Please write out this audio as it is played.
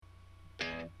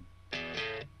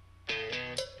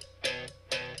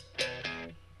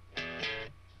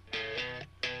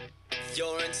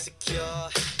You're insecure,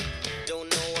 don't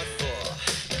know what for.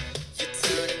 You're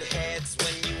turning heads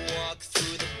when you walk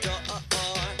through the door.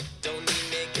 Don't need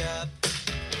makeup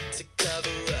to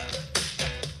cover up.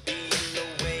 Being the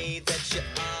way that you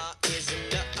are is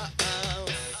enough.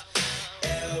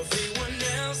 Everyone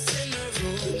else in the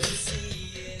room can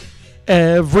see it.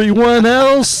 Everyone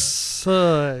else.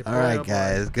 All right,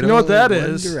 guys. Good You know what old that One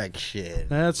is? Direction.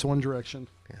 That's One Direction.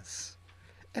 Yes.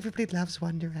 Everybody loves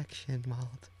One Direction,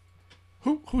 Walt.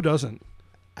 Who doesn't?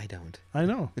 I don't. I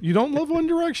know. You don't love One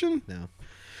Direction? No.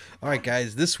 All right,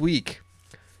 guys. This week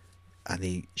on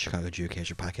the Chicago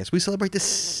Geocacher podcast, we celebrate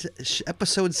this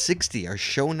episode 60, our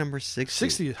show number 60.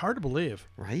 60 is hard to believe.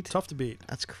 Right? Tough to beat.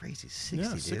 That's crazy. 60, Yeah,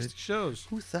 dude. 60 shows.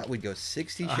 Who thought we'd go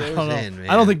 60 I shows don't know. in, man?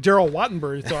 I don't think Daryl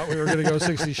Wattenberg thought we were going to go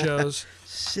 60 shows.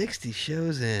 60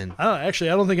 shows in. I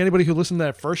don't think anybody who listened to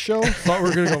that first show thought we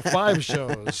were going to go 5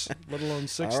 shows, let alone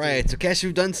 60. All right. So, cache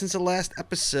we've done since the last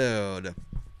episode.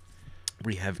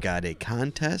 We have got a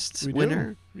contest We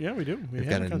winner. do. Yeah, we do. We've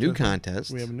got a new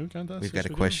contest. We have a new contest. We've got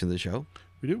Yes, a we question of the show. Do.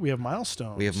 We do. We have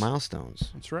milestones. We have milestones.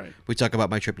 That's right. We talk about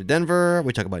my trip to Denver.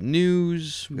 We talk about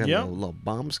news. We got Yep. a little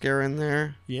bomb scare in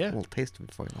there. Yeah. A little taste of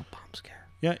it for you. A little bomb scare.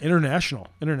 Yeah, international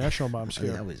bomb They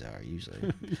scare. always are,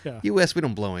 usually. Yeah, U.S., we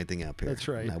don't blow anything up here. That's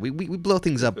right. No, we blow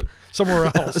things up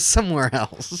somewhere else. somewhere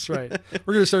else. That's right.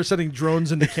 We're going to start sending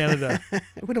drones into Canada.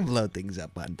 We don't blow things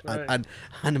up Right.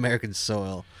 on American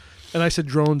soil. And I said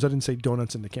drones. I didn't say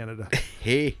donuts into Canada.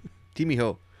 Hey, Timmy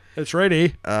Ho. That's right, eh?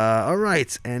 All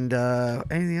right, and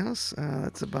anything else?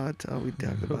 That's about all we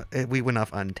talked about. We went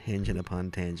off on tangent upon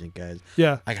tangent, guys.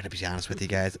 Yeah. I gotta be honest with you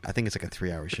guys. I think it's like a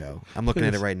 3-hour show. I'm looking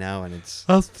at it right now, and it's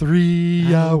A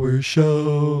 3-hour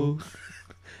show.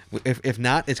 if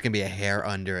not, it's gonna be a hair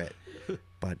under it.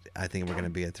 But I think we're gonna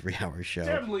be a 3-hour show.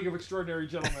 Damn League of Extraordinary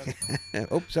Gentlemen.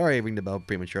 Oh, sorry, I ringed the bell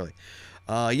prematurely.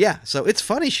 Yeah, so it's a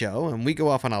funny show, and we go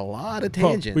off on a lot of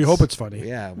tangents. we hope it's funny.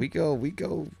 Yeah, we go a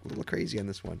little crazy on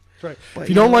this one. That's right. But If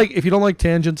you know don't what? like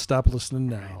tangents, stop listening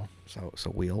now. So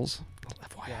wheels,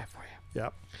 FYI for you.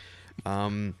 Yep.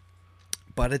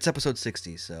 But it's episode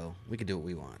 60, so we can do what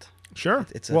we want. Sure.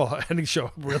 It's well, any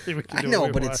show really. We can I do know, what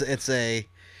we but want.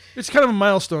 it's kind of a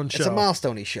milestone show. a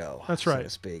milestone-y show. That's so right. to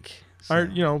speak. Our,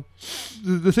 So, you know,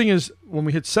 the thing is, when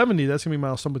we hit 70, that's gonna be a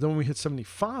milestone. But then when we hit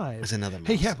 75, it's another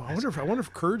hey, milestone. yeah. But I wonder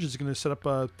if Courage is gonna set up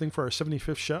a thing for our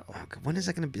 75th show. Oh, God, when is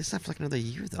that going to be? It's not for like another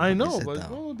year, though. I When know, is it, but though?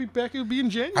 well, it'll be back. It'll be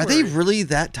in January. Are they really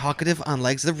that talkative on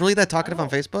legs? They're really that talkative on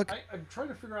Facebook? I'm trying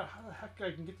to figure out how the heck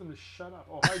I can get them to shut up.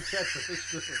 Oh, hi,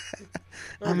 chat.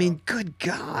 I mean, good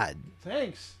God.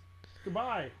 Thanks.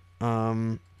 Goodbye.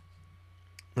 What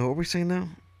were we saying now?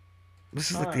 This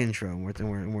is like the Uh, intro. We're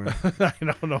I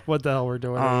don't know what the hell we're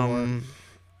doing anymore.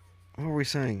 what were we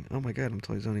saying? Oh my God, I'm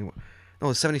totally zoning. No,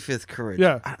 75th Courage.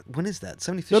 Yeah. When is that?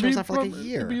 75th It'll show's not for like a it'll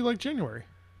year. be like January.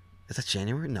 Is that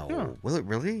January? No. Yeah. Will it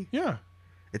really? Yeah.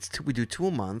 It's we do 2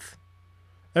 a month.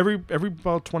 Every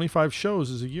about 25 shows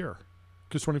is a year,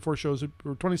 because 24 shows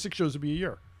or 26 shows would be a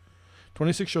year.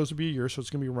 26 shows would be a year, so it's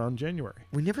gonna be around January.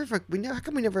 How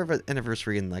come we never have an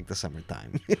anniversary in like the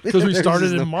summertime? Because we There's started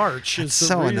just in no- March. It's It's the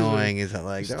so reason. annoying. Is that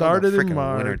like Started in winter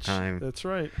March. time? That's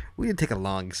right. We need to take a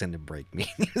long extended break.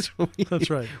 That's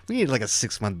right. We need like a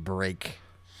 6-month break.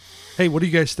 Hey, what do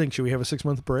you guys think? Should we have a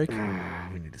 6-month break? We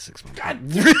need a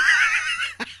 6-month.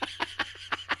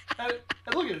 And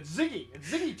look at it, Ziggy.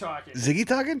 It's Ziggy talking. Ziggy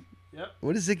talking? Yep.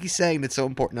 What is Ziggy saying that's so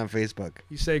important on Facebook?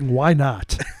 He's saying, "Why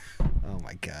not?" Oh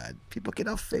my God! People get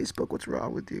off Facebook. What's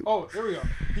wrong with you? Oh, there we go.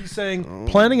 He's saying,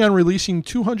 planning on releasing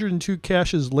 202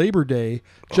 caches Labor Day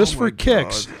just for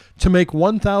kicks to make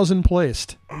 1,000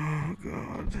 placed. Oh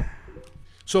God!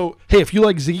 So, hey, if you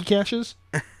like Ziggy caches,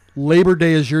 Labor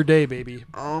Day is your day, baby.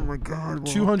 Oh my God!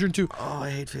 202. Oh, I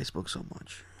hate Facebook so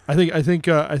much. I think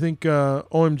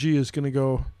OMG is gonna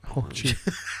go. OMG.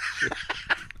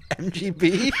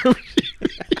 MGB.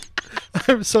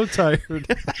 I'm so tired.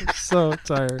 I'm so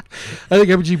tired. I think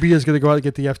MGB is gonna go out and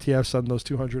get the FTFs on those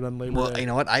 200 on Labor Well, Day. you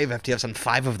know what? I have FTFs on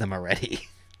 5 of them already.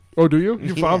 Oh, do you?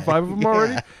 You found Yeah, 5 of them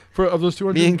already? yeah. Of those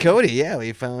 200? Me and Cody, yeah,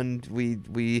 we found 5.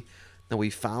 We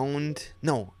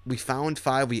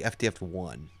FTF'd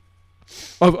 1.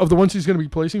 Of the ones he's gonna be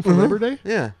placing for Labor Day?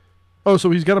 Yeah. Oh,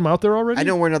 so he's got them out there already? I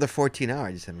know where another 14 are.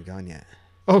 I just haven't gone yet.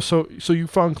 Oh, so you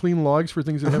found clean logs for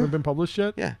things that haven't been published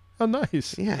yet? Yeah. Oh,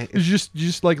 nice. Yeah. Did you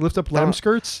just like lift up lamb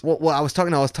skirts? Well, I was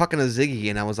talking to Ziggy,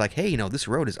 and I was like, "Hey, this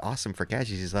road is awesome for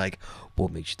caches." He's like,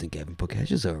 "What makes you think I haven't put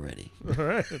caches already?" All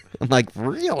right. I'm like,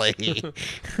 "Really?"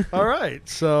 All right.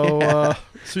 So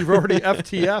so you've already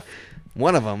FTF.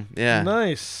 One of them, yeah.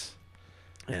 Nice.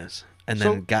 Yes. And So-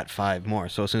 then got 5 more.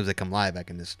 So as soon as they come live, I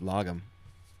can just log them.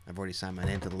 I've already signed my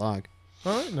name to the log.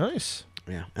 All right. Nice.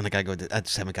 Yeah, and like I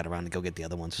just haven't got around to go get the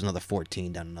other ones. There's another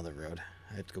 14 down another road.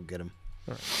 I have to go get them.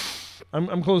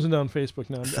 I'm closing down Facebook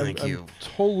now. Thank you. I'm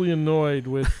totally annoyed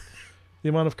with the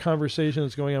amount of conversation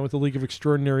that's going on with the League of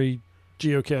Extraordinary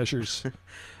Geocachers.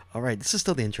 All right, this is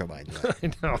still the intro, by the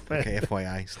way. I know. Okay,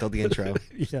 FYI, still the intro.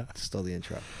 Yeah. Still the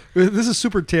intro. This is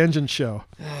Super Tangent Show.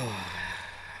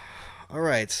 All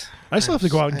right. I still have to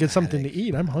go out and get I have a something to headache.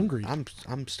 eat. I'm hungry.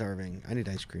 I'm starving. I need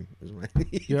ice cream. Is what I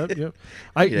need. Yep. Yeah,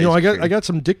 I got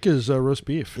some Ditka's roast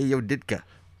beef. Hey, yo, Ditka.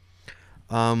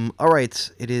 All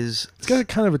right. It's got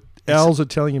kind of a Al's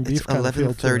Italian beef It's kind of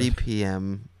feel to 11:30 it.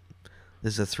 p.m.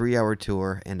 This is a 3-hour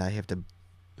tour, and I have to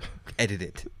edit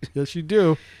it. Yes, you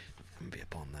do. I'm gonna be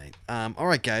up all night. All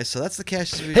right, guys. So that's the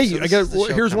cache. Hey, so I this got. is the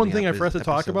show Here's one coming thing up I forgot to is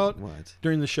talk episode- about What?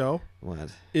 during the show.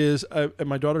 What? Is at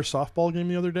my daughter's softball game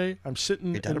the other day. I'm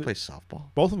sitting. Your daughter in the- plays softball.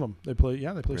 Both of them. They play.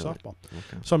 Yeah, they play Really? softball.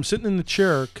 Okay. So I'm sitting in the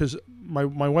chair because my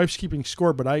wife's keeping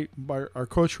score, but our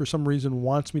coach for some reason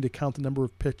wants me to count the number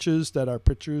of pitches that our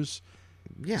pitchers.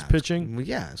 Yeah. pitching? Well,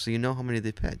 yeah. So you know how many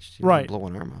they pitched. You Right. Don't blow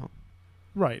an arm out.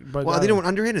 Right, but Well, they don't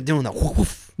underhanded. They don't know.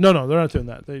 Woof. No, they're not doing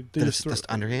that. They That's just throw. just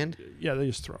underhand. Yeah, they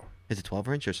just throw. Is it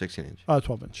 12-inch or 16-inch?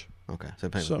 12-inch. Okay. So they're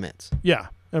playing So- with mitts. Yeah,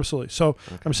 absolutely. So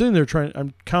Okay. I'm sitting there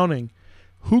I'm counting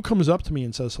who comes up to me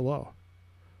and says hello.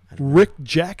 I don't know. Rick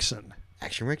Jackson.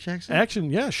 Action Rick Jackson?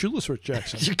 Action, yeah, shoeless Rick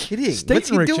Jackson. You're kidding. Staten What's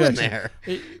he Rick doing Jackson. there?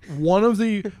 One of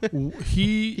the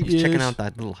he He was is checking out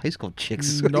that little high school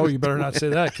chicks. No, you better not say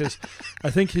that because I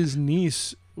think his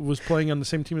niece was playing on the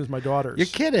same team as my daughter's. You're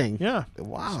kidding. Yeah.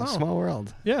 Wow. So- Small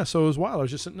world. Yeah, so it was wild. I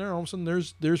was just sitting there, all of a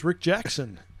sudden there's Rick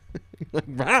Jackson.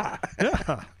 Rah.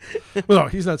 Yeah. Well, no,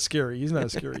 he's not scary. He's not a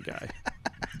scary guy.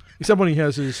 Except when he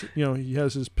has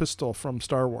his pistol from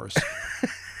Star Wars.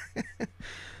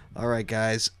 All right,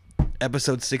 guys.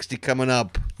 Episode 60 coming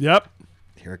up. Yep.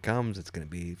 Here it comes. It's going to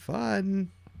be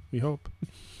fun. We hope.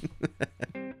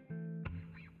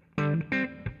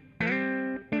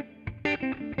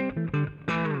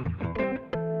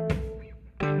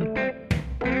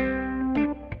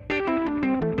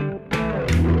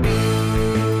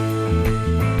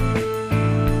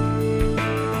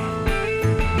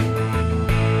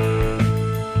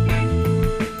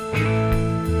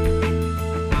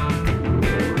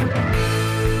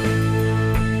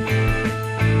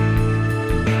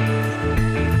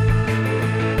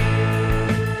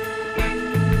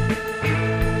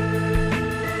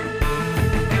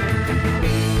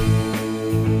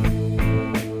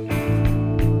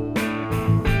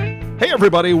 Hey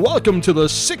everybody, welcome to the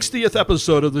 60th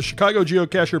episode of the Chicago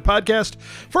Geocacher podcast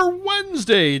for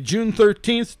Wednesday, June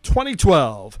 13th,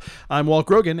 2012. I'm Walt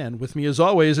Grogan, and with me as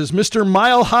always is Mr.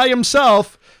 Mile High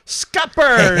himself, Scott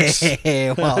Burns.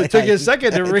 Hey, well, It took you a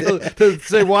second to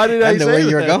say, why did I know say where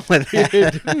you were that? going with that. You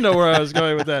didn't know where I was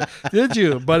going with that, did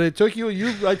you? But it took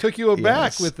I took you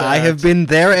aback Yes, with that. I have been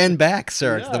there and back,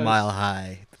 sir. It's the Yes. Mile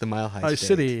High. The Mile High High State.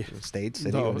 City. City?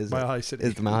 No, What is Mile it? High City.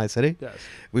 Is it the Mile High City? Yes.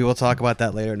 We will talk about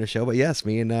that later in the show. But yes,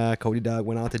 me and Cody Dog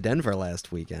went out to Denver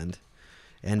last weekend.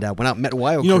 And went out and met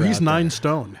Wyo. You know, Crew he's out 9 there.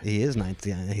 stone. He is 9.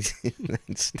 Yeah, he's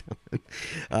 9 stone.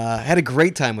 Had a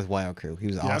great time with Wyo Crew. He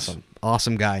was awesome.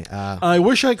 Awesome guy. I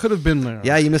wish I could have been there.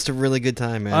 Yeah, you missed a really good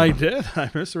time, man. I did.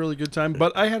 I missed a really good time,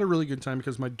 but I had a really good time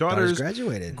because my Daughter's daughter's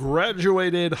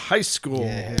graduated. high school.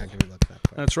 Yeah, here, I'll give you a look at that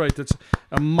part. That's right. That's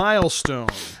a milestone.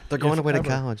 They're going if away to ever.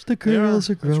 college. The They girls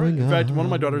are That's right. growing In up. fact, one of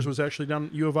my daughters was actually down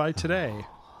at U of I today.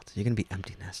 So you're going to be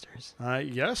empty nesters.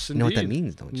 Yes, You know what that indeed.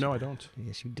 means, don't you? No, I don't.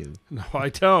 Yes, you do. No, I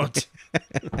don't.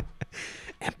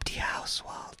 Empty house,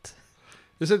 Walt.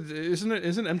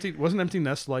 Isn't empty? Wasn't Empty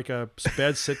Nest like a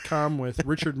bad sitcom with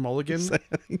Richard Mulligan?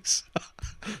 I think so.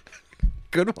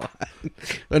 Good one.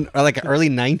 Or like an early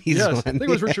 90s Yes, one. I think it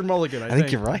was Richard Mulligan. I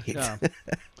think you're right. Yeah.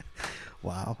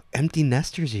 Wow. Empty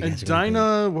nesters, you And guys are gonna be.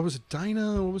 Dinah, what was it?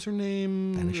 Dinah, what was her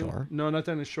name? Dinah Shore? No, not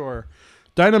Dinah Shore.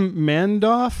 Dinah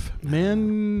Mandoff?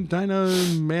 Dinah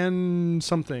Man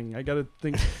something. I got to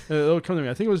think. It'll come to me.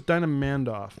 I think it was Dinah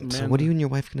Mandoff. So what are you and your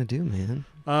wife going to do, man?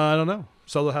 I don't know.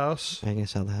 Sell the house? Are you going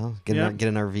to sell the house? Get, Yeah. get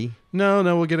an RV? No,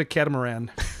 we'll get a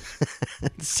catamaran.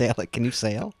 Sail it. Can you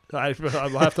sail? I'll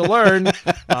have to learn.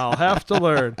 I'll have to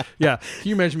learn. Yeah. Can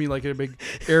you imagine me like in a big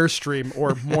Airstream,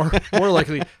 or more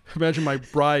likely, imagine my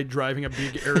bride driving a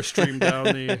big Airstream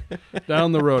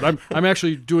down the road. I'm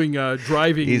actually doing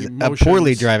driving He's motions.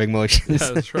 poorly driving motions.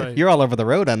 Yeah, that's right. You're all over the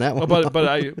road on that one.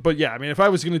 But yeah, I mean, if I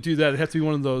was going to do that, it'd have to be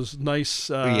one of those nice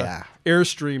Yeah.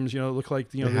 Airstreams. Look like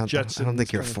the Jetsons. I don't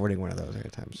think you're kind of- affording one of those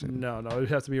anytime soon. No, it'd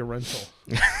have to be a rental.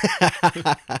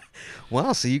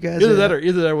 Well, so you guys. Either that,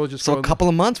 or we'll just So go. a couple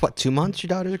of months. What? 2 months? Your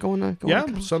daughter's going to. Yeah,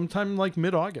 college? sometime like Are you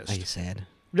mid-August. sad?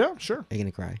 Yeah, sure. Are you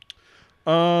gonna cry?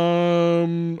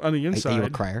 On the Are you a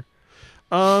inside, crier?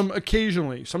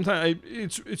 Occasionally. Sometimes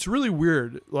it's really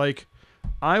weird. Like,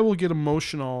 I will get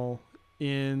emotional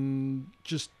in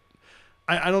just.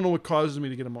 I don't know what causes me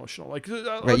to get emotional. Like,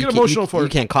 I'll get emotional for. You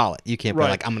can't call it. You can't be Right.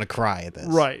 like, I'm gonna cry at this.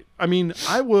 Right. I mean,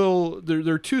 I will.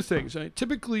 There are two things.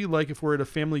 Typically, like if we're at a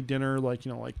family dinner, like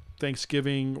like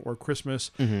Thanksgiving or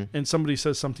Christmas, and somebody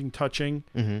says something touching,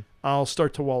 I'll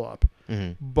start to well up.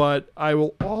 But I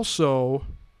will also,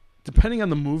 depending on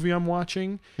the movie I'm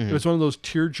watching, if it's one of those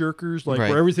tear jerkers, like Right.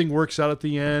 where everything works out at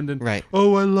the end, and Right.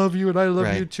 oh, I love you and I love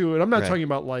Right. you too. And I'm not Right. talking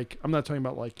about like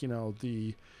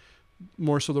the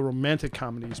more so the romantic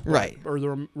comedies, but, Right. or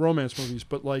the romance movies,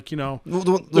 but like One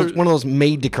There- of those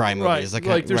made to cry movies. right,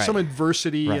 Like there's right. some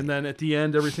adversity, Right. and then at the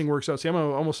end everything works out. See, I'm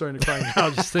almost starting to cry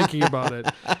now just thinking about it.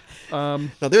 No,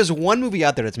 there's one movie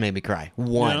out there that's made me cry.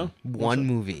 Yeah? One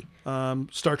movie.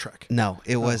 Star Trek, No,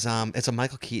 it was it's a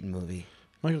Michael Keaton movie.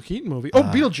 Michael Keaton movie. Oh,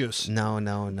 Beetlejuice.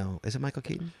 No. Is it Michael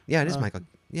Keaton? Yeah, it is Michael.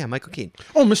 Yeah, Michael Keaton.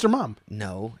 Oh, Mr. Mom.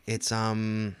 No, it's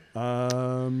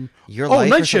Oh, Your Life.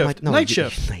 Night or something Shift. Like, no, Night Y-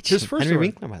 Shift. Night His Shift. first Henry one.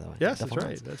 Winkler, by the way. Yes, Double that's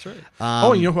right. Jones. That's right.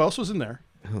 Um, and you know who else was in there?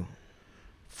 Who?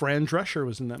 Fran Drescher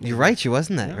was in that movie. You're right. She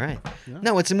wasn't that Yeah. right? Yeah.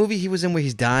 No, it's a movie he was in where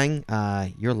he's dying.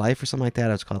 Your Life or something like that.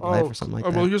 It's called Life or something like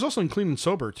that. Well, he was also in Clean and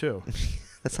Sober too.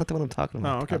 That's not the one I'm talking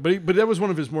Oh, about. okay, but that was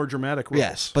one of his more dramatic roles.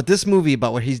 Yes, but this movie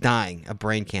about where he's dying of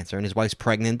brain cancer and his wife's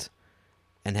pregnant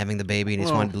and having the baby and he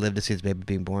just Oh. wanted to live to see his baby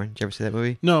being born. Did you ever see that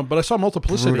movie? No, but I saw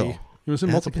Multiplicity. Brutal. He was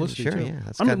in That's a good- Multiplicity sure, too. yeah,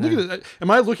 that's I mean, got look at it.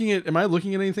 Am I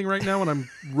looking at anything right now when I'm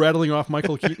rattling off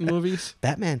Michael Keaton movies?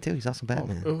 Batman too. He's also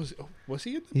Batman. Was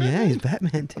he in the Yeah, Batman? he's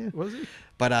Batman too. Was he?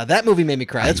 But that movie made me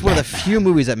cry. That's one of the few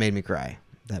movies that made me cry.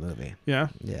 That movie. Yeah.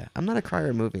 Yeah, I'm not a crier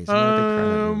of movies. I'm not a big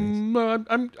crier of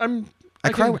movies. I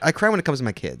cry. I cry when it comes to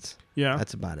my kids. Yeah.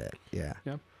 That's about it. Yeah.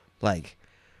 Yeah. Like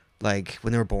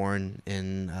when they were born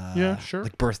and Yeah, sure.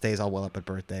 like birthdays. I'll well up at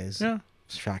birthdays. Yeah.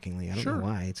 Shockingly, I don't Sure. know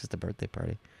why. It's just a birthday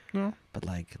party. No. But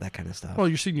like that kind of stuff. Well,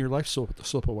 you're seeing your life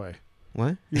slip away.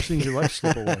 What? You're seeing your life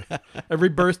slip away. Every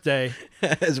birthday.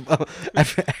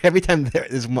 Every time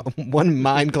there's one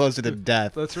mind closer to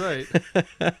death. That's right.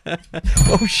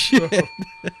 Oh shit!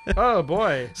 Oh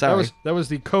boy. Sorry. That was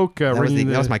the Coke That was, ringing.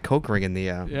 that was my Coke ringing the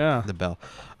Yeah. the bell.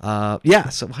 Yeah.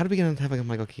 So how did we get into having a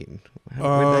Michael Keaton? Where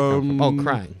did that come from? Oh,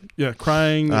 crying. Yeah,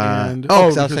 crying and because I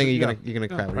was because- saying yeah. you're gonna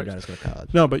cry when right. your daughters go to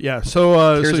college. No, but yeah.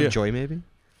 So Tears so yeah. of joy, maybe.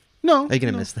 No. Are you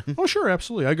gonna miss them? Oh sure,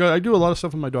 absolutely. I do a lot of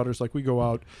stuff with my daughters. Like we go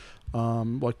out,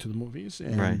 like to the movies,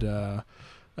 and Right.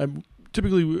 I'm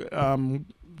typically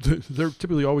they're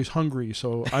typically always hungry,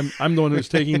 so I'm the one who's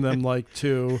taking them like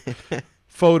to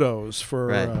photos for.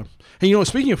 Right. And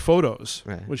speaking of photos,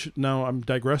 Right. which now I'm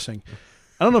digressing.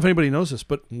 I don't know if anybody knows this,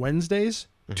 but Wednesdays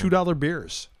 $2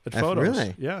 beers at photos.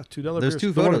 Really? Yeah, $2 There's beers.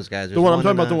 two The one- photos, guys. The There's one I'm one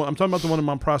talking about. in, The one I'm talking about. The one in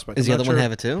Mount Prospect. Does I'm the not other one sure-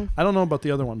 have it too? I don't know about the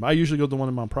other one, but I usually go to the one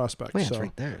in Mount Prospect. Oh, yeah, so, it's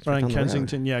right there. It's right right in down the road.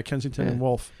 Kensington. Yeah, Kensington and Yeah.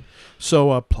 Wolf.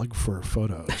 So plug for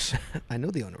photos. I know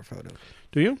the owner of Photo.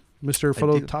 Do you, Mr. do.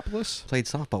 Phototopoulos? Played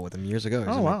softball with him years ago. He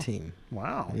was Oh, on wow. my team.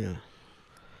 Wow.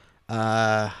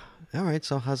 Yeah. All right.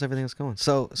 So how's everything else going?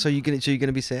 So you're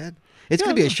gonna be sad? It's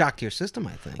gonna Yeah, be a shock to your system,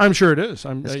 I think. I'm sure it is.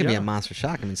 It's gonna be a monster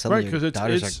shock. I mean, suddenly Right, 'cause your it's-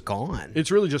 daughters it's- are gone.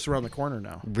 It's really just around the corner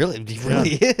now. Really, it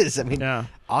really is. I mean, Yeah.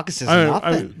 August is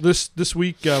nothing. This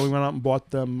week we went out and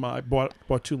bought them. I bought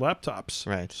 2 laptops.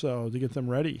 Right. So to get them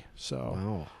ready.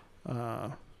 So.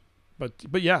 Wow.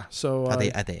 But yeah. So. Are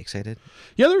they excited?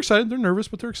 Yeah, they're excited. They're nervous,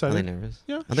 but they're Are excited. they nervous?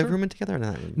 Yeah. Are they sure. rooming together or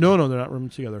not? No, they're not rooming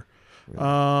together.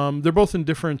 Really? They're both in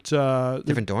different.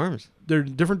 Different dorms. They're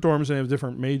different dorms and they have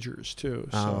different majors too.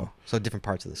 So. So different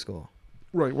parts of the school.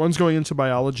 Right. One's going into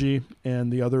biology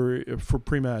and the other for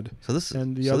pre-med. So this is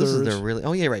And the so this is other their is- really.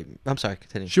 Oh yeah, right. I'm sorry.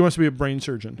 Continue. She wants to be a brain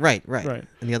surgeon. Right. Right.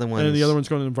 And the other one. And the other one's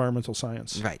going to environmental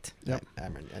science. Right. Yep. I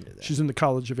knew that. She's in the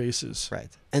College of Aces. Right.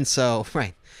 And so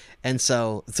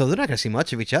so they're not going to see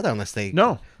much of each other unless they.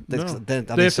 No. They, no. they,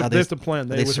 They have to plan. Are they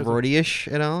would have to- sorority-ish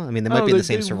at all? I mean, they No, might be in the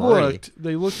same sorority.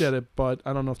 They looked at it, but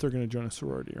I don't know if they're going to join a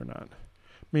sorority or not.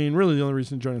 I mean, really, the only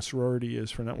reason to join a sorority is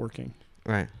for networking.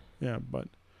 Right. Yeah, but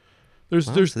there's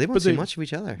Wow, there's so they won't but see much of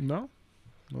each other. No,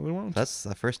 they won't. That's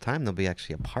the first time they'll be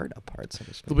actually apart, so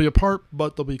to speak. They'll be apart,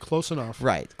 but they'll be close enough.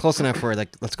 Right. Close enough for like,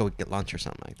 let's go get lunch or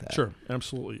something like that. Sure,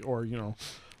 absolutely. Or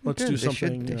let's Good. do They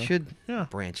something. They should Yeah,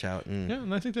 branch out and yeah,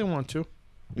 and I think they want to.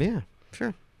 yeah,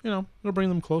 sure. It'll bring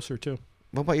them closer too.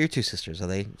 What about your two sisters? Are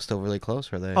they still really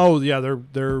close? Or are they? Oh yeah,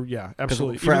 they're yeah, 'Cause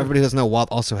absolutely. For everybody who doesn't know, Walt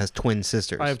also has twin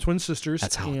sisters. I have twin sisters.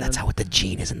 That's how and- the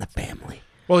gene is in the family.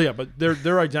 Well, yeah, but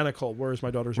they're identical, whereas my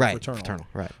daughters are Right. fraternal.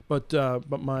 Right. But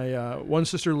my one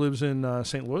sister lives in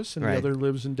St. Louis, and Right. the other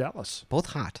lives in Dallas.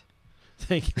 Both hot.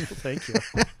 Thank you.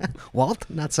 Walt,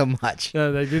 not so much.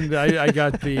 They didn't. I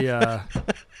got the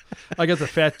I got the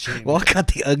fat gene. Walt got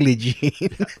the ugly gene.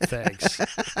 Thanks.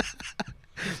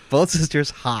 Both sisters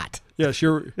hot. Yes,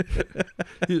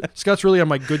 Scott's really on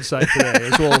my good side today,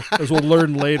 as we'll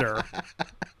learn later.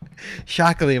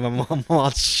 Shockingly, I'm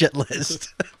on shit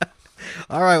list.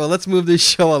 All right, well, let's move this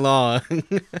show along.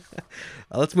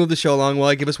 Let's move the show along.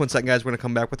 Well, give us 1 second, guys. We're going to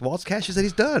come back with Walt's caches that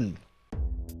he's done.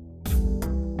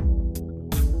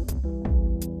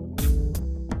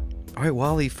 All right,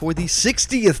 Wally, for the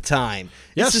 60th time.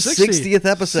 Yes, this is 60. 60th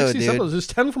episode, 60th dude. episode. This is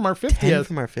 10 from our 50th. 10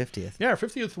 from our 50th. Yeah, our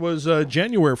 50th was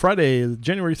Friday,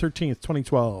 January 13th,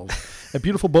 2012, at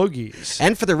Beautiful Bogies.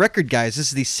 And for the record, guys, this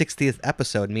is the 60th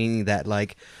episode, meaning that,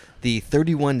 like, the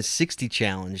 3160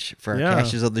 challenge for our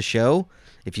caches of the show,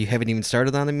 if you haven't even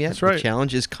started on them yet, That's right. the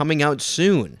challenge is coming out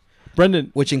soon.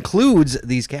 Brendan, Which includes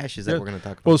these caches that we're going to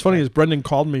talk about. Well, what's funny is Brendan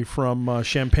called me from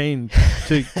Champaign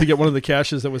to get one of the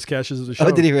caches that was caches of the show.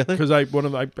 Oh, did he really? Because I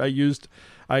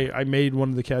made one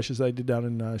of the caches that I did down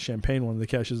in Champaign, one of the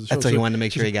caches of the show. That's why you wanted to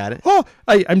make sure he got it. Oh,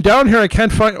 I'm down here. I can't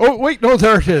find. Oh, wait, no,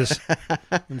 there it is.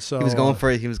 And so He was going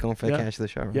for the yeah. cache of the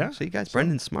show. Right? Yeah. So you guys,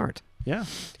 Brendan's smart. Yeah,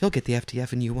 He'll get the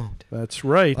FTF and you won't. that's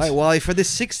right. All right, Wally, for the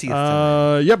 60th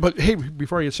time. Yeah, but hey,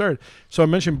 before I get started, so I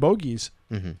mentioned bogies.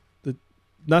 Mm-hmm.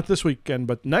 Not this weekend,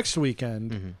 but next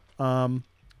weekend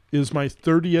is my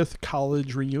 30th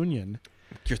college reunion.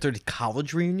 Your 30th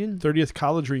college reunion 30th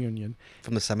college reunion.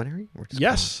 from the seminary? Or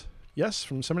just Yes,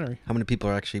 from seminary. college? How many people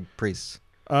are actually priests?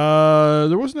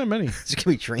 There wasn't that many. Is it going to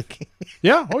be drinking?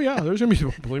 Yeah. Oh, yeah. There's gonna be.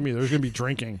 Believe me, there's gonna be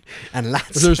drinking. And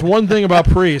lots. If there's one thing about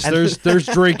priests, there's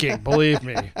drinking. Believe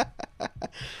me.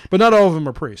 But not all of them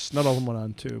are priests. Not all of them went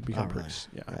on to become All right. priests.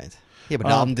 Yeah. Right. Yeah, but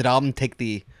did all of them take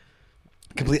the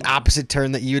complete opposite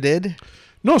turn that you did?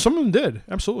 No, some of them did.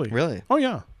 Absolutely. Really? Oh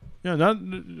yeah. Yeah.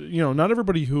 Not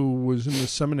everybody who was in the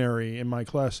seminary in my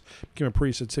class became a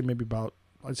priest. I'd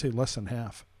say less than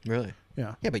half. Really?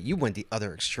 Yeah. Yeah, but you went the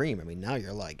other extreme. I mean, now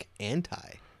you're like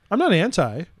anti. I'm not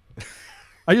anti.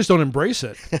 I just don't embrace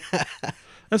it.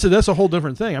 That's a whole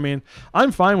different thing. I mean,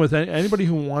 I'm fine with anybody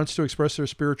who wants to express their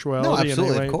spirituality. No, in any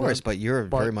absolutely, way, of course. But you're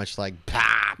very much like,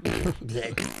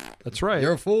 That's right.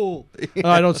 you're a fool. No,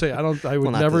 I don't say. I would Well,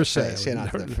 not to never the say. face. You're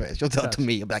not to the face. You'll tell it to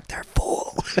me. You'll be like, they're a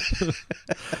fool.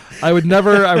 I would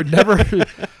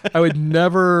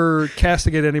never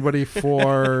castigate anybody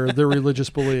for their religious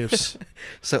beliefs,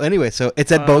 So anyway, so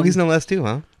it's at Bogies no less too,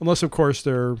 huh? unless of course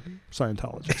they're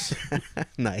Scientologists.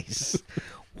 Nice.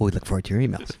 Well, we look forward to your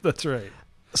emails. That's right.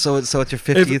 So it's your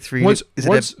 50th reunion.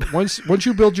 Once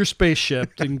you build your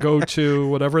spaceship and go to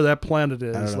whatever that planet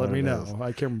is, don't know let what me it know. is. I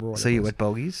can't remember what. So it you is. at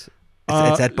Bogies?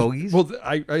 It's at Bogies? Well,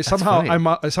 I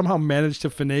somehow managed to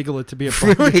finagle it to be a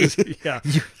Really? Bogies. Yeah.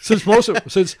 Since most of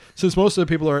the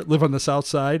people live on the south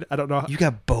side, I don't know. You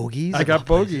got Bogies? I got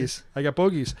Bogies.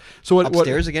 So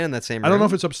Upstairs again in that same room? I don't know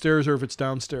if it's upstairs or if it's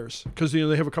downstairs because they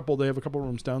have a couple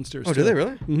rooms downstairs. Oh, too. do they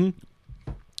really? Mm-hmm.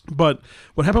 But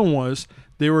what happened was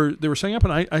they were setting up,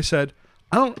 and I said,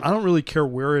 I don't really care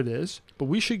where it is, but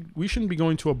we shouldn't be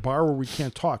going to a bar where we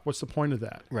can't talk. What's the point of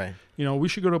that? Right. We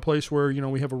should go to a place where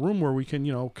we have a room where we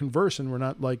can converse and we're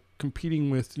not like competing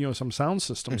with some sound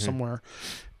system somewhere.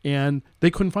 And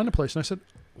they couldn't find a place, and I said,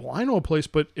 well, I know a place,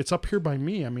 but it's up here by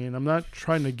me. I mean, I'm not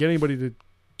trying to get anybody to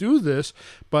do this,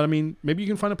 but I mean, maybe you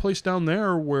can find a place down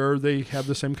there where they have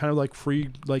the same kind of like free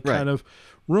kind of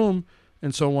room.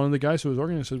 And so one of the guys who was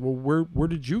organizing said, well, where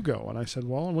did you go? And I said,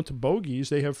 well, I went to Bogies.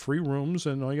 They have free rooms,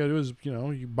 and all you got to do is,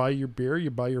 you buy your beer,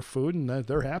 you buy your food, and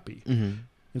they're happy. Mm-hmm.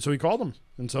 And so he called them.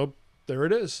 And so there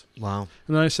it is. Wow.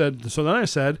 And then I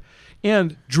said,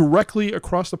 and directly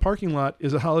across the parking lot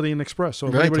is a Holiday Inn Express. So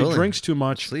if anybody drinks too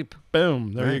much, sleep.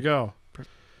 Boom, there Right. you go.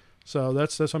 So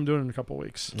that's what I'm doing in a couple of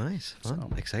weeks. Nice. Fun.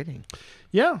 So. Exciting.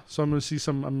 Yeah. So I'm gonna see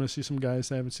some guys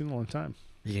that I haven't seen in a long time.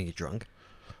 You gonna get drunk?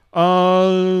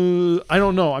 I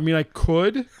don't know. I mean, I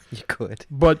could. You could.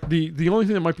 But the only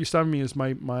thing that might be stopping me is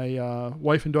my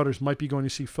wife and daughters might be going to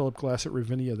see Philip Glass at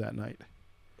Ravinia that night.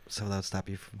 So that would stop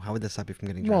you from, how would that stop you from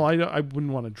getting drunk? Well, I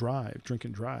wouldn't want to drink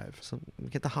and drive. So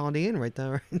get the Holiday Inn right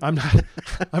there. I'm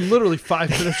literally 5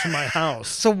 minutes from my house.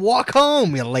 So walk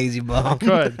home, you lazy bum.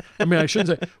 Good. I mean, I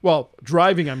shouldn't say. Well,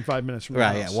 driving, I'm 5 minutes from my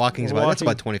Right, house. yeah. Walking's about, that's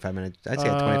about 25 minutes. I'd say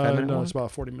a 25 minute No, walk. it's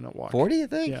about a 40-minute walk. 40, you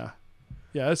think? Yeah.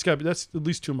 Yeah, that's at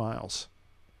least 2 miles.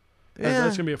 Yeah.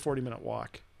 That's gonna be a 40-minute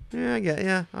walk. Yeah, I get.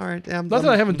 Yeah, all right. Not that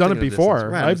I haven't done it before.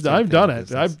 Right, I've done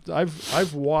it.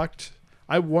 I've walked.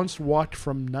 I once walked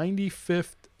from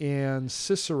 95th and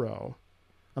Cicero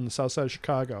on the south side of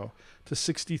Chicago to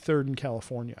 63rd in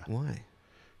California Why?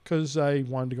 because I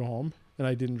wanted to go home and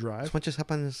I didn't drive. Why don't you just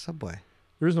hop on the subway?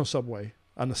 There is no subway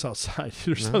on the south side.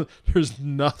 No? There's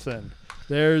nothing.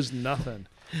 There's nothing.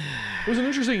 It was an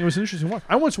interesting walk.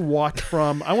 I once walked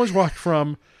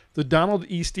from the Donald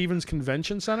E. Stevens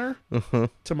Convention Center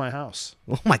to my house.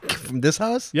 Oh my! From this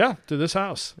house? Yeah, to this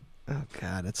house. Oh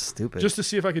God, that's stupid. Just to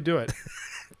see if I could do it.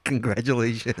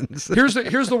 Congratulations. Here's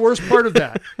the worst part of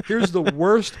that. Here's the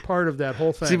worst part of that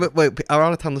whole thing. See, but wait, our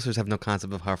out-of-town listeners have no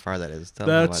concept of how far that is. Tell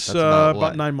them That's what. About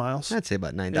about 9 miles. I'd say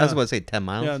about 9. Yeah. I was about to say 10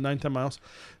 miles. Yeah, 10 miles.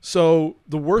 So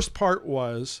the worst part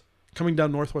was coming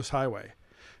down Northwest Highway,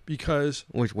 because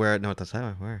Where? No, that's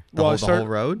highway. Where? Well, The whole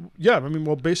road? yeah, I mean,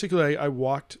 well, basically, I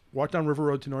walked down River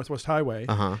Road to Northwest Highway,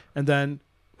 and then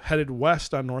headed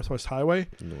west on Northwest Highway.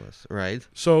 Right.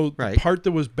 So Right. the part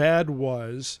that was bad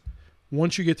was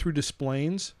once you get through Des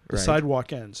Plaines, the Right.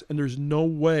 sidewalk ends, and there's no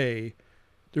way.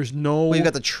 There's no. Well, you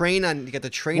got the train on. You got the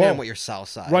train Well, on what your south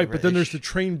side. right, but then there's the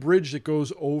train bridge that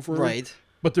goes over. Right.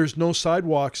 But there's no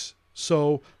sidewalks,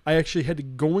 so I actually had to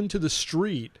go into the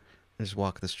street Just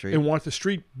walk the street. and walk the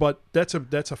street. But that's a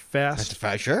fast. That's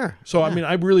fast. Sure. So I mean,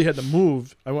 I really had to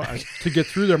move to get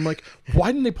through there. I'm like, why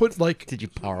didn't they put like? Did you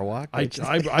power walk? I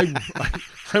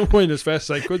went as fast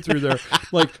as I could through there.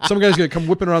 Like some guy's gonna come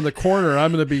whipping around the corner, and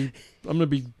I'm gonna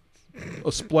be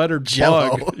a splattered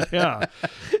Jello. bug. Yeah.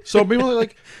 So people are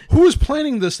like, who is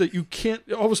planning this that you can't?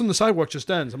 All of a sudden the sidewalk just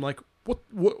ends. I'm like, what?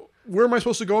 Where am I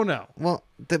supposed to go now? Well,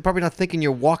 they're probably not thinking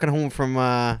you're walking home from.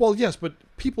 Well, yes, but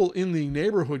people in the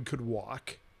neighborhood could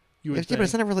walk. You would Yeah, think. but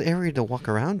it's not a really area to walk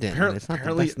around in. It's not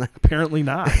the best. Apparently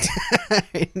not.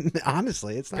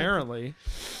 Honestly, it's not. Apparently.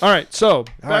 All right, so All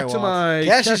back right, to Walt. my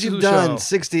Cashes of you've the done.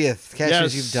 show. 60th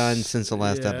cashes Yes. you've done since the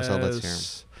last episode. Let's hear 'em.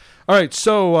 Yes. All right,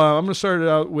 so I'm going to start it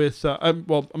out with. I'm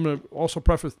going to also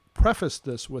preface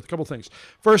this with a couple things.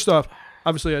 First off,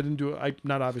 obviously I didn't do.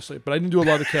 Not obviously, but I didn't do a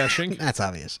lot of caching. That's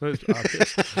obvious. It's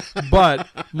obvious. But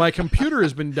my computer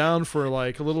has been down for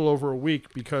like a little over a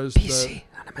week because PC,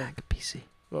 not a Mac, PC.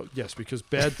 Well, yes, because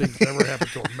bad things never happen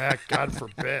to a Mac. God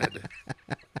forbid.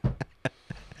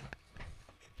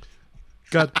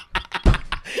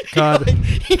 God.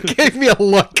 He gave me a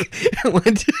look.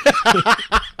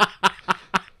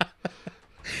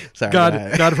 Sorry.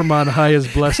 God from on high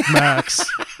has blessed Max.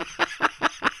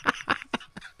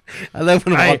 I love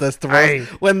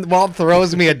when Walt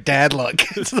throws me a dad look.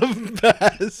 It's the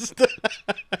best.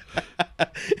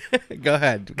 Go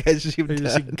ahead. Guys, You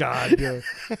see God. Yeah.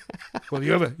 Well,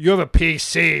 you have a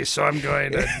PC, so I'm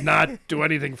going to not do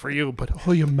anything for you. But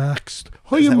you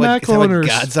Mac owners.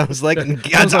 God sounds like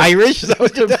God's Irish. Is that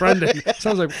what you're Befriending.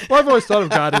 Sounds like. Well, I've always thought of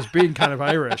God as being kind of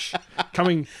Irish,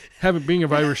 being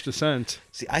of Irish descent.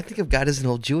 See, I think of God as an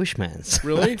old Jewish man.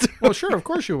 Really? Well, sure, of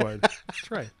course you would. That's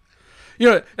right. You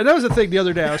know, and that was the thing the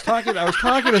other day. I was talking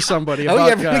to somebody about Oh,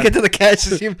 yeah, we're God. going to get to the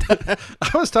cashes you've done.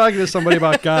 I was talking to somebody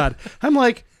about God. I'm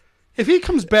like, if he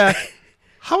comes back,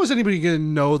 how is anybody going to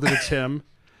know that it's him?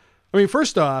 I mean,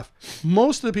 first off,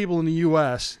 most of the people in the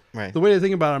U.S., Right. the way they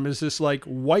think about him is this like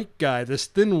white guy, this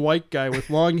thin white guy with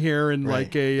long hair and Right.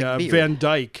 like a Big beard. Van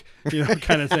Dyke,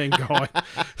 kind of thing going.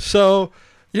 So,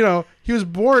 he was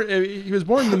born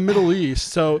in the Middle East,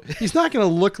 so he's not going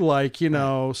to look like,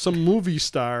 some movie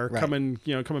star Right.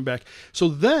 coming back. So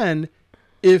then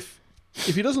if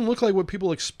he doesn't look like what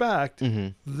people expect, Mm-hmm.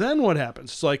 then what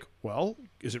happens? It's like, well,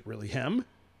 is it really him?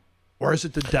 Or is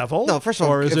it the devil? No, first of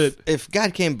all, or is it if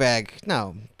God came back,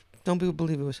 no, don't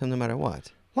believe it was him no matter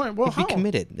what. why? Well, He'd how? be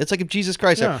committed. It's like if Jesus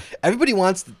Christ, Yeah. everybody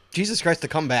wants Jesus Christ to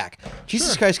come back.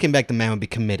 Jesus Christ came back, the man would be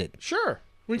committed. Sure.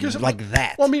 Because Like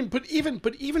that. Well, I mean, but even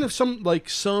if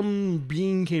some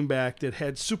being came back that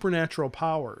had supernatural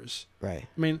powers, Right.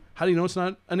 I mean, how do you know it's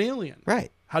not an alien?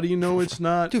 Right. How do you know it's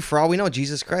not? Dude, for all we know,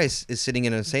 Jesus Christ is sitting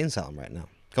in an insane asylum right now.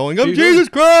 Going, I'm You know- Jesus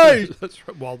Christ! That's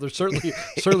right. Well, there's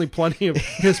certainly plenty of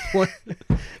his.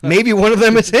 Maybe one of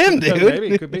them is him, dude. Maybe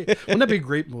it could be. Wouldn't that be a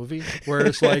great movie where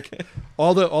it's like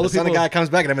all the The son people? of God comes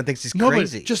back and everyone thinks he's No,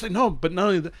 crazy. but just like but not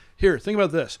only that. Here, think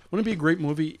about this. Wouldn't it be a great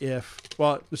movie if?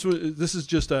 Well, this is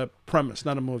just a premise,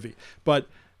 not a movie, but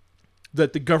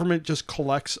that the government just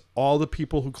collects all the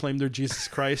people who claim they're Jesus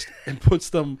Christ and puts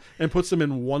them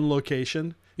in one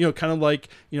location. Kind of like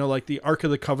like the Ark of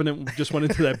the Covenant just went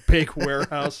into that big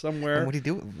warehouse somewhere. What do you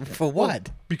do? For what?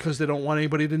 Because they don't want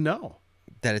anybody to know.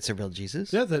 That it's a real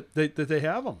Jesus? Yeah, that they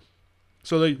have them.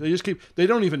 So they just they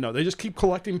don't even know. They just keep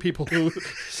collecting people who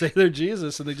say they're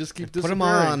Jesus, and they just keep Put disappearing. them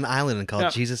on an island and call Yeah.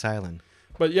 it Jesus Island.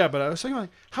 But I was thinking, like,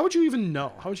 how would you even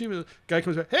know? How would you even? Guy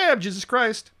comes back, hey, I'm Jesus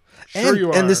Christ. Sure you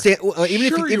are. And even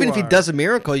Sure if you he are. does a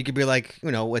miracle, you could be like,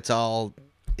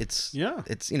 it's Yeah.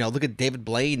 it's look at David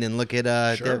Blaine and look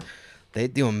at Sure. they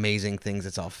do amazing things.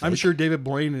 It's all fake. I'm sure David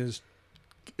Blaine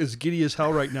is giddy as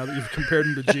hell right now that you've compared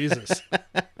him to Jesus.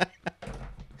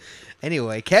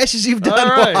 Anyway, cashes you've done.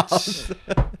 All right. Walt.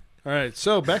 All right,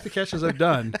 so back to caches I've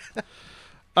done.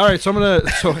 All right, so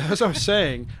So as I was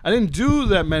saying, I didn't do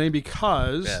that many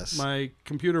because my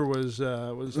computer was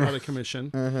out of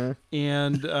commission,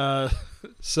 and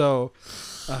so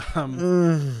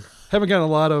haven't gotten a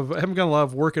lot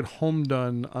of work at home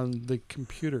done on the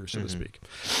computer, so to speak.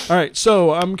 All right,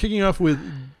 so I'm kicking off with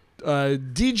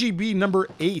DGB number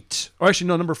 8. Oh, actually,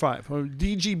 no, number 5.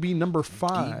 DGB number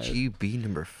 5. DGB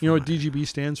number 5. You know what DGB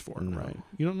stands for, No. right?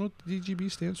 You don't know what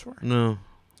DGB stands for? No.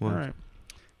 What? All right.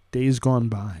 Days Gone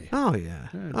By. Oh, yeah.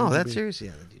 Yeah, Oh, that's DGB. serious?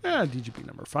 Yeah. Yeah, DGB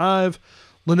number 5.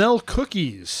 Linnell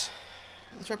Cookies.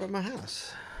 That's right by my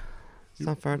house. It's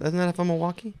not far. Isn't that from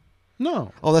Milwaukee?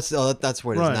 No. Oh, that's where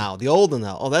it is Right. now. The old one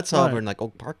now. Oh, that's Right. over in like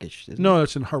Oak Parkish. Isn't No, it?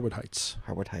 it's in Harwood Heights.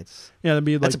 Harwood Heights. Yeah, that'd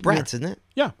be like That's Brett's, isn't it?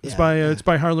 Yeah, it's Yeah, it's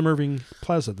by Harlem Irving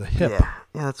Plaza, the Hip. Yeah,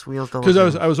 that's Wheels Double.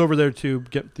 Because I was over there to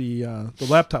get the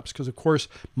laptops because of course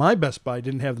my Best Buy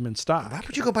didn't have them in stock. Why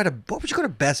would you go to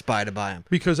Best Buy to buy them?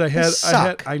 Because I had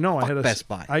Best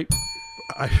Buy.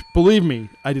 I believe me,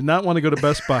 I did not want to go to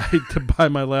Best Buy to buy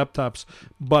my laptops,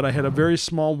 but I had a very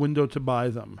small window to buy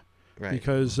them. Right.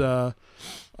 Because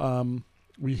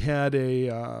we had the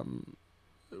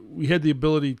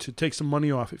ability to take some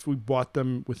money off if we bought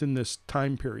them within this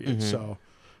time period. So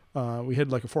we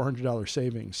had like a $400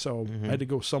 savings. So I had to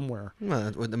go somewhere. Well,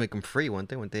 they make them free, wouldn't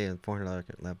they? Wouldn't they have $400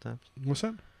 laptops? What's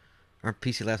that? Aren't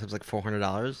PC laptops like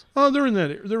 $400? Oh, they're in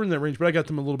that range, but I got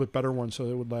them a little bit better ones, so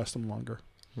they would last them longer.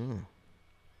 Oh.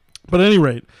 But at any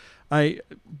rate,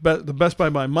 the Best Buy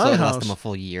by my So it house. last them a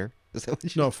full year? Is that what you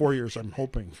No, 4 years. I'm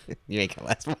hoping. You ain't gonna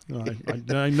last one. No,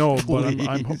 I know, but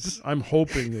I'm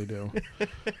hoping they do.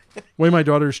 Way my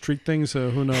daughters treat things,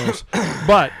 who knows?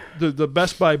 But the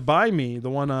Best Buy by me, the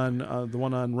one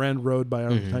on Rand Road by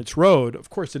Arlington Heights Road, of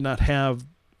course, did not have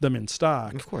them in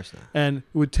stock. Of course not. And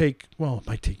it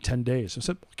might take 10 days. I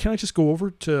said, can I just go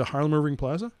over to Harlem Irving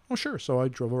Plaza? Oh, sure. So I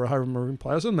drove over to Harlem Irving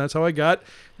Plaza, and that's how I got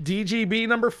DGB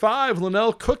number 5,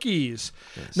 Linnell Cookies.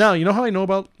 Yes. Now, you know how I know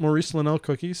about Maurice Linnell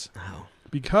Cookies? Oh.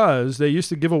 Because they used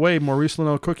to give away Maurice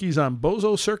Linnell Cookies on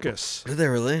Bozo Circus. Did they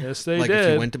really? Yes, they like did.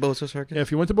 If you went to Bozo Circus? Yeah,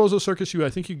 if you went to Bozo Circus, I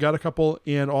think you got a couple,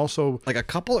 and also... Like a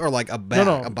couple or like a bag?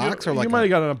 No, a box or like you might have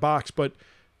got it in a box, but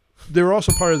they were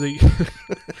also part of the...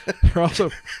 They're also...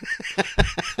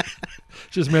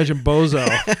 Just imagine Bozo.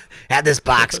 Had this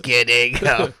box, kid. There you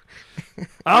go.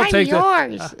 I'll take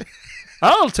yours. that.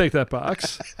 I'll take that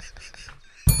box.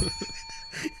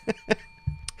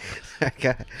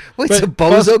 Okay. Wait, But so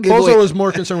Bozo gave away... Bozo was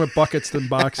more concerned with buckets than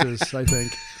boxes, I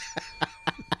think.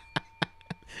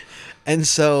 And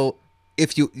so,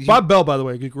 if you Bob Bell, by the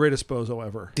way, the greatest Bozo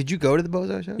ever. did you go to the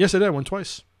Bozo show? Yes, I did. I went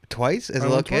twice. Twice as a I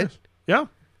little went kid? twice. Yeah,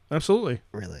 absolutely.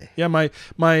 Really? Yeah, my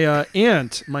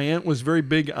aunt was very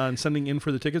big on sending in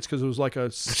for the tickets because it was like a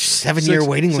 7-year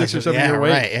waiting list. 6 or 7 Yeah, year wait.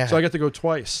 right, yeah. So I got to go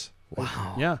twice.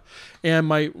 Wow. Yeah, and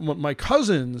my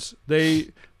cousins,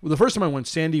 the first time I went,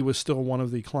 Sandy was still one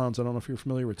of the clowns. I don't know if you're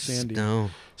familiar with Sandy. No.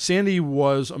 Sandy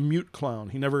was a mute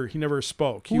clown. He never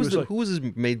spoke. Who was his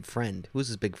maid friend? Who was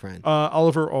his big friend?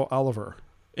 Oliver O'Oliver.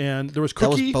 And there was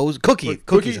Cookie. That was Bozo.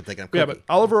 Cookies, I'm thinking of. Yeah, Cookie.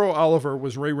 but Oliver O'Oliver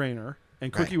was Ray Rayner,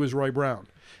 and Cookie Right. was Roy Brown.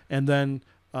 And then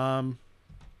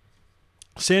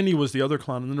Sandy was the other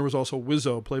clown, and then there was also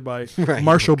Wizzo, played by Right.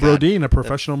 Marshall Oh, God. Brodeen, a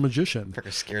professional magician.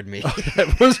 Fucker scared me.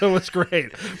 Wizzo was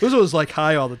great. Wizzo was like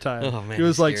high all the time. Oh, man, he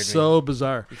was he like scared me. so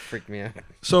bizarre. He freaked me out.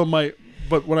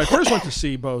 But when I first went to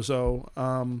see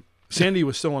Bozo, Sandy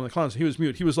was still one of the clowns. He was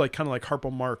mute. He was like kind of like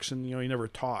Harpo Marx, and he never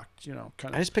talked. Kind I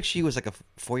of. just picture you as like a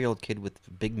 4-year-old kid with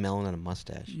a big melon and a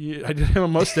mustache. Yeah, I didn't have a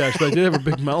mustache, but I did have a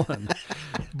big melon.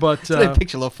 But I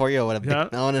picture a little 4-year-old with a big yeah.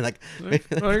 melon and like.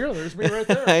 there you go. There's me right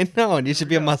there. I know, and you should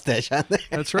be a mustache on there.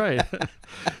 That's right.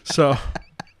 So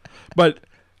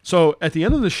at the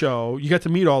end of the show, you got to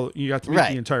meet Right.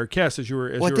 the entire cast as you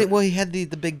were. Well, he had the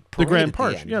big the parade grand at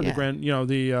march, end. yeah, the grand,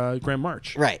 the grand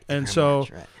march, Right. the And grand so,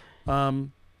 march, right.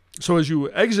 so as you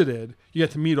exited, you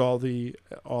got to meet all the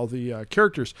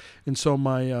characters, and so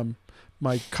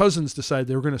my cousins decided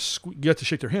they were going to you got to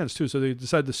shake their hands too, so they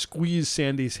decided to squeeze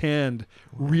Sandy's hand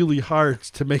really hard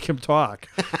to make him talk,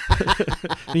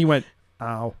 and he went,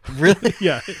 "Ow!" Really?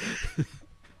 Yeah,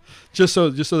 just so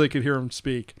they could hear him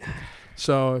speak.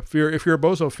 So if you're a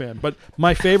Bozo fan, but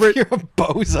my favorite You're a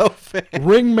Bozo fan.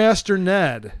 Ringmaster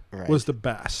Ned Right. was the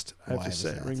best. I have Why to was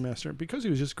say, that? Ringmaster, because he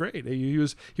was just great. He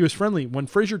was friendly. When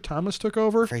Fraser Thomas took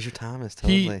over, Fraser Thomas,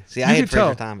 He- totally. See, you I had could tell.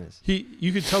 Fraser Thomas.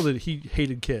 you could tell that he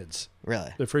hated kids.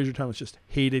 Really? That Fraser Thomas just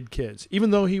hated kids, even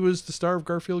though he was the star of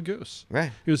Garfield Goose.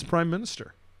 Right. He was the prime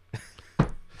minister.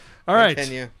 All right.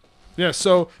 Continue. Yeah,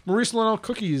 so Maurice Linnell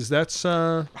cookies, that's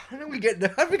How do we get to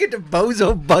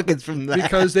Bozo buckets from that?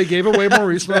 because they gave away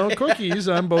Maurice Linnell cookies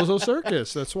on Bozo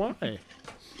Circus. That's why. I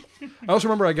also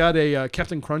remember I got a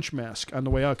Captain Crunch mask on the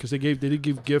way out because they did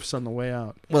give gifts on the way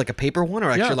out. Well, like a paper one,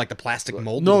 or actually Yeah. like the plastic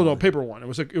mold? No, paper one. It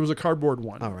was a cardboard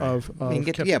one All right. of I mean,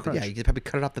 Captain but Crunch. you could probably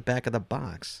cut it off the back of the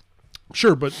box.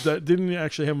 Sure, but that didn't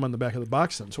actually have them on the back of the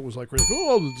box then, so it was like,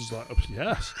 oh, this is like,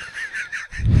 yes.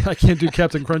 I can't do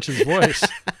Captain Crunch's voice.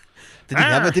 Did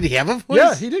he have a voice?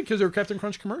 Yeah, he did because they were Captain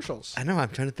Crunch commercials. I know. I'm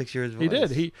trying to picture his voice.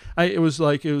 He did. It was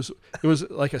like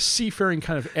a seafaring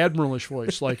kind of admiralish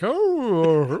voice, like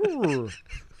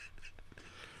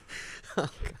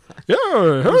yeah.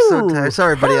 I'm so tired.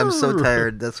 Sorry, buddy. I'm so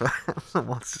tired. That's why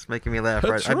Walt's just making me laugh.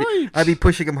 That's I'd right. I'd be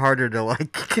pushing him harder to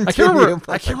like continue.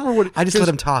 I can't remember what. I just let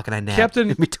him talk and I napped Captain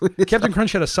in between. his Captain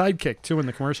Crunch had a sidekick too in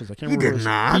the commercials. I can't He remember. did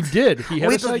what not. He did. He had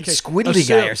Wait, a like sidekick. Squiddly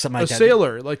guy or something like that. A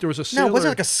sailor. Like there was a sailor. No, was it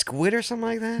like a squid or something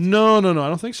like that? No. I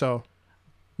don't think so.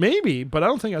 Maybe, but I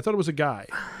don't think. I thought it was a guy.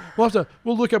 We'll have to.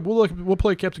 We'll look up. We'll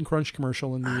play a Captain Crunch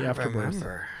commercial in the afterbirth.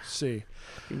 Remember. See.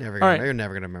 You're never All right. gonna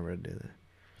remember to do that.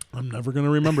 I'm never going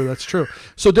to remember. That's true.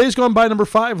 So Days Gone By number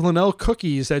 5, Linnell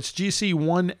Cookies. That's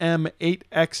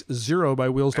GC1M8X0 by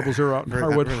Wheels 00 out in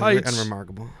Harwood Heights.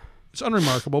 Unremarkable. It's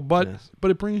unremarkable, but Yes.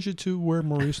 it brings you to where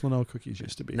Maurice Linnell Cookies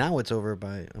used to be. Now it's over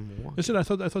by Milwaukee. Is it? I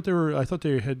thought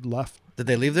they had left. Did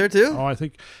they leave there too? Oh, I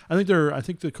think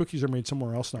the cookies are made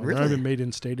somewhere else now. They're not Really? even made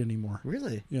in state anymore.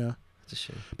 Really? Yeah. That's a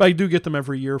shame. But I do get them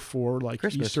every year for like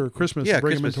Christmas. Easter or Christmas Yeah, to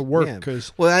bring Christmas, them into work yeah.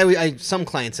 because Well, I some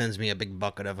client sends me a big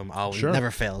bucket of them. Oh, Sure. it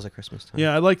never fails at Christmas time.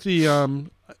 yeah, I like the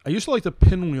I used to like the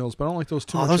pinwheels, but I don't like those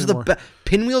too Oh, much those anymore. are the best.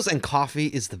 Pinwheels and coffee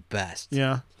is the best.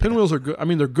 Yeah, pinwheels are good. I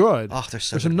mean, they're good. Oh, they're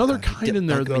so There's good. another You kind dip- in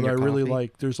there dunk 'em though in that I your really coffee.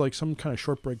 like. There's like some kind of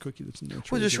shortbread cookie that's in there.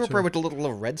 Well, the shortbread with the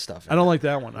little red stuff. in I don't it. like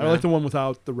that one. I like the one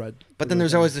without the red. But then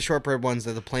there's always the shortbread ones,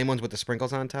 the plain ones with the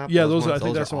sprinkles on top. yeah, those. ones, I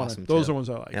think that's the one. awesome Those too. are the ones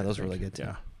I like. Yeah, those I are really think. good too.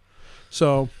 Yeah.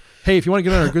 So, hey, if you want to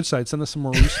get on our good side, send us some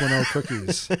Maurice Linnell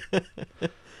cookies.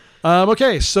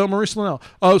 Okay, so Maurice Linnell.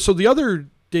 Oh, so the other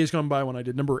Days Gone By when I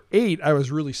did number 8, I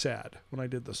was really sad when I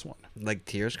did this one. Like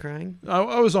tears crying.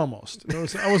 I was almost. I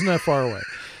wasn't that far away.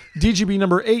 DGB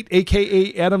number 8,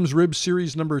 aka Adam's Rib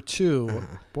Series number 2.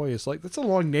 Boy, it's like that's a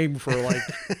long name for like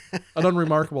an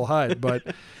unremarkable hide, but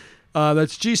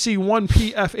that's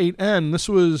GC1PF8N. This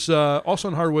was also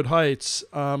in Harwood Heights.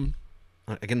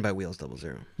 Again by Wheels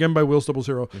 00. Again by Wheels 00.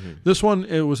 Mm-hmm. This one,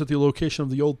 it was at the location of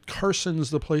the old Carson's,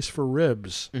 the place for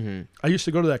ribs. Mm-hmm. I used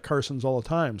to go to that Carson's all the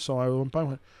time, so I went by and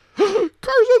went, Carson's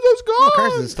is gone! Well,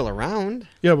 Carson's still around.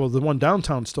 Yeah, well, the one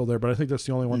downtown's still there, but I think that's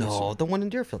the only one. No, the one in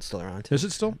Deerfield's still around too. Is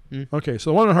it still? Mm. Okay,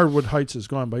 so the one in Harwood Heights is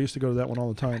gone, but I used to go to that one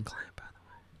all the time. Client, by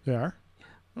the way. They are?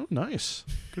 Oh, nice.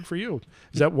 Good for you.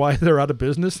 Is that why they're out of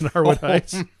business in Harwood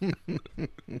Heights?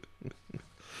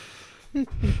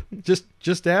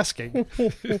 Just asking.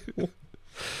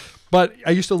 But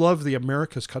I used to love the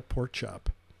America's Cut pork chop.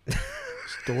 It's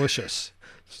delicious.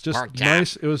 It's just Pork chop.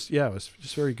 nice. It was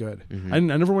just very good. Mhm. I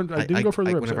never went. I didn't go for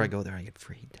the ribs. Whenever I go there, I get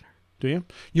free dinner. Do you?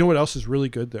 You know what else is really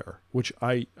good there? Which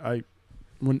I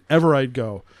whenever I'd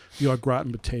go, the au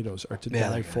gratin potatoes are to Yeah,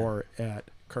 die they're good. for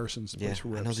at Carson's Yeah, place for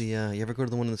I ribs. know the. You ever go to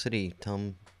the one in the city? Tell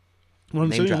them. One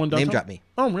name city, drop, one name downtown? drop me.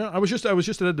 Oh yeah, I was just at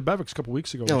Ed DeBevic's a couple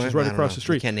weeks ago, which is right I don't across know. the You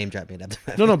street. can't name drop me.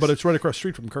 No, but it's right across the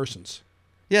street from Carson's.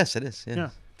 Yes, it is. Yes. Yeah.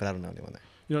 But I don't know anyone there.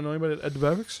 You don't know anybody at Ed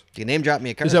DeBevic's? You can name drop me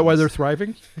at Carson's. Is that why they're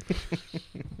thriving?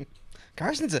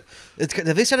 Carson's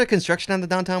have they started construction on the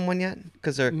downtown one yet?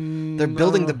 Because they're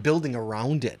building the building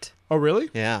around it. Oh really?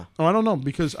 Yeah. Oh, I don't know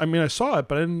because I mean I saw it,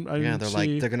 but I didn't. Yeah, didn't they're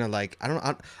see. they're gonna I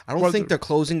don't Well, think they're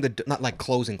closing not like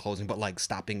closing, but like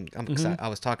stopping. 'Cause I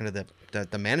was talking to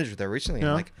the manager there recently. Yeah.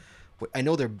 I'm like, I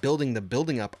know they're building the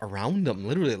building up around them,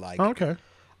 literally like Oh, okay.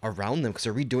 around them because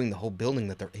they're redoing the whole building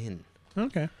that they're in.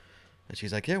 Okay. And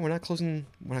she's like, yeah, we're not closing.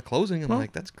 We're not closing. I'm Well,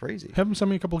 like, that's crazy. Have them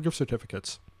send me a couple of gift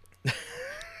certificates.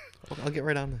 I'll get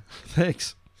right on that.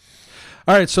 Thanks.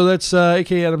 All right, so that's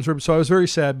AKA Adam's Rib. So I was very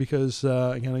sad because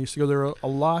again I used to go there a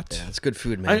lot. Yeah, it's good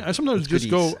food, man. I sometimes It's just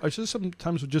goodies. go. I just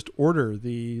sometimes would just order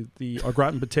the au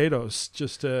gratin potatoes.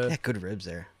 Just Yeah, good ribs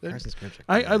there. They're- Carson's ribs are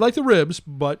I good. like the ribs,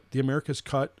 but the America's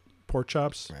Cut pork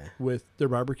chops Right. with their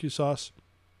barbecue sauce,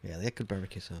 Yeah, they have good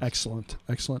barbecue sauce. excellent,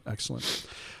 excellent, excellent.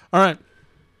 All right,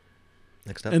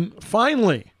 Next up. and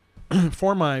finally,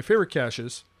 for my favorite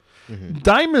caches, Mhm.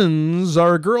 diamonds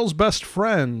are a girl's best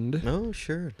friend. Oh,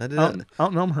 sure. I did Out, that.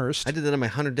 out in Elmhurst. I did that on my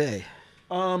 100 day.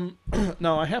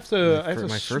 No, I have to. My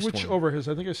first switch one. over his.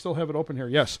 I think I still have it open here.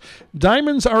 Yes,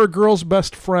 diamonds are a girl's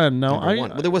best friend. Now, Number one.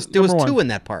 Well, there was number two one. in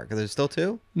that park. There's still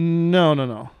two.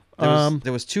 No.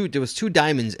 There was two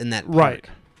diamonds in that park. Right.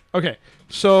 Okay.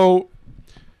 So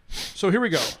here we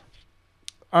go.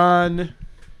 On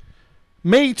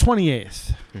May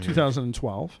 28th,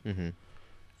 2012, Mm-hmm.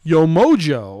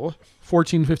 Yomojo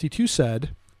 1452 said,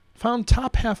 found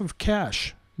top half of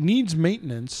cache, needs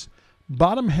maintenance,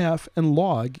 bottom half and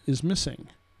log is missing,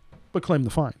 but claimed the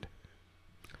find.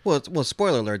 Well,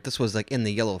 spoiler alert. This was like in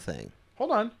the yellow thing,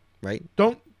 Hold on. right?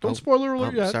 Don't Oh, spoiler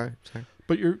alert Oh, yet. sorry.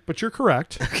 But you're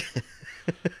correct.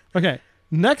 Okay.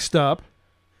 Next up,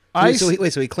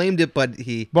 So he claimed it, but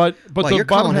he. but Well, the you're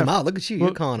bottom calling half, him out. Look at you.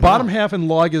 You're calling him bottom out. half and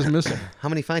log is missing. How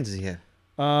many finds does he have?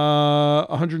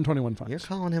 121 finds. You're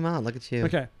calling him out. Look at you.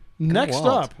 Okay. Next Walt.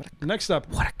 up,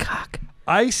 What a cock.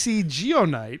 IC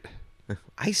Geonite.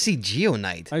 I see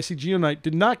Geonite. IC Geonite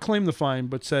did not claim the find,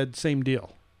 but said same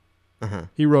deal. Uh-huh.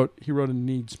 He wrote a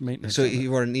needs maintenance. So on he it.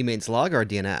 wrote an e-maintenance log or a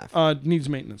DNF? Needs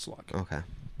maintenance log. Okay.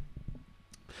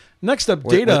 Next up,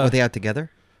 Were data. they out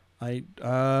together?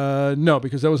 No,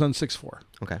 because that was on 6.4.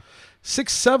 Okay.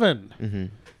 6.7. Mm-hmm.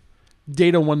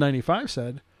 Data 195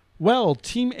 said, well,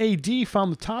 Team AD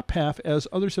found the top half as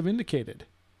others have indicated.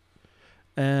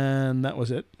 And that was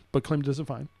it, but claimed as a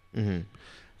fine. Mm-hmm.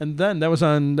 And then that was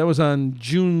on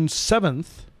June 7th.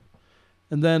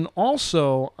 And then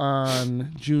also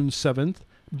on June 7th,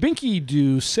 Binky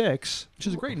Do 6, which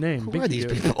is a great name. Who Binky are these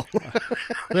Do. people? Where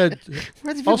Where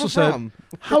are these people also said, from?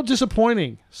 how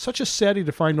disappointing. Such a saddy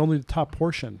to find only the top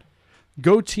portion.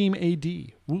 Go Team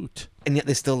AD. Woot. And yet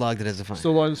they still logged it as a fine.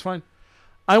 Still long is fine.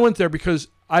 I went there because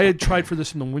I had tried for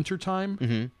this in the wintertime,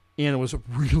 Mm-hmm. and it was a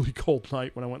really cold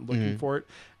night when I went looking for it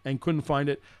and couldn't find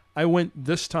it. I went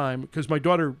this time because my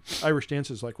daughter Irish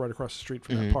dances like right across the street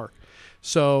from that park,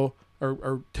 so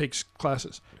or takes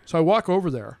classes. So I walk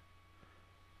over there.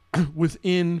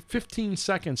 Within 15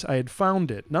 seconds, I had found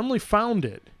it. Not only found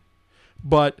it,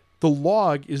 but the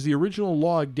log is the original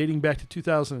log dating back to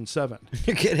 2007.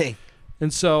 You're kidding.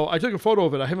 And so I took a photo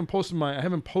of it. I haven't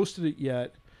posted it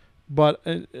yet, but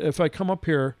if I come up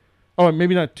here,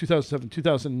 maybe not 2007,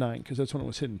 2009, because that's when it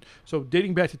was hidden. So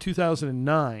dating back to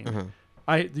 2009, Uh-huh.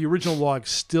 The original log's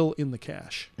still in the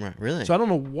cache. Right, really? So I don't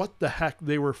know what the heck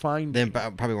they were finding. They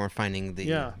probably weren't finding the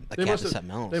they cat must or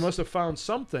something else. They must have found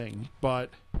something, but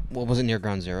Well, was it near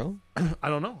Ground Zero? I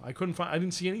don't know. I couldn't find. I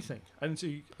didn't see anything. I didn't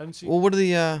see. Well, what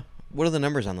are the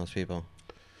numbers on those people?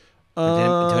 Do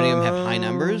any of them have high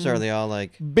numbers, or are they all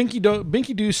like?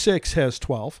 Binky Do 6 has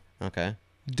 12. Okay.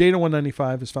 Data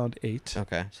 195 has found 8.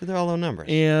 Okay. So they're all low numbers.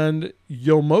 And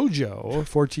Yomojo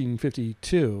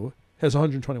 1452 has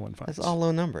 121 finds. That's all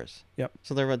low numbers. Yep.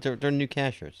 So they're new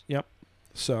cashers. Yep.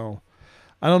 So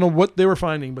I don't know what they were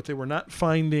finding, but they were not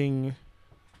finding.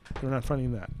 They're not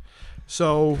finding that.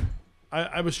 So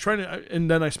I was trying to,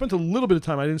 and then I spent a little bit of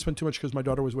time. I didn't spend too much because my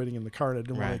daughter was waiting in the car, and I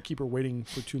didn't want to Right. keep her waiting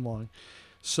for too long.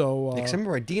 So Because I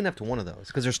remember I DNF'd one of those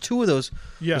because there's two of those.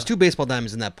 yeah, There's two baseball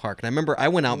diamonds in that park, and I remember I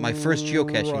went out my first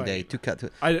geocaching Right. day.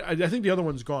 The I think the other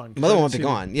one's gone. other one would I be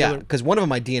haven't gone. seen Yeah, the other- because one of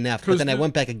them I DNF'd, but 'Cause then I the-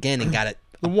 went back again and got it.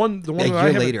 The one a that I year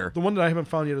haven't, later. the one that I haven't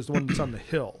found yet is the one that's on the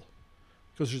hill,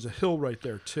 because there's a hill right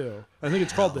there too. I think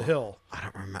it's called the hill. I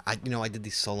don't remember. I did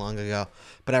these so long ago,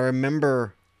 but I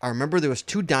remember there was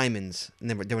two diamonds, and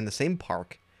they were in the same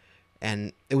park,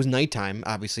 and it was nighttime.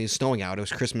 Obviously, it was snowing out. It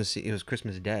was Christmas. It was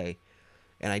Christmas Day,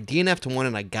 and I DNF'd one,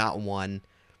 and I got one,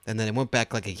 and then I went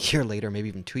back like a year later, maybe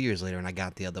even 2 years later, and I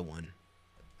got the other one.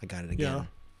 I got it again. Yeah.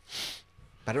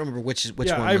 But I don't remember which Yeah, one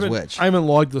I was haven't, which. I haven't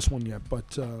logged this one yet,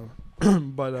 but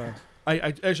I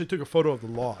actually took a photo of the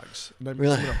logs, and I'm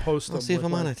Really? going to post them. Let's see if with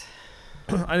I'm on my- it.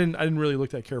 I didn't really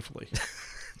look that carefully.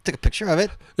 Took a picture of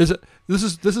it. This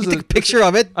is You took a picture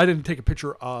of it. I didn't take a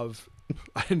picture of.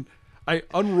 I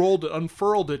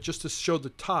unfurled it just to show the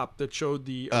top that showed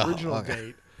the original okay.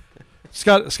 date.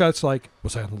 Scott's like,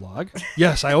 was I on the log?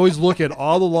 Yes, I always look at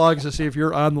all the logs to see if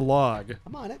you're on the log.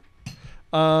 I'm on it.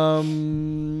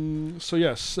 So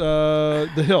yes,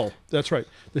 the hill. That's right.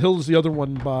 The hill is the other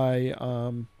one by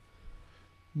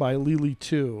Lily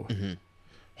 2. Mm-hmm.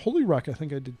 Holy Rock, I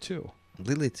think I did too.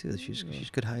 Lily too. She's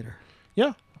a good hider.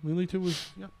 Yeah, Lily 2 was.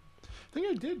 Yeah, I think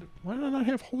I did. Why did I not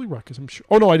have Holy Rock? Because I'm sure.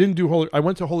 Oh no, I didn't do Holy. I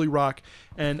went to Holy Rock,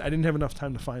 and I didn't have enough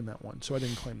time to find that one, so I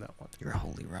didn't claim that one. You're a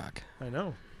holy rock. I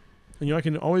know. And I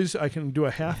can do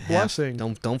a half Yeah, blessing.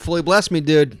 Don't fully bless me,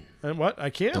 dude. And what?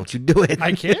 I can't. Don't you do it.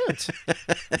 I can't.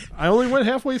 I only went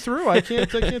halfway through. I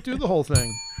can't do the whole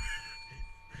thing.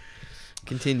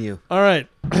 Continue. All right.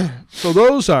 So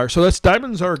that's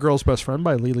Diamonds Are a Girl's Best Friend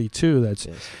by Lily 2. That's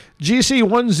Yes.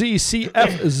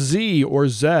 GC1ZCFZ or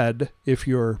Z if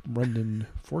you're Brendan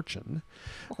Fortune.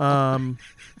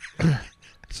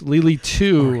 It's Lily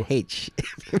 2. Or H.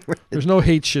 There's no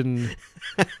H in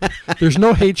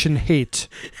hate.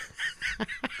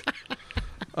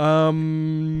 But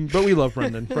we love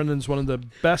Brendan. Brendan's one of the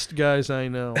best guys I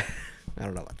know. I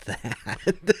don't know about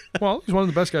that. Well, he's one of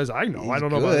the best guys I know. I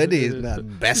don't know about Good. it. He's the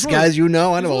best one of- guys you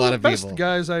know. I know he's a one lot of the of best people.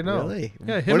 guys I know. Really?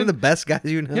 Yeah, What him are and, the best guys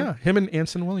you know? yeah, him and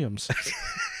Anson Williams.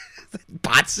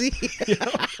 Potsy?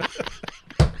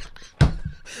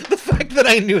 The fact that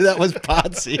I knew that was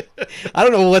Potsy. I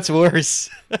don't know what's worse.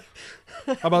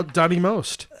 How about Donnie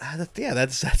Most? Yeah,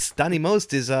 that's Donnie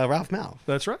Most is Ralph Mal.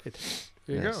 That's right.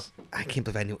 There you Yes. I can't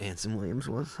believe I knew Anson Williams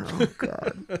was. Oh,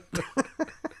 God.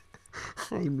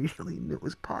 I immediately knew it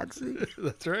was Potsy. go.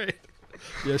 That's right.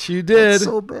 Yes, you did. That's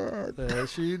so bad.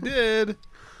 Yes, you did.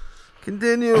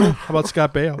 Continue. How about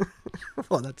Scott Baio?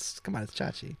 Well, come on, it's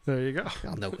Chachi. There you go.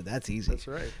 I'll know that's easy. That's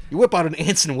right. You whip out an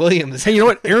Anson Williams. Hey, you know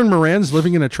what? Erin Moran's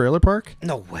living in a trailer park.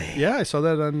 No way. Yeah, I saw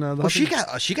that on the. Well, she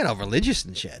Huffington- got all religious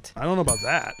and shit. I don't know about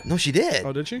that. No, she did.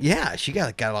 Oh, did she? Yeah, she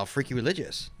got all freaky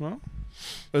religious. Well,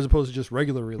 as opposed to just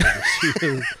regular religious.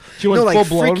 She went No, like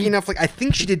full blown. freaky enough. Like I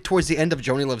think she did towards the end of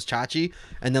Joni Loves Chachi,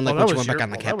 and then like Oh, when that she was went back your- on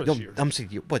the oh, cap. that No, was your- I'm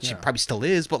saying, but she Yeah. probably still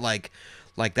is. But like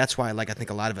that's why like I think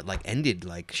a lot of it like ended.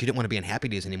 Like she didn't want to be on Happy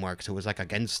Days anymore because it was like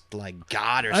against like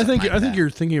God or I something. think like that. you're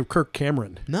thinking of Kirk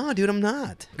Cameron. No, dude, I'm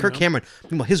not. Kirk Cameron.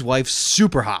 Meanwhile, his wife's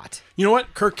super hot. You know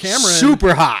what? Kirk Cameron.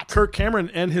 Super hot. Kirk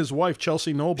Cameron and his wife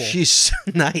Chelsea Noble. She's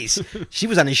nice. She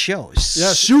was on his show.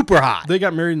 Yes. Super hot. They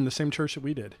got married in the same church that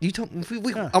we did. You told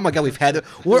we Oh my God, we've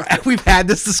had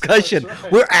this discussion.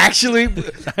 We're actually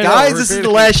guys. This is the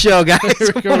repeating- last show, guys.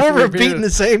 We're We're repeating the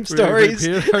same stories.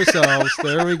 We repeated ourselves.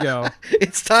 There we go.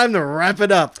 It's time to wrap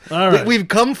it up. All right. We've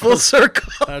come full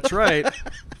circle. That's right.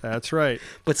 That's right.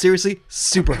 But seriously,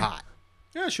 super hot.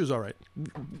 Yeah, she was all right.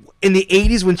 In the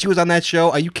 '80s when she was on that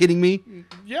show, are you kidding me?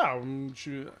 Yeah.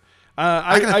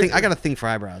 I got a thing for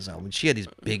eyebrows though. When she had these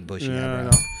big bushy Yeah, I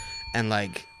eyebrows, know. and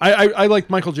like I liked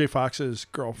Michael J. Fox's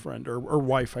girlfriend or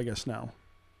wife, I guess now.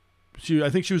 I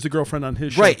think she was the girlfriend on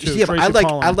his show right, too. yeah. But Tracy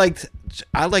Pollan.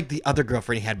 I liked the other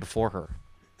girlfriend he had before her.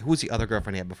 Who was the other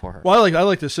girlfriend he had before her? Well, I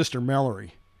liked his sister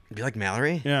Mallory. Do you like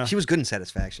Mallory? Yeah. She was good in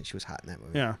Satisfaction. She was hot in that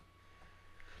movie. Yeah.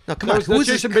 No, come That on. was, Who that's was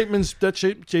Jason this? Bateman's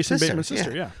Jason Bateman's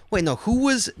sister. Yeah. Wait, no. Who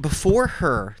was before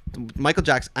her? Michael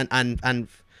Jackson on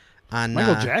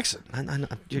Michael Jackson.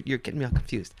 You're getting me all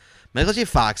confused. Michael J.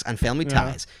 Fox on Family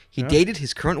Ties. He Yeah. dated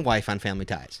his current wife on Family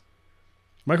Ties.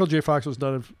 Michael J. Fox was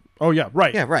done. Oh yeah,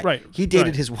 right. Yeah, right. Right. He dated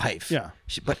right. his wife. Yeah.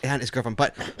 And his girlfriend.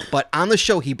 But on the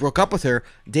show, he broke up with her,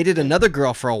 dated another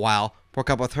girl for a while, broke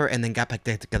up with her, and then got back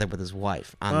together with his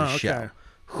wife on the Oh, show. okay.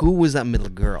 Who was that middle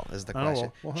girl? Is the I don't know.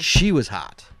 question. We'll have to- She was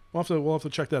hot. We'll have to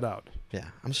check that out. Yeah,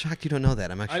 I'm shocked you don't know that.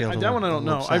 I'm actually. That one I don't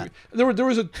know. Upset. There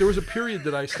was a period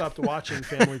that I stopped watching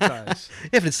Family Ties.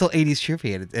 Yeah, but it's still 80s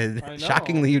trivia. And I know.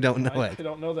 shockingly, you don't know it. I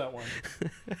don't know that one.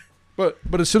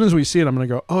 But as soon as we see it, I'm gonna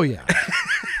go. Oh yeah.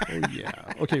 Oh yeah.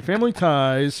 Okay. Family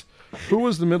Ties. Who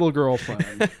was the middle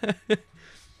girlfriend?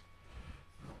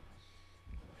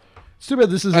 It's too bad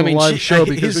this isn't a live show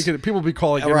because people will be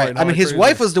calling in Right. right now. I mean, like his crazy.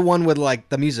 wife was the one with like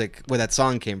the music where that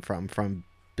song came from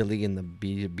Billy and the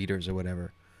Beaters or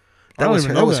whatever. I don't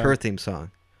even know was that. her theme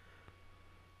song.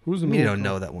 Who's the You middle don't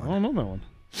know girlfriend? that one. I don't know that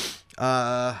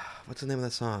one. What's the name of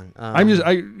that song? I'm just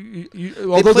I. They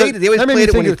Although always that made me played it when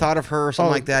think you of- thought of her or something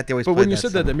oh, like that. They always But played when you that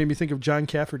said song. that made me think of John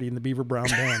Cafferty and the Beaver Brown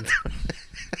Band.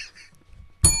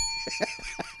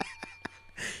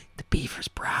 The Beaver's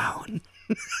brown.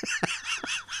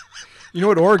 You know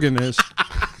what Oregon is?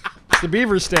 It's the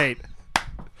Beaver State.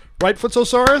 Right,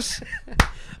 Footsosaurus?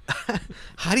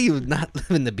 How do you not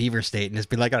live in the Beaver State and just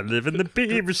be like, I live in the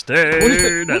Beaver State?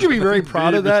 Wouldn't you be very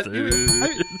proud of that?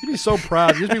 You'd be so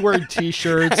proud. You'd be wearing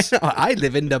T-shirts. I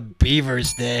live in the Beaver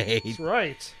State. That's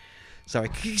right. Sorry,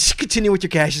 can you just continue with your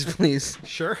caches, please?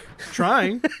 Sure.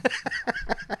 Trying.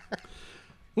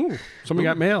 Ooh, somebody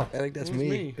got mail. I think that's It was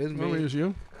me. It was Oh, me. it was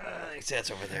you. I think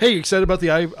that's over there. Hey, you excited about the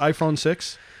iPhone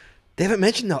 6? They haven't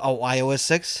mentioned the iOS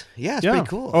 6. Yeah, it's pretty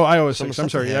cool. Oh, iOS Some of 6. the I'm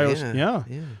stuff sorry. they have, iOS.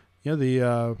 yeah. Yeah,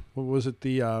 the what was it?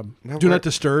 The Where- Do where- Not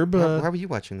Disturb. Why were you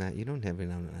watching that? You don't have it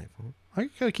on an iPhone. I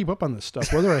gotta keep up on this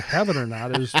stuff. Whether I have it or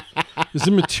not is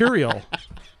immaterial.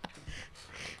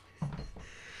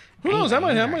 Who knows? I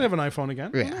might have an iPhone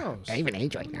again. Who knows? I even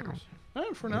Android now.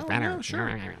 For now, better. yeah, sure.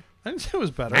 I didn't say it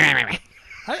was better.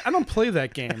 I don't play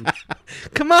that game.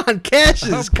 Come on, Cassius, I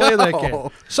don't play that game.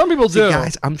 Some people See, do.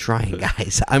 guys, I'm trying,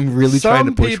 guys. I'm really Some trying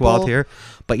to push people- Walt here.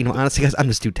 But, honestly, guys, I'm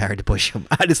just too tired to push him.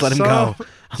 I just let him go.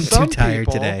 I'm too some tired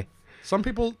people- today. Some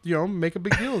people, make a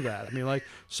big deal of that. I mean, like,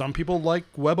 some people like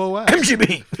WebOS.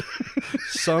 MGB.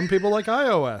 Some people like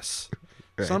iOS.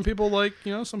 Right. Some people like,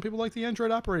 some people like the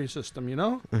Android operating system,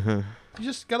 You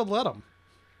just got to let them.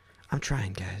 I'm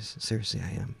trying, guys. Seriously,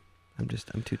 I am.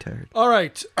 I'm too tired. All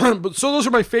right. So those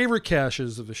are my favorite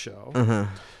caches of the show. Uh-huh.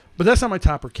 But that's not my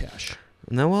topper cache.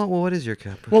 No, well, what is your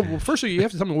Topper Well, cache? first of all, you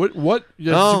have to tell me what.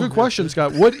 Yeah, it's a good question,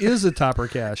 Scott. What is a topper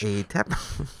cache? A Topper.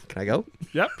 Can I go?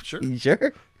 Yep, sure. You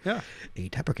sure? Yeah. A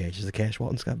Topper cache is a cache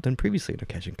Walt and Scott have done previously in their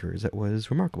caching careers that was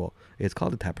remarkable. It's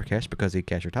called a Topper cache because a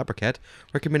cache or Topper cat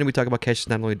recommended we talk about caches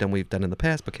not only we've done in the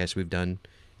past, but caches we've done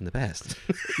in the past.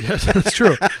 Yes, that's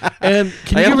true. And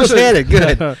can you I give us almost had it.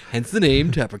 Good. Hence the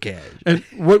name Topper cache. And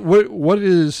what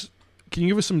is? Can you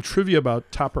give us some trivia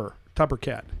about Topper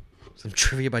Cat? Some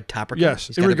trivia about Topper cat.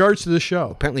 Yes, in regards to this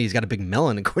show. Apparently, he's got a big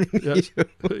melon, according to Yes. you.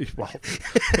 Well,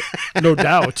 no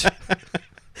doubt.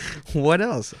 What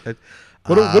else?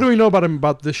 What do we know about him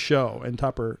about this show and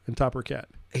Topper Cat?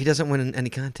 He doesn't win any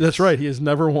contest. That's right. He has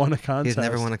never won a contest. He's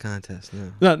never won a contest.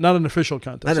 No. Not an official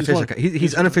contest. Not official.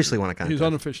 He's unofficially won a contest. He's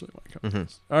unofficially won a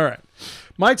contest. All right.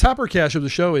 My Topper cache of the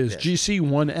show is Yes.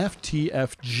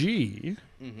 GC1FTFG.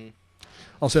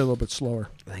 I'll say it a little bit slower.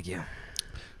 Thank you.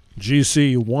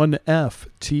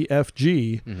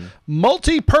 GC1FTFG.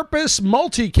 Multi-purpose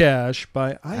multi-cache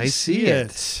by I See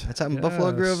It. That's out in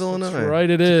Buffalo Grove, Yes, Illinois. That's right,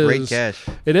 it It's is. a great cache.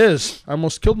 It is. I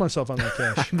almost killed myself on that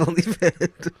cache. I believe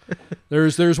it.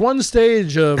 There's one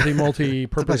stage of the It's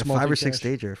multi-purpose like a 5 or 6 multi-cache.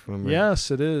 stager. If I remember.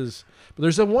 Yes, it is. But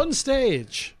there's a one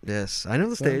stage. Yes, I know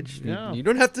the stage. yeah. You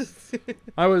don't have to.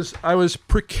 I was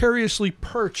precariously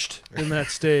perched in that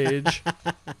stage.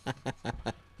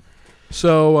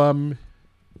 So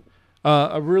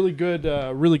a really good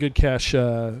cache,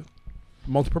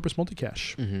 multi-purpose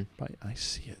multi-cache by I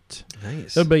See It.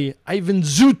 Nice. That'd be Ivan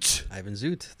Zoot. Ivan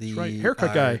Zoot, the Right,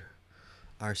 haircut guy.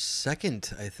 Our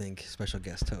second, I think, special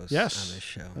guest host Yes, on this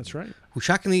show. that's right. Who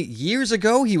shockingly years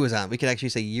ago he was on. We could actually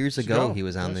say years ago ago, he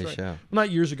was on that's this right. show.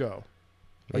 Not years ago.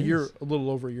 A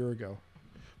little over a year ago.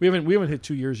 We haven't hit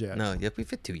 2 years yet. No, yep, we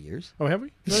fit 2 years. Oh, have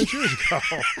we? No, it's years ago.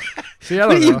 See, I Are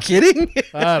don't know. you kidding?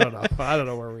 I don't know. I don't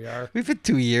know where we are. We fit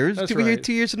 2 years. That's We right. hit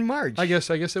 2 years in March. I guess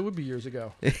it would be years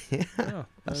ago. Yeah. Yeah.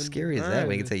 How scary is All that?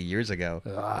 We right. can say years ago.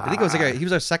 I think it was he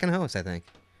was our second host. I think.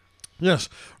 Yes.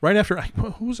 Right after.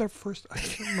 Who was our first? I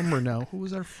can't remember now. Who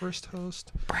was our first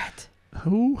host? Brett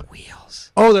Who?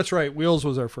 Wheels. Oh, that's right. Wheels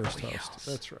was our first host. Wheels.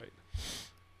 That's right.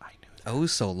 I knew that. Oh,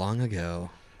 so long ago.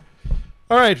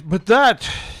 All right, but that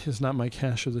is not my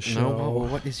cache of the show. No, well,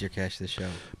 what is your cache of the show?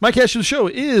 My cache of the show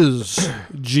is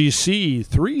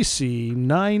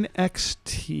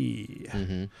GC3C9XT.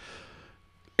 Mm-hmm.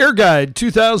 Air Guide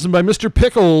 2000 by Mr.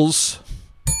 Pickles.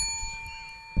 You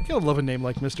gotta love a name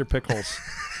like Mr. Pickles.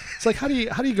 It's like how do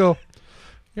you go?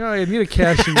 You know, I need a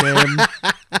caching name.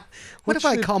 What if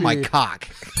I should call it my be? cock?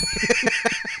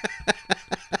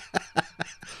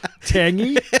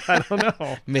 Tangy? I don't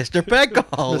know. Mr.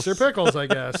 Pickles. Mr. Pickles, I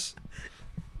guess.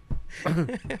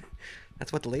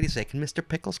 That's what the ladies say. Can Mr.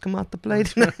 Pickles come out the plate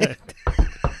tonight?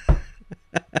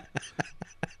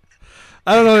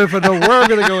 I don't know if I know where I'm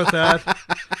gonna go with that,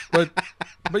 but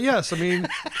yes, I mean,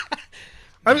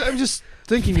 I'm just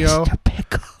thinking, you know,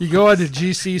 you go on the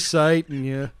GC site and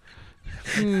you.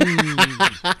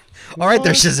 All right,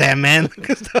 there, Shazam, man.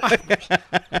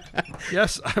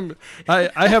 Yes,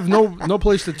 I have no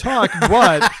place to talk,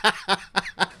 but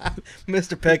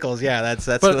Mr. Pickles, yeah, that's.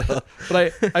 but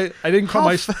I didn't call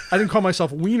I didn't call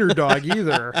myself Wiener Dog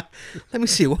either. Let me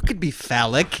see. What could be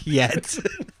phallic yet?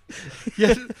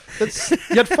 Yet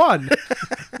fun,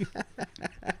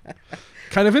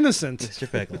 kind of innocent.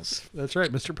 Mr. Pickles. That's right,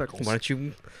 Mr. Pickles. Why don't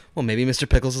you? Well, maybe Mr.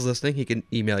 Pickles is listening. He can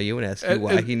email you and ask you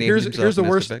why he named himself here's the Mr.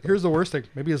 worst. Pickles. Here's the worst thing.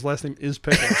 Maybe his last name is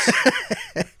Pickles.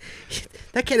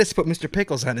 That kid has put Mr.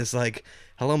 Pickles on his like,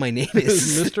 hello, my name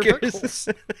is Mr. Pickles.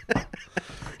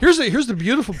 Here's the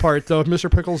beautiful part though of Mr.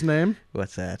 Pickles' name.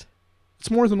 What's that? It's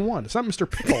more than one. It's not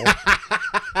Mr. Pickle.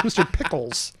 Mr.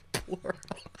 Pickles.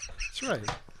 That's right.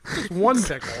 Just one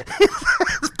pickle.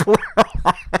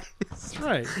 That's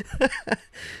right.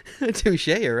 Touche,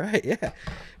 you're right. Yeah.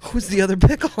 Who's the other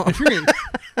pickle? If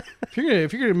you're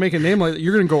gonna make a name like that,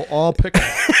 you're gonna go all pickle.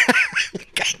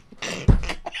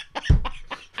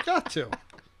 Got to.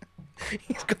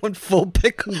 He's going full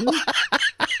pickle.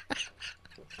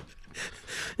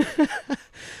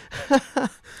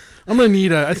 I'm gonna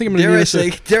need a. I think I'm gonna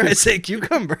need Dare I say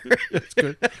cucumber? That's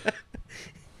good.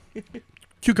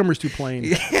 Cucumber's too plain.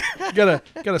 You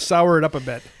gotta sour it up a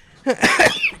bit.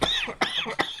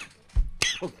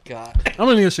 Oh God. I'm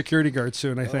gonna need a security guard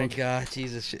soon. I think. Oh God,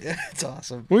 Jesus, that's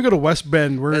awesome. When we go to West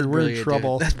Bend, we're in Brilliant,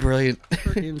 trouble. dude. That's brilliant.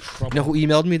 We're in trouble. You know who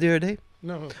emailed me the other day?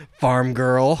 No. Farm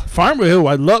girl. Farm. Who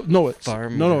I love. No, it's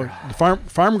Farm no. girl. The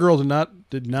farm girl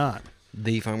did not.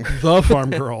 The farm girl. The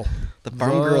farm girl. The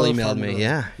farm girl emailed farm me. girl.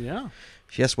 Yeah. Yeah.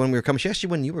 She asked when we were coming. She asked you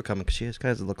when you were coming because she has a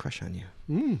little crush on you.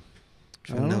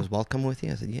 She I don't knows know. Walt coming with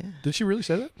you. I said, yeah. Did she really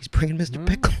say that? He's bringing Mr.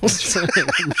 Pickles.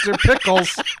 Mr.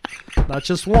 Pickles. Not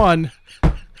just one.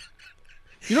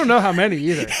 You don't know how many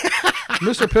either.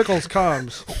 Mr. Pickles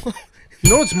comes. You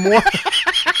know it's more.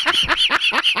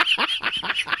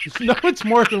 You know it's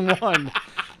more than one.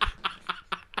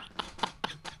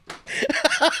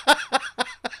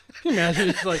 Can you imagine?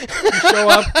 It's like you show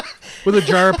up with a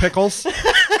jar of pickles.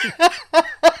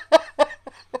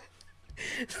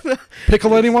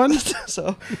 Pickle anyone?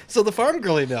 So the farm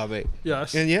girl emailed me.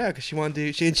 Yes. And yeah, because she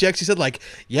wanted to. She actually said like,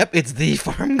 "Yep, it's the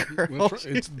farm girl. That's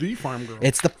right. It's the farm girl.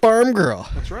 It's the farm girl."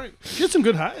 That's right. She had some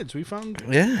good hides. We found.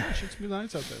 Yeah. She had some good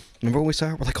hides out there. Remember when we saw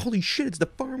her? We're like, "Holy shit, it's the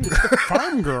farm girl!"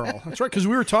 Farm girl. That's right. Because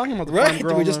we were talking about the Right? farm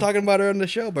girl. We were just on the- talking about her on the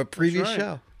show, but previous That's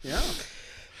right. show. Yeah.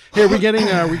 Hey, are we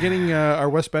getting our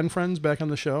West Bend friends back on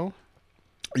the show?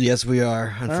 Yes, we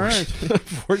are. All right. Unfortunately.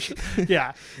 Unfortunately.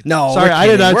 Yeah. No, Sorry, we're I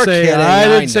did kidding. not We're say. kidding. I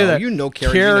didn't say know. that. You know,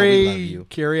 Carrie. You know we love you.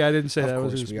 Carrie, I didn't say that. Of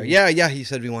Was course his we are. Yeah. He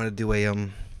said we want to do a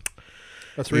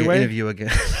three-way interview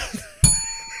again.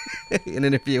 An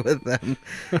interview with them.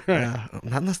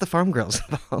 Not unless the farm girl's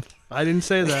involved. I didn't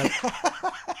say that.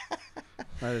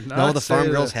 I did not. No, the farm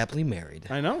say girl's that. happily married.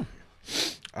 I know.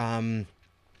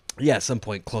 Yeah, at some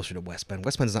point closer to West Bend.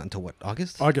 West Bend is not until what,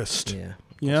 August? August. Yeah.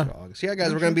 Yeah. closer to August. Yeah,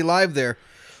 guys, we're going to be live there.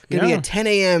 Going to be Yeah. at 10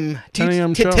 a.m. 10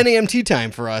 a.m. show. 10 a.m. tea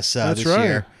time for us That's this right.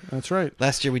 year. That's right.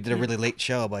 Last year we did a really late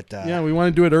show, but Yeah, we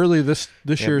want to do it early this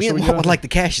year. we So we would like the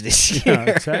cash this year. Yeah,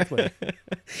 exactly.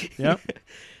 Yep.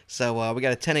 So we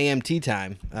got a 10 a.m. tea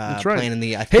time. That's right. Playing in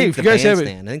the I Hey, think if the you guys have it-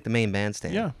 bandstand. I think the main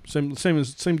bandstand. Yeah. Same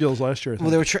deal as last year. I think.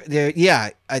 Well, the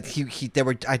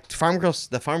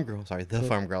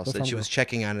farm girl said she was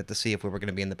checking on it to see if we were going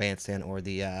to be in the bandstand or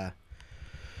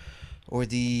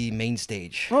the main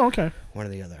stage. Oh, okay. One or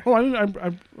the other. Oh, I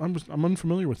didn't. I'm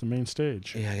unfamiliar with the main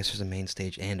stage. Yeah, I guess there's a main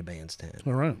stage and a bandstand.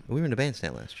 All right. We were in the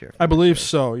bandstand last year. I believe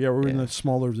so. Yeah, we're in Yeah. the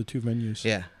smaller of the two venues.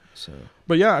 Yeah. So.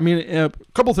 But yeah, I mean, a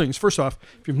couple things. First off,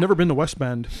 if you've never been to West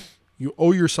Bend, you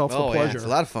owe yourself the Oh, yeah, pleasure. it's a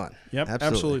lot of fun. Yep, absolutely.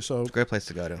 absolutely. So, It's a great place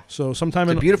to go to. so sometime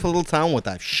It's in a beautiful little town with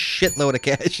a shitload of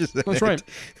cash. That's right.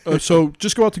 So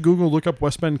just go out to Google, look up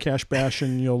West Bend Cash Bash,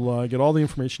 and you'll get all the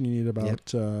information you need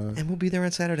about. And we'll be there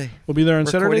on Saturday. We'll be there on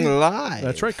Recording Saturday. live.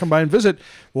 That's right. Come by and visit.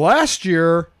 Last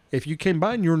year, if you came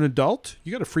by and you were an adult,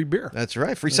 you got a free beer. That's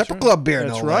right. Free That's Supper right. Club beer.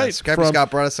 That's no right. less. Scrappy From Scott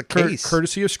brought us a case.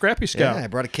 Courtesy of Scrappy Scout. Yeah, I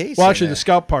brought a case. Well, in actually, there. the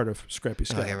Scout part of Scrappy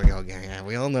Oh, Scout. here we go again. Yeah,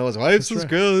 we all know his wife's That's the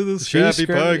right. the She's Scrappy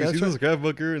Scrappy, Pie because that's he's right. a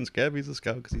scrapbooker and Scrappy's a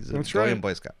scout because he's a That's Brilliant right.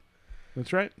 Boy Scout.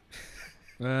 That's right.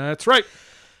 That's right.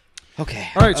 Okay.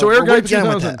 All right, so Air where Guide we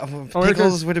going with 2000. that? Oh, Air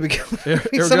Pickles, where did we go?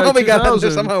 Air somehow Guide we got on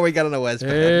 2000. somehow we got on the West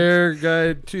Bend. Air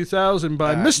Guide 2000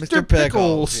 by Mr.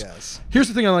 Pickles. Yes. Here's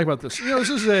the thing I like about this. You know, this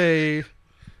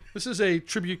is a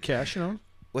tribute cache. You know,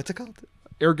 What's it called?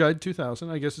 Air Guide 2000.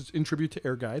 I guess it's in tribute to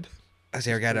Air Guide. Is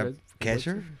Air Guide a Guide.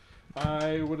 cashier?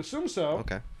 I would assume so.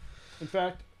 Okay. In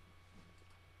fact,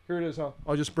 here it is. I'll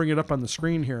just bring it up on the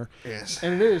screen here. Yes.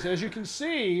 And it is, as you can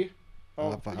see.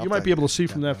 Oh, Up- you up might be there. able to see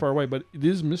from Yeah. that far away, but it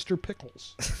is Mr.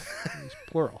 Pickles. It's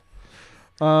plural.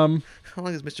 How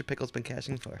long has Mr. Pickles been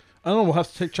cashing for? I don't know. We'll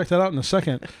have to check that out in a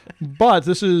second. But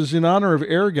this is in honor of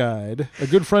Air Guide, a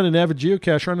good friend and avid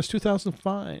geocacher on his 2000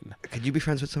 fine. Could you be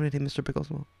friends with somebody named Mr. Pickles?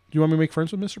 Well, Do you want me to make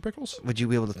friends with Mr. Pickles? would you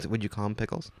be able to? Would you call him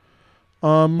Pickles?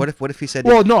 What What if he said?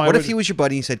 Well, no, I What if would- he was your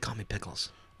buddy and he said, "Call me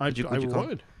Pickles"? I Would you call him?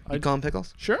 would. You call him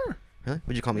Pickles? Sure. Really?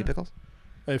 Would you call me Pickles?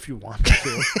 If you want me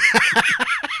to.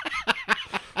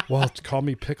 Well, call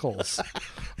me Pickles.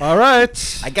 All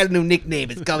right. I got a new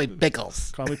nickname. It's Call Me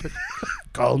Pickles. Call me Pickles.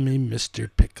 Call me Mr.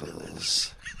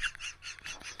 Pickles.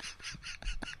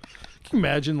 Can you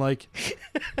imagine, like,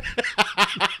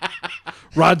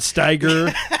 Rod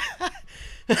Steiger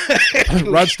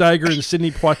and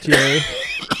Sidney Poitier.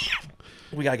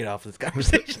 We gotta get off of this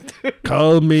conversation.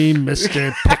 Call me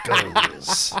Mr.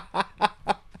 Pickles.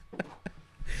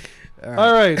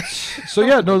 All right. So,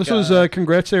 yeah, no, this was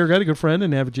congrats to Air Guide, a good friend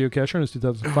and avid geocacher on his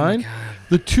 2000 fine.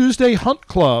 The Tuesday Hunt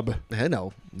Club. I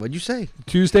know. What'd you say?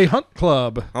 Tuesday Hunt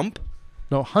Club. Hump?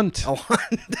 No, Hunt. Oh,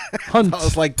 Hunt. Hunt. I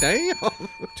was like, damn.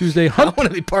 Tuesday I Hunt. want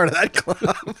to be part of that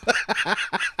club.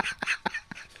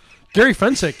 Gary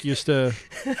Fensick used to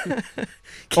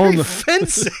own the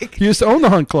Fencing. he used to own the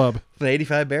Hunt Club. The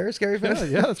 85 Bears, Gary Yeah,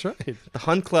 Fencing? yeah, that's right. The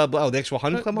Hunt Club. Oh, the actual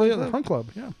Hunt Club? Yeah, the Hunt Club.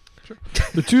 Yeah, sure.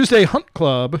 The Tuesday Hunt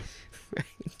Club,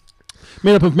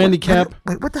 made up of Mandy Cap.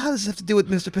 Wait, what the hell does this have to do with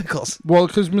Mr. Pickles? Well,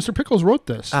 because Mr. Pickles wrote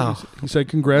this. Oh. He said,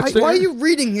 "Congrats." Why are you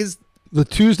reading his... The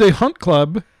Tuesday Hunt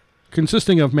Club,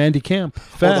 consisting of Mandy Camp, Oh,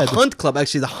 Fed. the Hunt Club.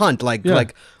 Actually, the Hunt. Like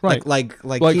right. like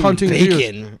Team hunting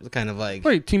Bacon. Kind of like...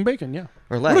 Wait, Team Bacon. Yeah.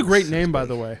 Or What a legs. great name, by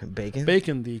the way. Bacon?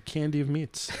 Bacon, the candy of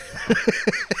meats.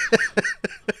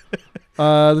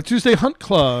 The Tuesday Hunt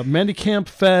Club, Mandy Camp,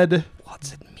 Fed,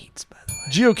 What's it meats, by the way?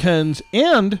 Geokens,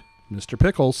 and Mr.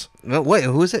 Pickles. Well, wait,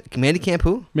 who is it? Mandy Camp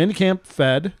who? Mandy Camp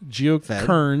fed Geo Fed?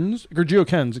 Kearns, or Geo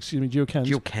Kens, excuse me, Geo Kens.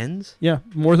 Geo Kens? Yeah,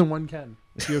 more than one Ken.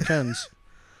 Geo Kens.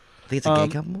 I think it's a gay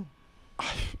couple.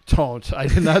 Don't. I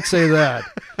did not say that.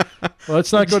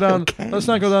 Let's not go down. Let's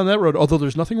not go down that road. Although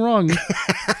there's nothing wrong.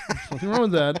 There's nothing wrong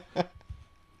with that. But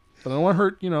I don't want to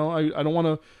hurt. I don't want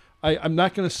to. I'm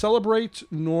not going to celebrate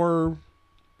nor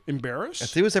embarrass.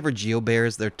 If there was ever Geo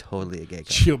Bears, they're totally a gay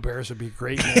couple. Geo Bears would be a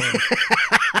great name.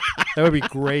 That would be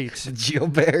great. Geo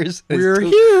Bears. We're two,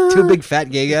 here. Two big fat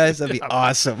gay guys. That'd be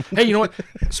awesome. Hey, you know what?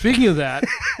 Speaking of that,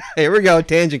 Here we go,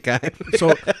 tangent guy.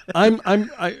 so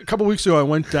a couple weeks ago I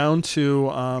went down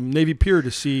to Navy Pier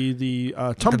to see the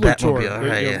Tumblr tour. Batmobile,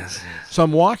 right, yes. So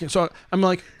I'm walking. So I'm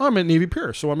like, oh, I'm at Navy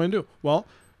Pier. So what am I gonna do? Well,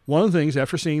 one of the things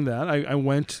after seeing that, I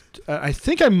went. I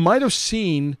think I might have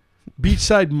seen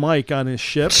Beachside Mike on his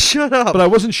ship, Shut up. but I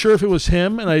wasn't sure if it was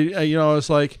him. And I was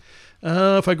like,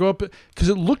 if I go up, because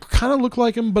it kind of looked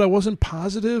like him, but I wasn't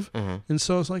positive. And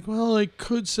so I was like, well, I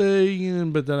could say,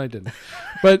 but then I didn't.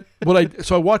 But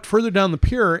so I walked further down the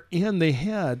pier, and they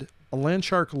had a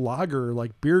Landshark Lager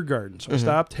like beer garden. So I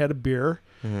stopped, had a beer,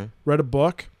 read a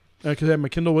book because I had my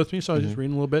Kindle with me, so I was just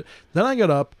reading a little bit. Then I got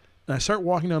up and I start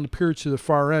walking down the pier to the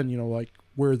far end, like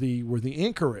where the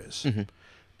anchor is,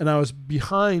 and I was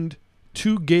behind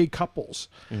two gay couples,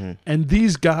 and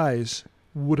these guys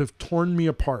would have torn me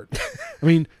apart. I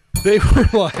mean, they were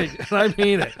like, and I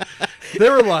mean it, they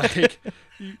were like,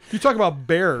 you talk about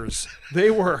bears. They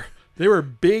were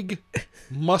big,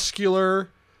 muscular,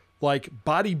 like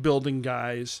bodybuilding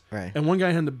guys. Right. And one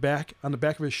guy on the back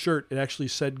of his shirt, it actually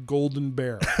said Golden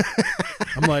Bear.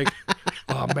 I'm like,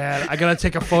 oh man, I gotta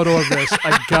take a photo of this.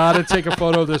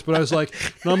 But I was like,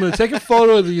 no, I'm gonna take a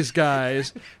photo of these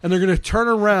guys, and they're gonna turn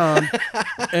around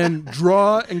and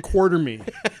draw and quarter me.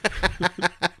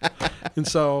 And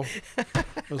so I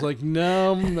was like,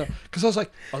 no, because I was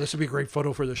like, oh, this would be a great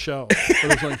photo for the show. But I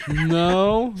was like,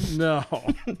 no.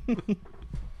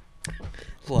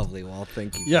 Lovely, Walt.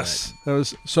 Thank you. Yes, that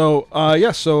was so.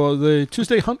 So the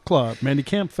Tuesday Hunt Club, Mandy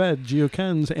Camp fed Geo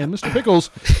Kens and Mr. Pickles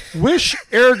wish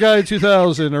Air Guide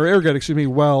 2000 or Air Guide, excuse me,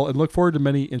 well, and look forward to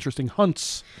many interesting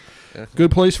hunts.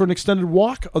 Good place for an extended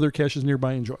walk. Other caches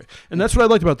nearby enjoy, and that's what I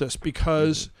liked about this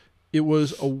because it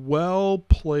was a well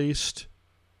placed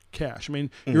cache. I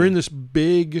mean, you're in this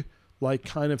big, like,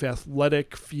 kind of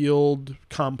athletic field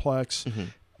complex,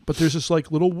 but there's this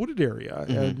like little wooded area,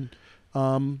 and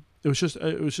it was just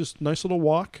a nice little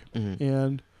walk,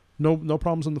 and no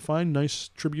problems on the find. Nice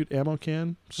tribute ammo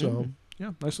can. So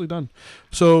yeah, nicely done.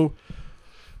 So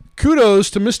kudos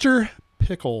to Mr.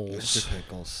 Pickles. Mr.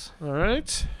 Pickles. All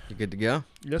right. You good to go?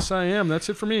 Yes, I am. That's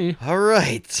it for me. All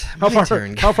right. How My far?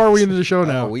 turn, How far are we into the show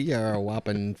guys. now? We are a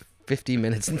whopping 50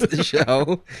 minutes into the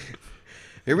show.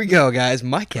 Here we go, guys.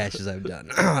 My caches I've done.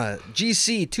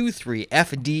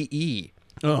 GC23FDE.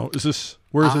 Oh, is this?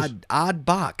 Where is this? Odd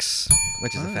Box,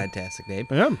 which is a fantastic name.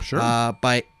 Yeah, sure.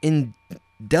 By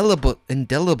Indelible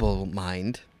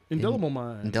Mind. Indelible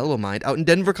Mind. Indelible Mind out in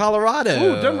Denver, Colorado.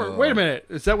 Oh, Denver. Wait a minute.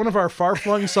 Is that one of our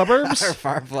far-flung suburbs? Our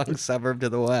far-flung suburb to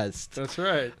the west. That's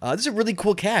right. This is a really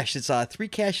cool cache. It's 3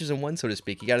 caches in one, so to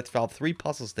speak. You got to solve 3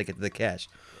 puzzles to get to the cache,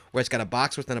 where it's got a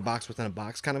box within a box within a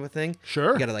box kind of a thing.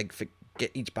 Sure. You got to like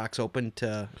get each box open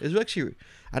to. It's actually.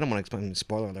 I don't want to explain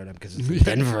spoiler alert because it's in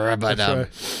Denver, but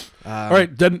That's right. All right,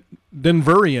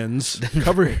 Denverians,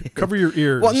 cover your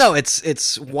ears. Well, no,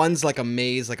 it's one's like a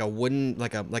maze, like a wooden,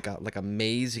 like a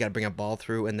maze. You got to bring a ball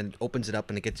through, and then it opens it up,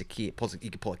 and it gets a key. You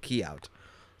can pull a key out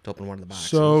to open one of the boxes.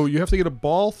 So you have to get a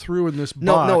ball through in this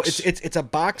box. No, it's a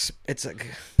box. It's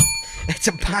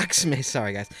a box maze.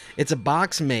 Sorry, guys. It's a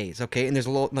box maze, okay? And there's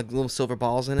little silver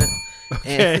balls in it.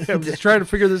 Okay, And, I'm just trying to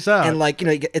figure this out. and like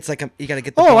it's like you got to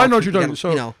get. The Oh, ball I know what through- you're you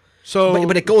talking- gotta, so-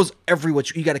 but it goes everywhere.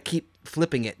 You got to keep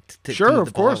flipping it. To Sure, move of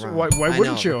the ball course. around. Why I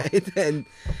wouldn't know, you? right? And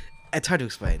it's hard to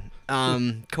explain.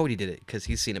 Cody did it because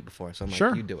he's seen it before, so I'm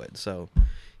Sure. like, you do it. So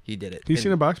he did it. Have you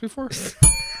seen a box before?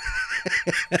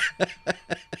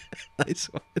 Nice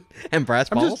one. And brass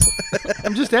balls.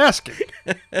 I'm just asking.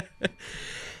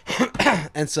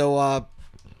 And so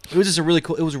it was just a really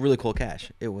cool. It was a really cool cache.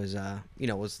 It was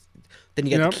it was. Then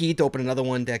you got Yep. the key to open another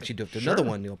one. To actually do another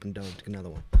one. You open another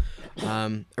one.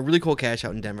 A really cool cache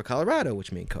out in Denver, Colorado,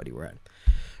 which me and Cody were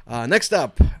at. Next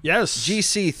up, Yes.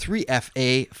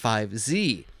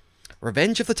 GC3FA5Z,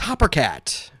 Revenge of the Topper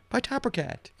Cat by Topper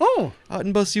Cat Oh, out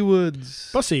in Bussy Woods.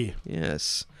 Bussy.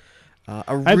 Yes.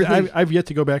 I've yet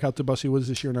to go back out to Bussy Woods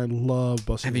this year, and I love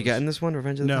Bussy Have Woods. you gotten this one,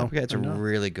 Revenge of the No, Topper Cat? It's a I'm not.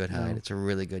 really good hide. No. It's a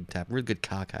really good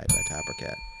cockhide by Topper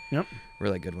Cat. Yep.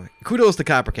 Really good one. Kudos to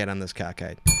Coppercat on this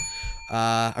cockeyed.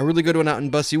 A really good one out in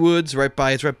Bussy Woods, it's right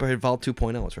by Vault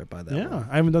 2.0. It's right by that one.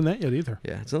 I haven't done that yet either.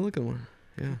 Yeah, it's another good one.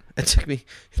 Yeah. It took me,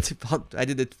 I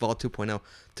did the Vault 2.0. It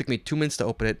took me 2 minutes to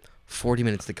open it, 40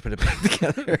 minutes to put it back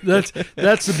together. That's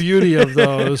the beauty of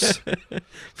those.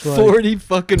 40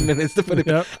 fucking minutes to put it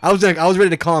Yep. I was ready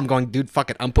to call him going, dude, fuck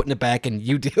it. I'm putting it back and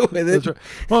you deal with it. That's right.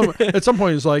 Well, at some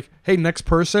point it's like, hey, next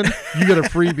person, you get a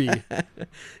freebie.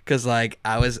 Because like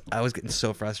I was getting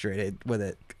so frustrated with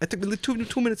it. It took me 2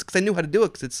 minutes because I knew how to do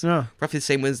it because it's roughly the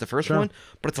same way as the first Sure. one,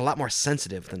 but it's a lot more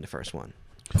sensitive than the first one.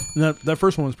 And that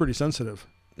first one was pretty sensitive.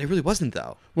 It really wasn't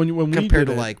though. When we compared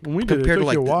did to it, like when we did compared it, to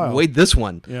took you like a while. wait this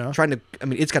one. Yeah.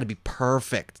 It's got to be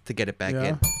perfect to get it back Yeah.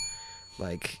 in.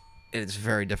 Like it's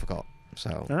very difficult.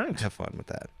 So All right. have fun with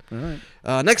that. All right.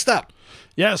 Next up,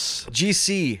 Yes.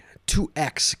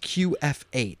 GC2X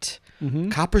QF8.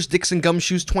 Copper's Dixon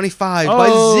Gumshoes 25 Oh. by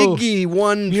Ziggy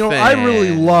One. You know, I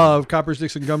really love Copper's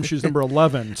Dixon Gumshoes number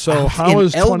 11. So how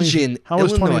is 20? Elgin, How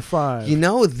is Illinois. 25? You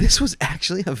know, this was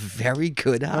actually a very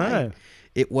good hide. right.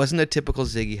 It wasn't a typical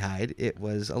Ziggy hide. It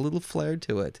was a little flair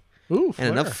to it. Ooh, And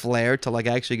enough flair to like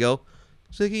actually go,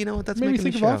 Ziggy, you know what? That's Made me making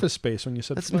think the of show. Office Space when you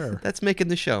said flair. That's making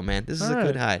the show, man. This is All a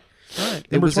good right. hide. All right.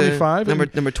 It Number was 25.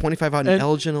 number 25 out in and-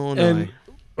 Elgin, Illinois.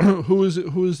 And who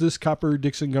is this Copper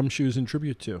Dixon Gumshoes in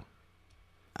tribute to?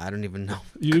 I don't even know.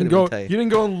 You didn't Couldn't go. even tell You didn't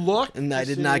go and look. And I to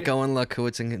did see? not go and look who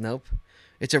it's in. Nope.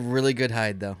 It's a really good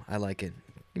hide, though. I like it.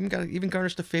 Even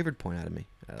garnished a favorite point out of me.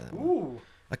 Out of that one. Ooh.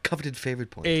 A coveted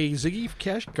favorite point. A Ziggy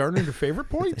Cash garnered a favorite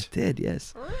point. It did,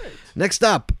 yes. All right. Next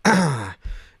up,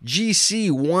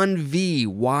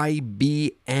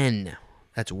 GC1VYBN.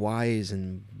 That's Y as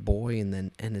in boy and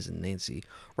then N as in Nancy.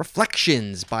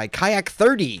 Reflections by Kayak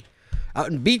 30 out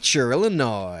in Beecher,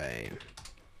 Illinois.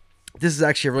 This is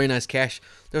actually a really nice cache.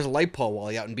 There's a light pole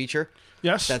wally out in Beecher.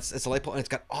 Yes. It's a light pole, and it's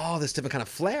got all this different kind of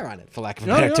flair on it, for lack of a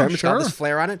Yeah, better yeah, term. It's got all sure. this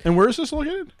flair on it. And where is this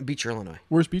located? Beecher, Illinois.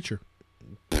 Where's Beecher?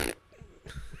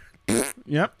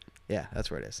 Yep. Yeah, that's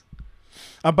where it is.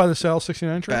 Up by the Sal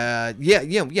 69 track?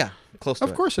 Yeah. Close to it.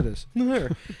 Of course it is.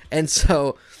 And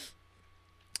so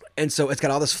it's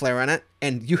got all this flair on it,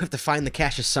 and you have to find the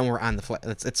caches somewhere on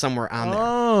the it's somewhere on there.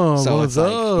 Oh, So one it's of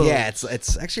those. like, yeah,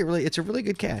 it's actually a really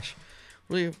good cache.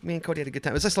 Really, me and Cody had a good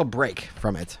time. It's a nice little break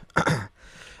from it.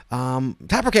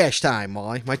 Topper cache time,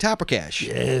 Wally. My topper cache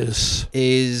Yes.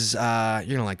 is you're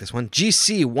gonna like this one.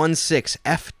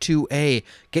 GC16F2A.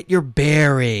 Get your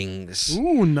bearings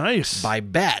Ooh, nice. by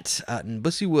Bet out in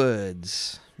Bussy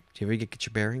Woods. Do you ever get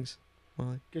your bearings,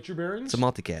 Wally? Get your bearings? It's a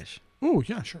multi cache. Ooh,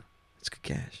 yeah, sure. It's good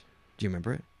cache. Do you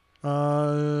remember it?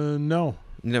 No.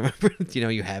 You don't remember? Do you know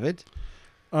you have it?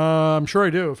 I'm sure I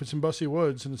do. If it's in Bussy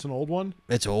Woods and it's an old one.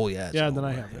 It's old, yeah. It's Yeah, old, then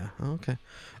I have it. yeah. Oh, okay.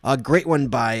 A great one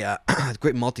by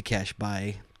great multi-cache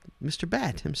by Mr.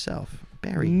 Bat himself,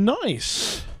 Barry.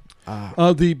 Nice. By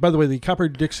the way, the Copper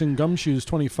Dixon Gumshoes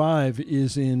 25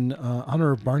 is in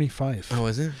honor of Barney Fife. Oh,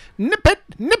 is it? Nip it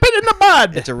in the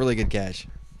bud. It's a really good cache.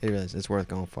 It really is. It's worth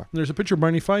going for. There's a picture of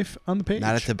Barney Fife on the page.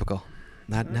 Not atypical.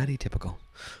 Not atypical.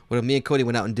 Well, me and Cody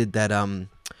went out and did that.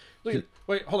 Wait,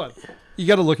 hold on. You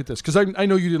got to look at this because I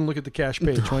know you didn't look at the cache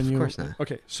page No, when you. of course not.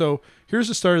 Okay, so here's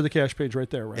the start of the cache page right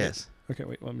there, right? Yes. Okay,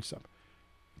 wait, let me stop.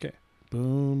 Okay.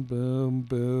 Boom, boom,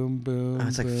 boom, boom. Oh,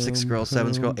 it's like boom, 6 scroll,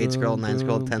 7 scroll, 8 scroll, 9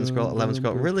 scroll, 10 scroll, 11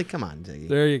 scroll. boom. Really? Come on, Ziggy.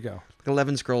 There you go. Like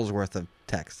 11 scrolls worth of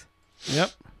text.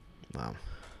 Yep. Wow.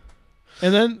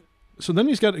 And then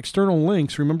he's got external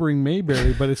links, remembering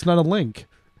Mayberry, but it's not a link.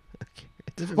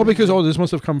 Oh, because this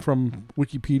must have come from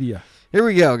Wikipedia. Here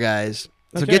we go, guys.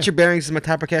 So Okay. get your bearings in my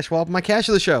topper cache. Well, my cache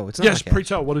of the show. It's not Yes, my cache. pray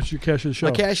tell. What is your cache of the show?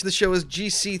 My cache of the show is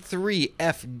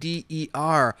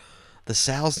GC3FDER, the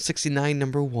Sal's 69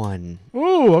 number 1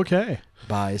 Oh, okay.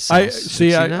 by Sal's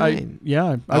 69.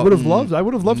 I would have loved. I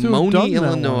would have loved to have Moni, done that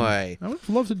Illinois. one. I would have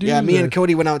loved to do. Yeah, me and the-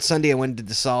 Cody went out Sunday and went and did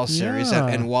the Saul series, Yeah.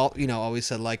 and Walt, always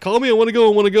said like, "Call me, I want to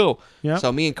go." Yeah.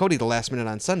 So me and Cody, the last minute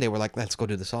on Sunday, were like, "Let's go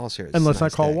do the Saul series." And It's let's a not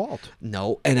nice call day. Walt.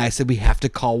 No, and I said we have to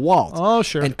call Walt. Oh,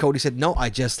 sure. And Cody said, "No, I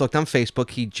just looked on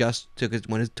Facebook. He just took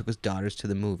his daughters to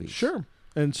the movies." Sure.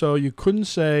 And so you couldn't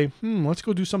say, let's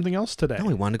go do something else today. No,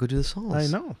 he wanted to go do the Sauls. I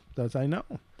know. I know.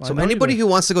 So anybody who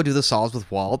wants to go do the Sauls with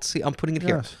Walt, see, I'm putting it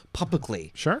here Yes.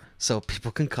 publicly, Sure. so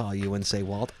people can call you and say,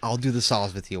 "Walt, I'll do the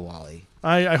Sauls with you, Wally."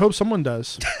 I hope someone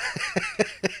does.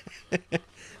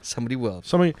 Somebody will.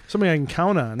 Somebody I can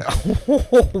count on.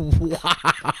 Wow,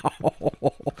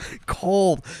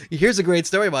 cold. Here's a great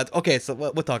story about. Okay, so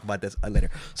we'll talk about this later.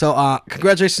 So,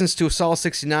 congratulations to Saul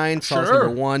 69, Saul's Sure.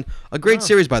 number 1. A great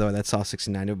series, by the way. That's Saul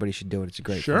 69. Everybody should do it. It's a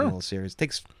great Sure. fun little series. It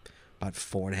takes about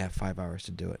 4.5, 5 hours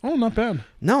to do it. Oh, not bad.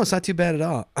 No, it's not too bad at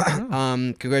all.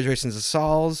 Congratulations to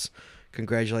Saul's.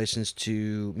 Congratulations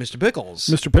to Mr. Pickles.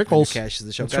 Mr. Pickles. Cash of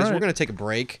the show. That's Guys, right. we're going to take a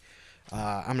break.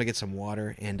 I'm going to get some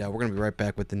water, and we're going to be right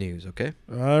back with the news, okay?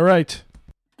 All right.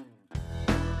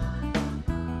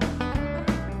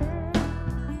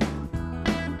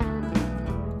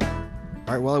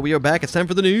 All right, well, we are back. It's time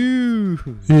for the news.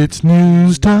 It's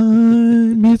news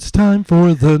time. It's time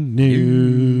for the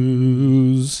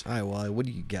news. All right, Wally, what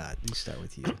do you got? Let's start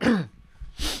with you.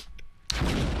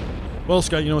 Well,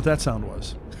 Scott, you know what that sound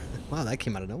was? Wow, that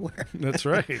came out of nowhere. That's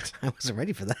right. I wasn't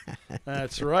ready for that.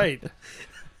 That's right.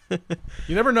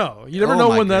 You never know. You never Oh know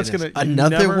my when that's goodness. going to...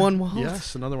 Another one, Walt?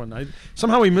 Yes, another one.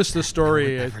 Somehow we missed the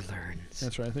story. No one ever learns.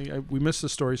 That's right. I think we missed the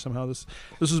story somehow. This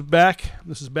is back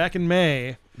in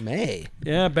May. May.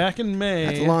 Yeah, back in May.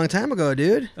 That's a long time ago,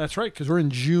 dude. That's right, because we're in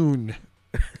June.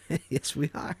 Yes, we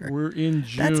are. We're in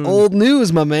June. That's old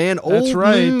news, my man. Old That's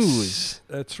right. news.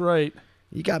 That's right.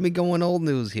 You got me going old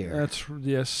news here. That's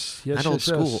yes. Yes. Not old yes,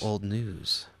 school, yes. old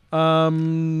news.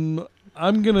 I'm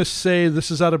gonna say this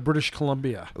is out of British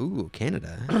Columbia. Ooh,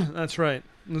 Canada. That's right.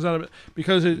 It's out of,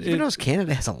 because You know,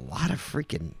 Canada has a lot of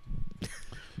freaking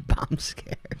bomb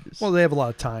scares. well, they have a lot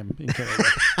of time in Canada.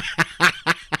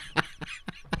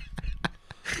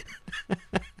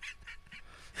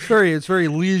 It's very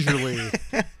leisurely.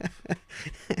 A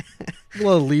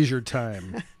lot of leisure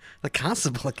time. The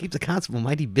constable, it keeps the constable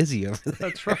mighty busy over there.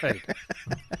 That's right.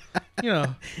 You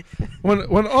know,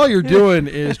 when all you're doing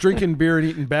is drinking beer and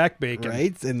eating back bacon,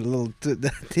 Right? And a little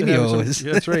Timmy Yeah, hose.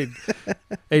 that's right.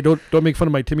 Hey, don't make fun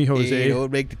of my Timmy hose, Hey, eh?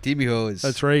 don't make the Timmy hose.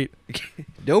 That's right.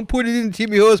 Don't put it in the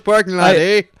Timmy hose parking lot,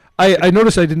 eh? I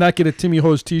noticed I did not get a Timmy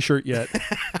hose T-shirt yet.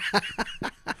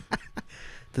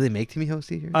 Do they make Timmy hose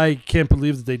t-shirts? I can't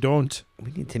believe that they don't.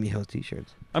 We need Timmy hose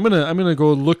t-shirts. I'm gonna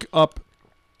go look up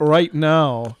right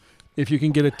now if you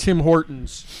can get a Tim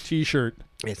Hortons T-shirt.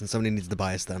 Yes, and somebody needs to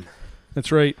buy us them.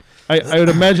 That's right. I would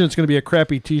imagine it's going to be a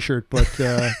crappy T-shirt, but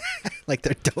Like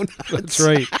they're donuts. that's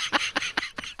right.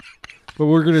 But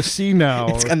we're going to see now.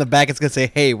 It's on the back. It's gonna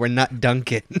say, "Hey, we're not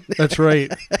Dunkin'." That's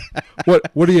right.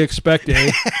 What do you expect,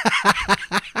 eh?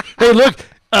 Hey, look!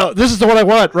 Oh, this is the one I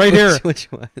want right here. Which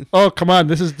one? Oh, come on!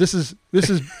 This is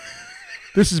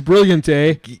brilliant,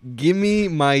 eh? Give me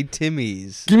my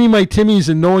Timmies. Give me my Timmies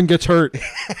and no one gets hurt.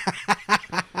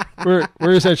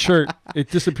 Where is that shirt? It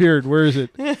disappeared. Where is it?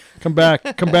 Come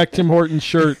back, Tim Hortons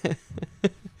shirt.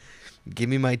 Give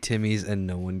me my Timmies and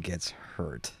no one gets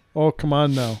hurt. Oh, come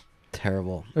on now.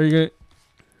 Terrible. Are you gonna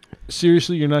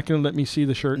seriously? You're not gonna let me see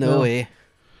the shirt? No now? way.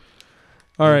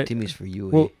 All right. Timmies for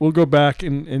you. We'll go back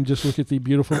and just look at the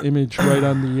beautiful image right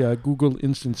on the Google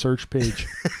Instant Search page.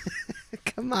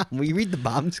 Come on, will you read the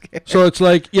bomb scare? So it's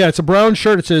like, yeah, it's a brown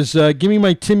shirt. It says, "Give me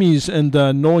my Timmies and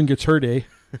no one gets hurt." Eh?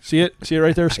 See it? See it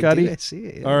right there, Scotty? I see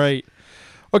it. Yes. All right.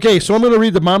 Okay, so I'm going to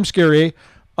read the bomb scare. Eh?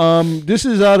 This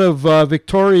is out of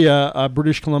Victoria,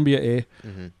 British Columbia. Eh?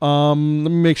 Mm-hmm.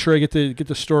 Let me make sure I get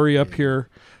the story up here.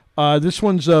 This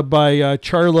one's by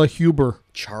Charla Huber.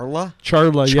 Charla?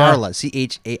 Charla, yeah. Charla.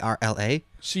 C-H-A-R-L-A?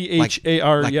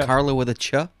 C-H-A-R, Like yeah. Carla with a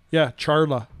ch? Yeah,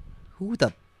 Charla. Who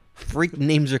the freak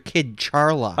names their kid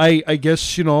Charla? I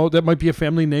guess, that might be a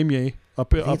family name, yeah.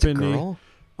 Up It's a in girl?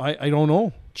 I don't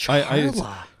know.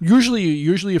 Charla.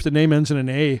 Usually if the name ends in an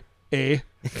A,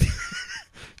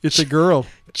 it's a girl.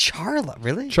 Charla,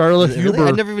 really? Charla Is it really? Huber.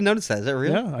 I never even noticed that. Is that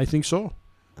real? Yeah, I think so.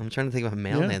 I'm trying to think of a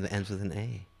male Yeah. name that ends with an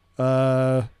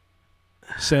A.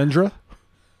 Sandra.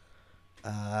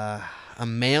 A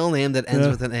male name that ends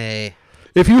Yeah. with an A.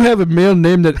 If you have a male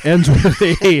name that ends with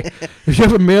an A, if you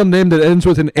have a male name that ends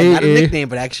with an And not a A, nickname,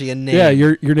 but actually a name. yeah,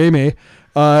 your name A.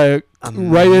 A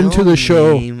Right into the male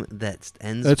show. Name that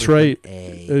ends That's with right. An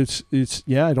A. It's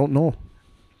yeah, I don't know.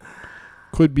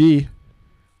 Could be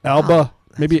Alba, Wow,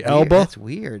 that's maybe weird. Alba. That's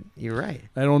weird. You're right.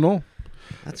 I don't know.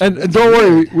 That's And that's don't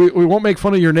worry, weird. we won't make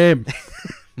fun of your name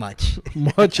Much.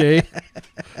 much, eh?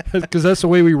 Because that's the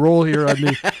way we roll here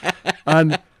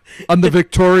on the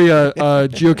Victoria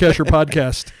Geocacher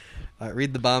podcast.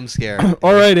 Read the bomb scare.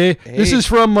 All right, eh? This Hey. is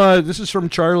from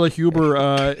Charla Huber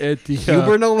at the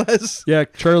Huber, no less. Yeah,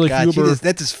 Charla God, Huber.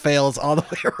 that just fails all the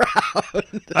way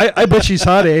around. I bet she's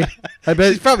hot, eh? I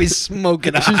bet She's probably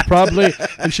smoking she's hot. probably,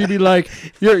 and she'd be like,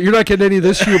 "You're not getting any of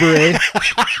this Huber, eh?"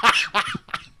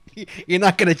 You're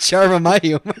not going to charm my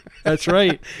humor. That's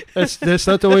right. That's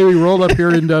not the way we roll up here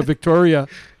in Victoria.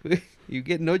 You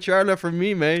get no Charla from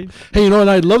me, man. Hey, and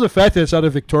I love the fact that it's out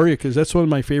of Victoria because that's one of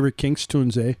my favorite Kinks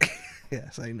tunes, eh?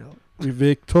 Yes, I know.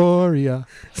 Victoria.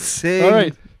 Sing. All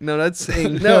right. No, not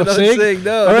sing. No, No, don't sing? sing.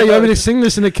 No. All right, you no. want me to sing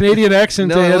this in a Canadian accent?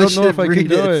 No, I don't know shit, if I can read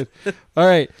do it. it. All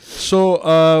right. So,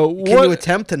 Can you what?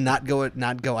 attempt to not go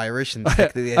Irish and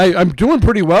stick to the end? I'm doing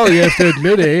pretty well, you have to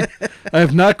admit, eh? I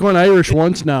have not gone Irish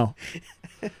once now.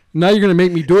 Now you're going to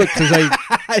make me do it because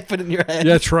I put it in your head.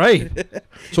 Yeah, that's right.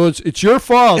 So it's your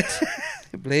fault.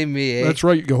 Blame me, eh? That's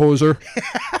right, you hoser.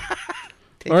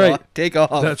 Take all right. off. Take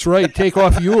off. That's right. Take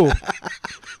off you.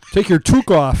 Take your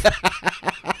toque off.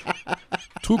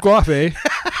 Toque off, eh?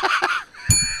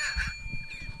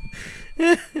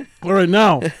 All right,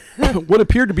 now, what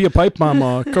appeared to be a pipe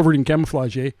bomb covered in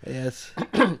camouflage, eh? Yes.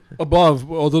 Above,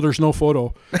 although there's no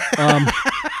photo.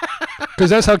 Because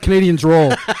that's how Canadians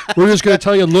roll. We're just going to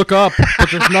tell you, look up, but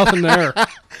there's nothing there.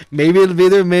 Maybe it'll be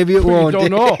there, maybe it You won't. don't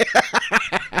know.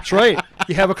 That's right.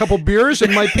 You have a couple beers,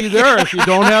 it might be there. If you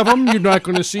don't have them, you're not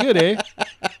going to see it, eh?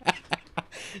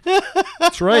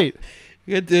 That's right.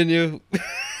 Continue.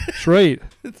 That's right.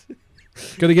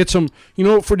 Got to get some,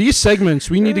 for these segments,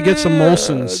 we need to get some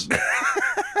Molsons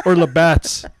or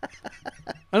Labatt's.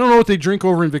 I don't know what they drink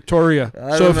over in Victoria.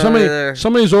 I So don't if know either.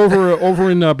 somebody's over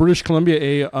in British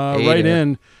Columbia, write Either.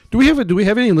 in. Do we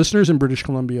have any listeners in British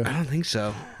Columbia? I don't think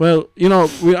so. Well,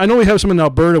 I know we have some in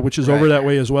Alberta, which is over Right. that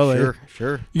way as well. Sure, Eh?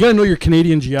 sure. You got to know your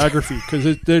Canadian geography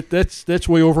because that's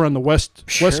way over on the west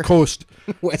Sure. coast.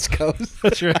 West Coast.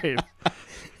 That's right.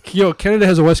 Canada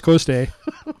has a west coast, eh?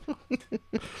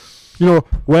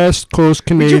 West Coast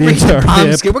Did you read Canadians the are bomb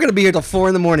hip. scare? We're gonna be here till 4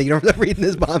 a.m. You don't have to read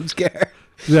this bomb scare.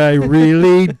 I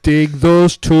really dig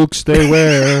those toques they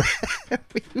wear.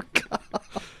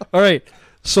 All right,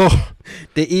 so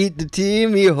They eat the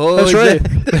Timmy hose. that's right.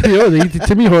 They eat the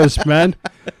Timmy Horse, man.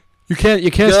 You can't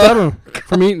stop them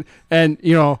from eating, and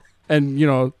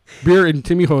beer and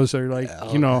Timmy Hose are like,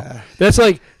 that's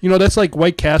like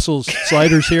White Castle's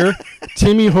sliders here.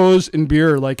 Timmy Hose and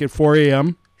beer like at 4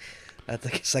 a.m. That's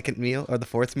like a second meal or the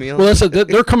fourth meal. Well,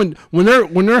 they're coming when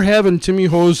they're having Timmy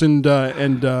Hose and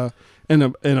a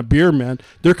beer, man.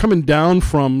 They're coming down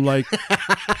from like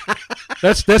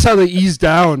that's how they ease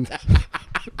down.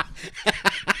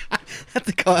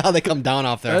 That's how they come down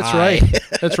off their That's high. right.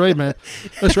 That's right, man.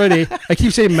 That's right. Eh? I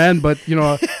keep saying man, but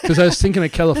because I was thinking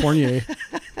of California.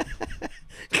 Eh?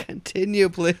 Continue,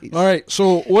 please. All right.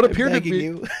 So what I'm appeared to begging be?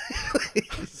 you.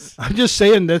 I'm just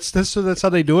saying that's how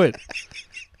they do it.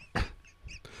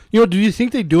 Do you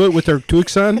think they do it with their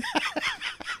toques on?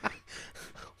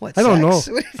 What? I don't know.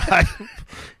 Sex?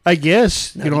 I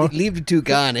guess No, leave the toque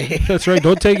on, eh? That's right.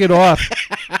 Don't take it off.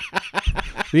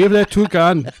 Leave that toque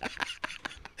on.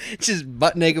 Just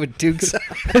butt naked with toques on.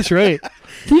 That's right.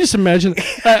 Can you just imagine?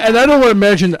 And I don't want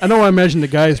to imagine the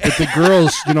guys, but the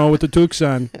girls, with the toques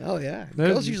on. Oh yeah, That-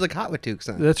 girls usually look hot with toques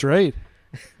on. That's right.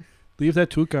 Leave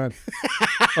that toque on.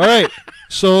 All right.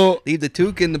 So Leave the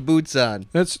toque and the boots on.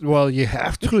 you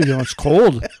have to. It's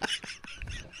cold.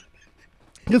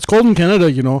 It's cold in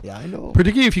Canada, Yeah, I know.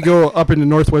 particularly if you go up in the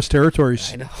Northwest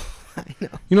Territories. I know.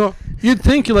 I know. You'd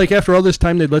think like after all this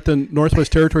time they'd let the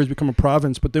Northwest Territories become a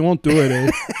province, but they won't do it.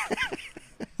 Eh?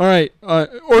 All right,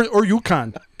 or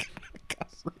Yukon.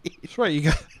 That's right. You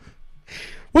got.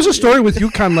 What's the story with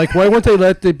Yukon? Like, why won't they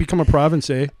let it become a province?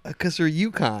 Eh? Because they're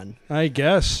Yukon. I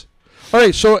guess. All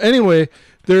right. So anyway,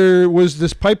 there was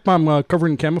this pipe bomb covered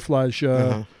in camouflage.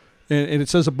 And it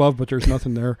says above, but there's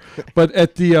nothing there. But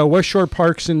at the West Shore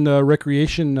Parks and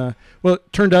Recreation,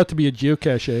 it turned out to be a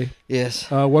geocache, eh? Yes.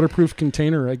 Waterproof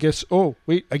container, I guess. Oh,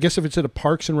 wait, I guess if it's at a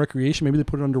Parks and Recreation, maybe they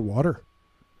put it underwater.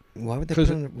 Why would they put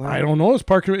Because it on? I don't know, it's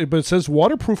but it says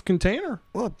waterproof container.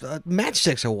 Well,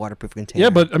 matchsticks are waterproof container. Yeah,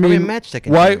 but I mean, matchstick.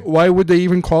 why would they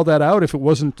even call that out if it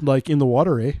wasn't like in the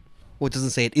water, eh? Well, it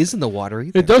doesn't say it is in the water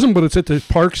either. It doesn't, but it's at the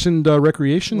Parks and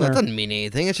Recreation Well, that there. doesn't mean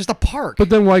anything. It's just a park. But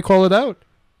then why call it out?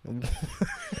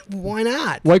 Why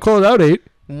not? Why call it out, 8?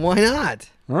 Why not?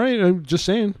 All right, I'm just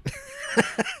saying.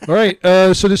 All right,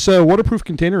 so this waterproof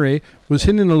container, eh, was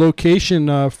hidden in a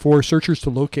location for searchers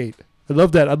to locate. I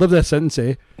love that. I love that sentence,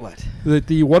 eh? What? That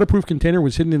the waterproof container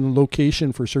was hidden in a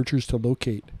location for searchers to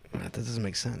locate. That doesn't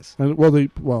make sense.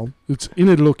 It's in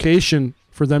a location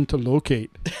for them to locate.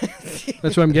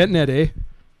 That's what I'm getting at, eh?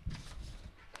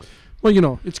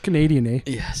 Well, it's Canadian, eh?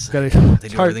 Yes. Gotta- They it's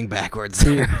do hard. everything backwards.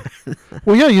 Yeah.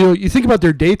 Well, yeah, you think about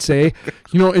their dates, eh?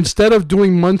 Instead of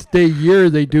doing month, day, year,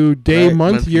 they do day, Right,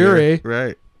 month, year, eh?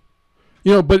 Right.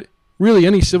 But really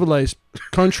any civilized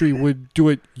country would do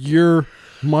it year,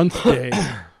 month, day.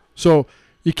 So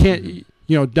you can't,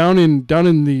 down in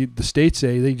the States,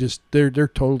 eh? They're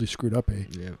totally screwed up, eh?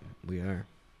 Yeah, we are.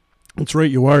 That's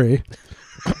right, you are, eh?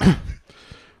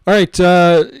 All right,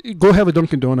 go have a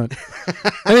Dunkin' Donut.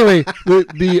 Anyway,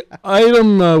 the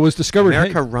item was discovered.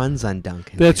 America runs on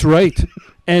Dunkin'. That's right,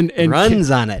 and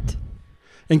runs on it.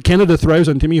 And Canada thrives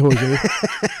on Timmy Jose.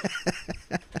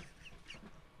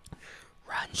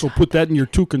 So put that in your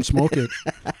toque and smoke it.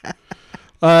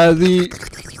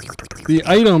 The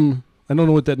item, I don't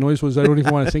know what that noise was. I don't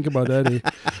even want to think about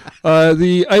that.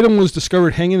 The item was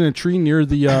discovered hanging in a tree near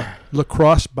the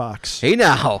lacrosse box. Hey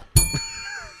now.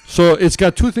 So it's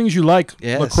got two things you like,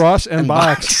 Yes. lacrosse and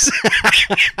box.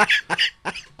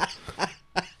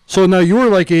 So now you were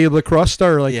like a lacrosse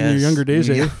star like in your Yes. younger days,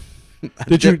 eh? Yeah.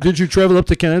 Did you travel up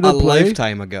to Canada A to play?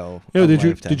 lifetime ago. Yeah, A did you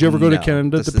lifetime. ever go to No,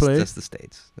 Canada just to the- play? Just the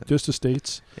States. Just the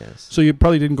States. Yes. So you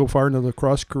probably didn't go far in the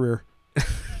lacrosse career.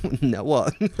 No,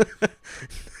 well.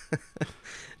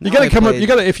 You gotta come up. You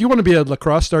gotta if you want to be a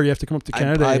lacrosse star, you have to come up to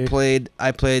Canada. I eh? played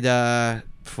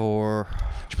for.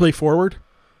 Did you play forward?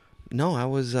 No, I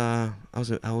was an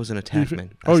attackman.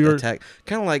 Oh, you're-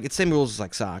 kind of like it's same rules as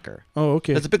like soccer. Oh,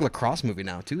 okay. There's a big lacrosse movie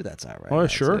now too. That's out right. Oh, now,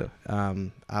 sure.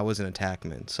 too. I was an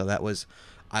attackman, so that was,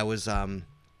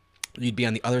 you'd be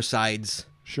on the other side's,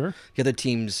 Sure. the other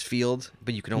team's field,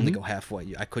 but you could only Mm-hmm. go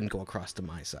halfway. I couldn't go across to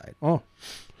my side. Oh,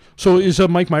 so is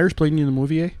Mike Myers playing you in the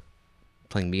movie? Eh?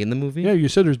 Playing me in the movie. Yeah, you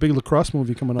said there's a big lacrosse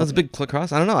movie coming That up. was a big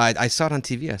lacrosse. I don't know. I saw it on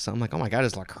TV. I'm like, oh my god,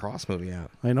 there's a lacrosse movie out.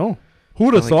 I know. Who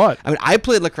would have Like, thought? I mean, I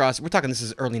played lacrosse. We're talking this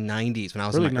is early '90s when I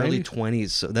was in Early my early 90s? 20s.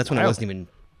 So that's when I Wow. wasn't even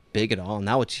big at all.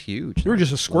 Now it's huge. You were Now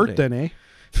just a it's squirt exploding. then,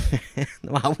 eh?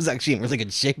 No, I was actually in really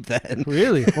good shape then.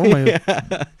 Really? Oh my!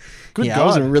 Good Yeah, I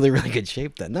was God! in really, really good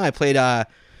shape then. No, I played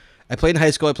in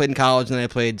high school, I played in college, and then I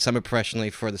played semi-professionally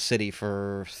for the city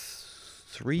for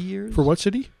 3 years. For what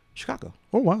city? Chicago.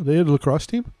 Oh wow, they had a lacrosse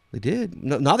team. They did.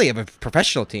 No, now they have a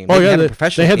professional team. Oh They yeah, have a they,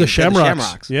 professional they had the team.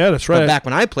 Shamrocks. Yeah, that's right. But back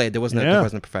when I played, there wasn't Yeah. a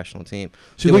professional team.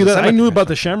 See, There look was at a that. I knew about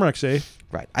the semi-professional Shamrocks, eh?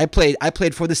 Right. I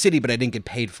played for the city, but I didn't get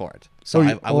paid for it. So Oh,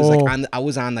 you- I was oh. like I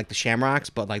was on like the Shamrocks,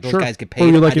 but like those Sure. guys get paid. Oh,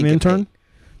 you're I like an didn't get intern? paid.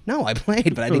 No, I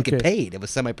played, but I didn't get Okay. paid. It was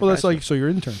semi-professional. Well, that's like so you're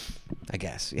intern. I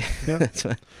guess. Yeah. That's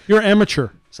what, You're amateur.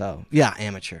 so yeah,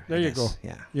 amateur. There I you guess. go.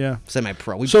 Yeah. Yeah.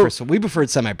 Semi-pro. We preferred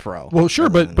semi-pro. Well, sure,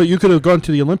 rather but than- you could have gone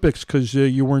to the Olympics because you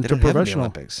they weren't a don't have any professional.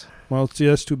 Olympics. Well, see,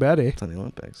 that's too bad, eh? It's on the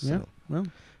Olympics. Yeah. So. Well.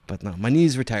 But no, my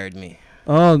knees retired me.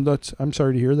 Oh, I'm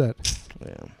sorry to hear that.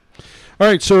 Yeah. All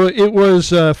right, so it was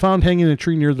found hanging in a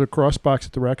tree near the cross box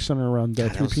at the rec center around God,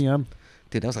 that 3 was- p.m.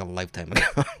 Dude, that was like a lifetime ago.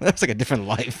 That was like a different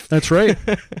life. That's right.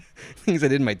 Things I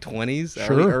did in my 20s,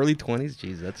 Sure. early 20s.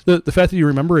 Jeez, that's The fact that you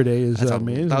remember it, eh, is that's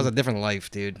amazing. that was a different life,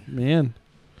 dude. Man.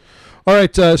 All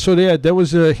right, so yeah, that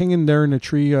was hanging there in a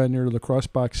tree near the lacrosse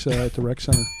box at the rec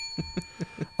center.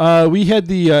 We had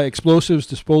the explosives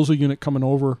disposal unit coming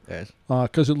over Yes.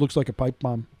 because it looks like a pipe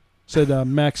bomb. Said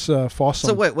Max Fossum.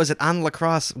 So wait, was it on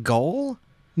lacrosse goal?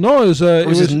 No, it was. It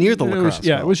was just near the it was- lacrosse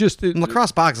Yeah, goal. it was just.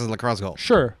 Lacrosse box is lacrosse goal.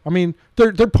 Sure. I mean,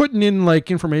 they're putting in like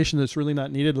information that's really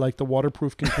not needed, like the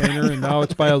waterproof container, and now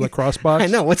it's by a lacrosse box. I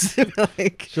know. What's it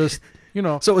like? Just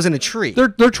So it was in a tree. they're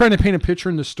trying to paint a picture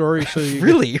in the story. So you,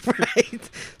 Really? Right.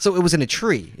 So it was in a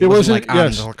tree. It wasn't- like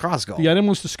yes. on the lacrosse goal. the item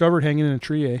was discovered hanging in a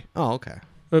tree. Eh? Oh, okay.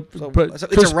 So, But so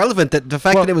it's irrelevant that the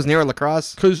fact well, that it was near a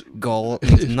lacrosse because goal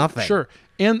means nothing. sure,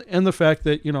 and the fact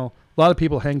that a lot of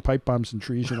people hang pipe bombs in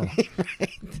trees. I'm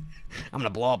gonna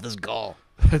blow up this goal.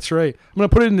 That's right. I'm gonna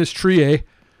put it in this tree.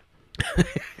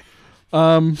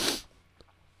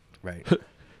 Right.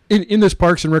 In this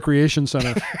Parks and Recreation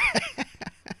Center.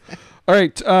 All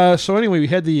right. So anyway, we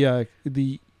had the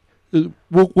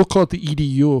we'll call it the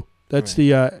EDU. That's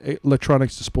Right. the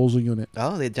electronics disposal unit.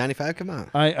 Oh, the Johnny Five come out.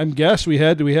 I'm guess we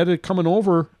had it coming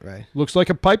over. Right. Looks like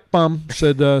a pipe bomb,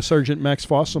 said Sergeant Max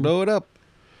Fossum. Blow it up.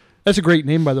 That's a great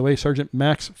name, by the way, Sergeant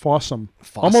Max Fossum.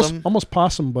 Fossum? Almost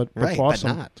possum, but Right, Fossum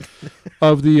but not.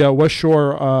 of the West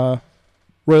Shore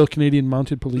Royal Canadian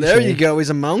Mounted Police. There you go. He's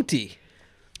a Mountie.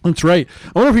 That's right.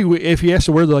 I wonder if he has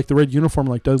to wear the red uniform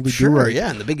like Dudley Sure. Do-Right. Yeah,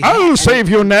 and the big hat. I'll save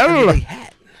you And the now. big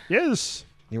hat. Yes.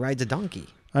 He rides a donkey.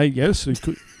 I guess he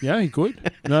could. Yeah, he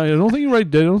could. No, I don't think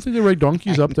they ride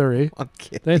donkeys up there, eh? I'm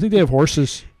kidding. I think they have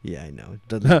horses. Yeah, I know.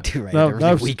 Doesn't do right. No, They're that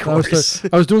really was- weak that was horse.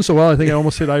 I was doing so well. I think I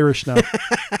almost hit Irish now.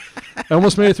 I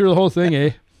almost made it through the whole thing,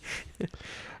 eh?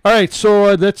 All right,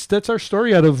 so that's our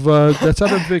story out of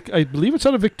I believe it's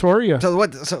out of Victoria. So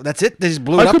what? So that's it? They just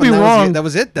blew I it up. could be and wrong. That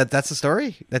was it. That's the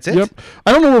story. That's it. Yep.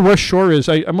 I don't know where West Shore is.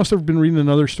 I must have been reading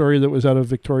another story that was out of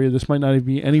Victoria. This might not even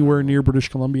be anywhere near British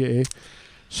Columbia, eh?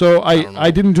 So don't know.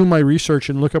 I didn't do my research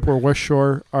and look up where West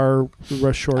Shore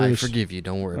I is. forgive you.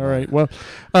 Don't worry. All about right. it. Well,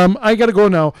 I got to go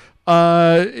now.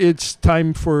 It's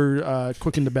time for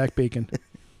cooking the back bacon.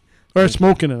 Or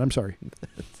smoking it. I'm sorry.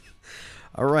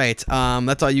 All right.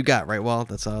 That's all you got, right, Walt?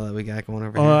 That's all that we got going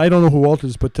over here. I don't know who Walt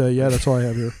is, but yeah, that's all I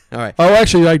have here. All right. Oh,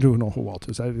 actually, I do know who Walt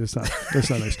is. That's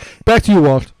not nice. Back to you,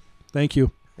 Walt. Thank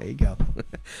you. There you go.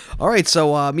 All right.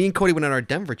 So me and Cody went on our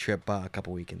Denver trip a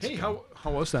couple weekends ago. How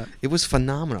was that? It was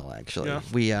phenomenal, actually. Yeah.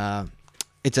 We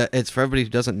it's for everybody who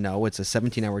doesn't know, it's a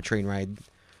 17-hour train ride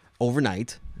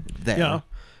overnight there. Yeah.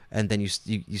 And then you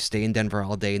stay in Denver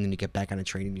all day, and then you get back on a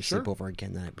train and you sleep over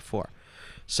again the night before.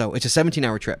 So it's a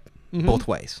 17-hour trip both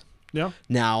ways. Yeah.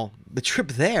 Now, the trip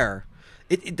there,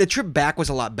 the trip back was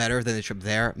a lot better than the trip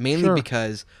there, mainly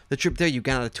because the trip there you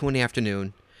got out at 2 in the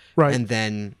afternoon, Right. and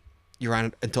then you're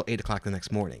on until 8 o'clock the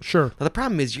next morning. Sure. Now, the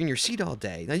problem is you're in your seat all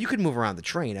day. Now, you could move around the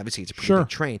train. Obviously, it's a pretty Sure. big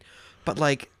train. But,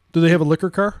 like, Do they have a liquor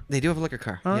car? they do have a liquor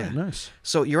car. All yeah. right, nice.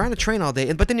 So you're on a train all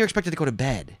day, but then you're expected to go to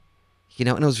bed. And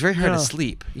it was very hard to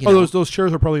sleep. Those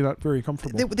chairs are probably not very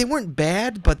comfortable. They weren't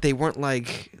bad, but they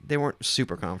weren't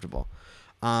super comfortable.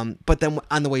 But then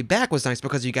on the way back was nice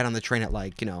because you got on the train at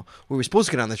we were supposed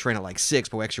to get on the train at 6,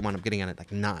 but we actually wound up getting on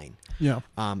at 9. Yeah.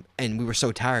 And we were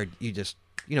so tired, you just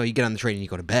you get on the train and you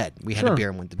go to bed. We had Sure. a beer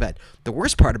and went to bed. The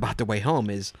worst part about the way home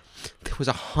is there was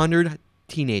 100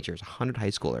 teenagers, 100 high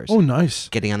schoolers. Oh, nice.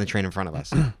 Getting on the train in front of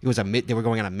us. It was they were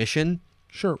going on a mission,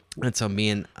 Sure. and so me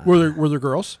and Were there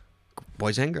girls?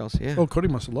 boys and girls, yeah. Oh, Cody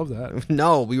must have loved that.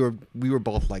 No, we were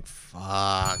both like,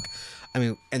 fuck. I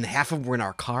mean, and half of them were in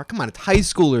our car. Come on, it's high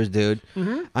schoolers, dude.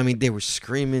 Mm-hmm. I mean, they were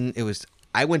screaming.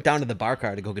 I went down to the bar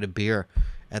car to go get a beer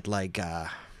at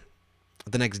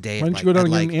the next day. Why at didn't you go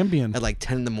down at and get an Ambien? At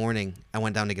 10 in the morning, I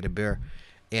went down to get a beer.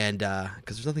 And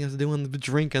because there's nothing else to do on the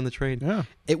drink on the train. Yeah.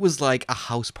 It was like a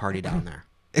house party down there.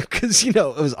 Because, it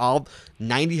was all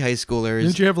 90 high schoolers.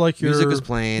 Didn't you have your music was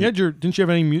playing? Didn't you have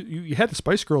any? You had the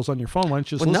Spice Girls on your phone. Why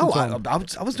didn't you just Well, listen no, to them?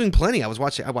 I was doing plenty. I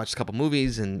watched a couple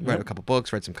movies and read a couple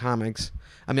books, read some comics.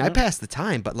 I mean, I passed the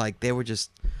time, but they were just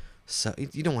so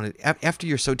you don't want to. After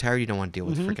you're so tired, you don't want to deal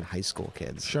with freaking high school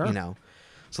kids. Sure.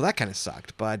 So that kind of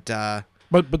sucked. But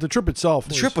But the trip itself.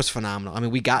 the trip was phenomenal. I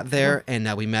mean, we got there and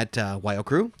we met Wyo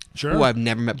Crew, Sure. who I've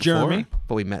never met before, Jeremy.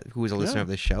 but we met, who was a listener of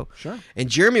this show. Sure. And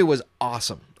Jeremy was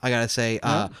awesome. I gotta say,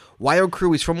 Wyo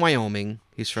Crew. He's from Wyoming.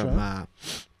 He's from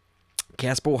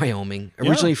Casper, Wyoming.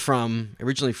 Originally from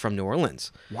New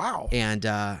Orleans. Wow. And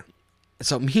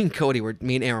so me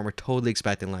and Aaron were totally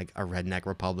expecting a redneck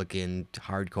Republican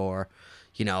hardcore,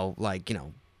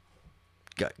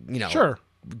 Sure.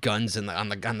 guns on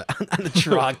the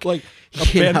truck, Like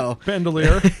a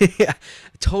bandolier. yeah,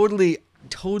 totally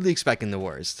expecting the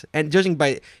worst. And judging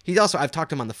by I've talked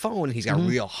to him on the phone, and he's got a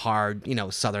real hard,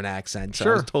 Southern accent. So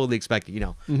I was totally expecting,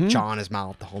 jaw in his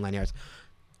mouth, the whole 9 yards.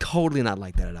 Totally not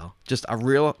like that at all. Just a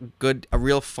real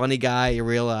funny guy. A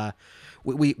real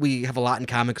we have a lot in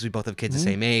common because we both have kids the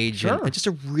same age. Sure. And just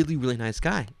a really, really nice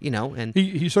guy, and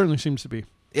He certainly seems to be.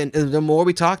 and the more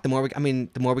we talked, the more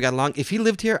we got along. If he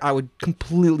lived here, I would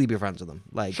completely be friends with him.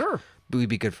 Sure. We'd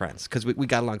be good friends because we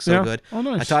got along so good. Oh,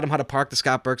 nice. I taught him how to park the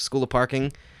Scott Burke School of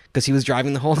Parking because he was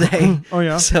driving the whole day. Oh,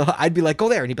 yeah. So I'd be like, go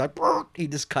there, and he'd be like, "Brr."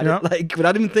 He'd just cut it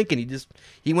without even thinking.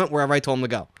 He went wherever I told him to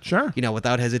go. Sure.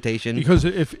 Without hesitation. Because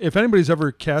if anybody's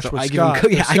ever cashed So with I give him Scott, ku-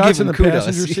 yeah, if I Scott's give in him the kudos.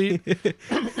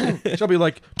 passenger seat, she'll be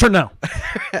like, "Turn now."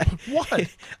 What?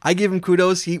 I give him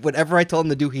kudos. Whatever I told him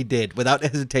to do, he did without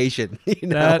hesitation.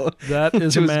 That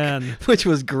is a Which was- man. which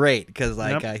was great because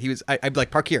Yep. he was. I'd be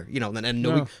like, park here, and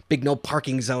no big no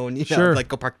parking zone. Sure. Like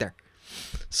go park there.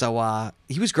 So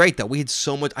he was great though. I had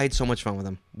so much fun with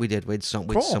him. We had so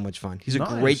much fun. He's a Nice.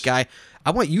 great guy.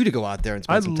 I want you to go out there and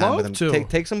spend I'd some time with him. love to.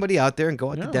 Take somebody out there and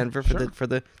go out Yeah, to Denver for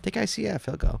the take ICF.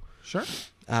 He'll go. Sure.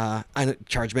 I know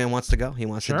Charge Man wants to go. He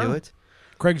wants to do Sure. it.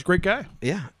 Craig's a great guy.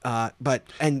 Yeah. But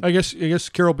I guess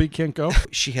Carol B can't go.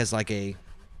 she has like a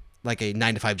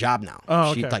 9-to-5 job now.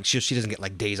 Oh, She okay. she doesn't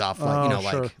get days off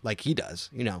Sure. like he does.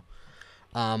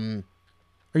 Are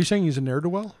you saying he's a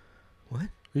ne'er-do-well? What?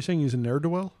 Are you saying he's a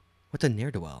ne'er-do-well? What's a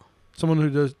ne'er-do-well? Someone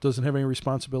who doesn't have any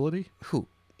responsibility? Who?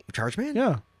 Charge Man?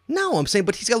 Yeah. No, I'm saying,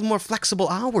 but he's got more flexible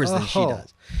hours than she Oh.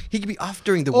 does. He could be off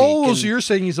during the week. Oh, and- so you're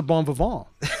saying he's a bon vivant?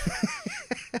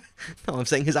 No, I'm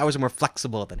saying his hours are more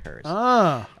flexible than hers.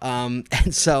 Ah. And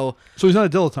so, So he's not a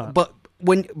dilettante. but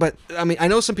I mean, I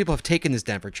know some people have taken this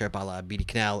Denver trip, a la BD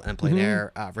Cannell, and Plain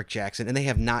Air, Rick Jackson, and they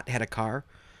have not had a car,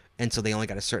 and so they only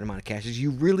got a certain amount of cash.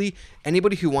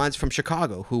 Anybody who wants from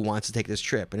Chicago who wants to take this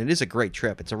trip, and it is a great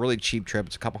trip. It's a really cheap trip.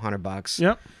 It's a couple $100.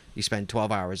 Yep. You spend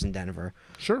 12 hours in Denver.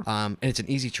 Sure. And it's an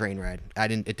easy train ride.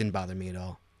 It didn't bother me at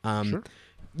all. Sure.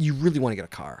 You really want to get a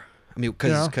car. I mean,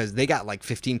 Yeah. because they got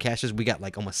 15 caches, we got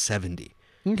almost 70.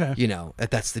 Okay.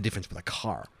 That's the difference with a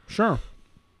car. Sure.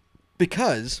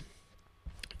 Because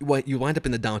you wind up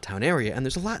in the downtown area, and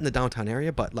there's a lot in the downtown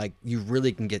area, but you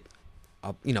really can get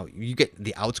you get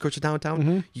the outskirts of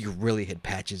downtown, you really hit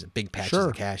big patches Sure.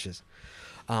 of caches.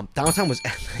 Downtown was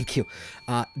thank you.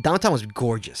 Downtown was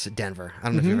gorgeous at Denver. I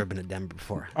don't know if you've ever been to Denver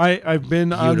before. I've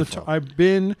been on the Beautiful. I've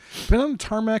been on the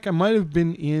tarmac. I might have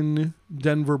been in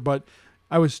Denver, but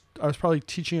I was probably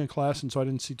teaching a class, and so I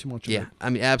didn't see too much of Yeah, it. I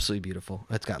mean, absolutely beautiful.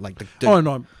 It's got like Oh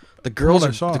no, the girls what I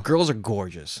are saw. the girls are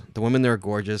gorgeous. The women there are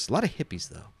gorgeous. A lot of hippies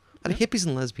though. A lot of hippies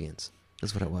and lesbians.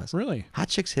 That's what it was. really? Hot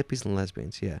chicks, hippies, and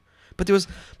lesbians. Yeah, but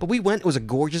we went. It was a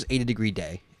gorgeous 80-degree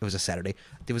day. It was a Saturday.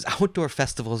 There was outdoor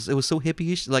festivals. It was so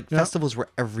hippie-ish. Like Yeah. festivals were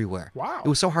everywhere. Wow. It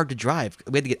was so hard to drive.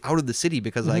 We had to get out of the city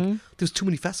because like there was too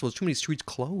many festivals, too many streets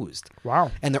closed.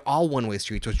 Wow. And they're all one-way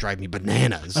streets, which drive me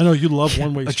bananas. I know you love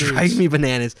one-way It streets. drives me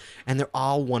bananas. And they're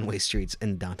all one-way streets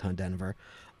in downtown Denver.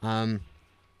 So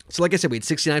like I said, we had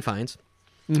 69 fines.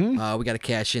 Mm-hmm. We got a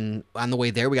cash in on the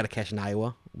way there. We got a cash in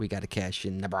Iowa. We got a cash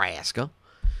in Nebraska.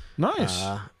 Nice.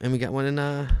 And we got one in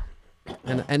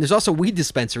and there's also weed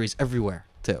dispensaries everywhere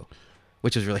too,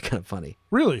 which is really kind of funny.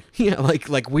 Really? Yeah,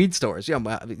 like weed stores. Yeah,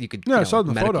 you could. Yeah, you I know, saw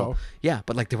the medical. photo. Yeah,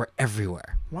 but like they were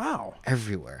everywhere. Wow.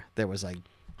 Everywhere there was like.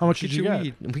 How much did you your get?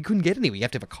 weed. And we couldn't get any. You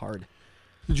have to have a card.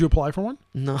 Did you apply for one?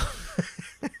 No,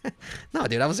 no,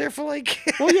 dude. I was there for like.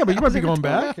 Well, yeah, but you I might was be there for going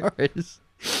back. 12 hours.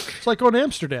 It's like going to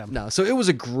Amsterdam. No, so it was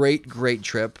a great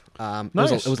trip.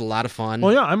 Nice. It was a lot of fun.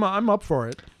 Well, yeah, I'm up for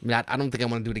it. I mean, I don't think I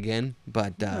want to do it again,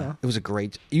 but it was a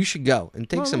great. You should go and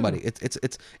take Oh, somebody.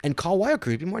 It's and call Wild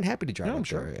Crew. I'd be more than happy to drive Yeah, I'm up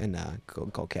there sure.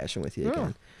 and go cash in with you Yeah.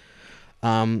 again.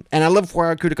 And I love for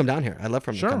Wild Crew to come down here. I love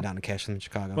for him Sure. to come down and cash in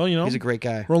Chicago. Well, you know, he's a great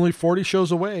guy. We're only 40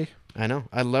 shows away. I know.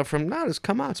 I love for him. No, just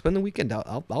come out, spend the weekend.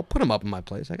 I'll put him up in my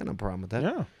place. I got no problem with that.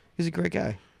 Yeah. He's a great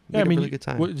guy. We Yeah, had I mean, a really good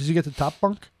time. Did you get the top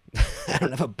bunk? I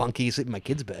don't have a bunkie. You sleep in my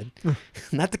kid's bed,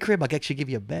 not the crib. I'll actually give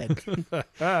you a bed.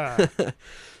 Ah,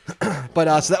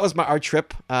 But so that was our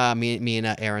trip. Me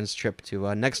and Aaron's trip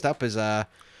to. Next up is I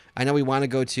know we want to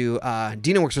go to.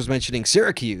 DinoWorks was mentioning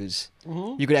Syracuse.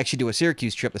 You could actually do a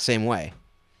Syracuse trip the same way,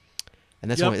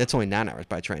 and Yep. that's only 9 hours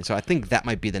by train. So I think that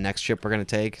might be the next trip we're gonna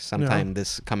take sometime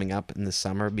this coming up in the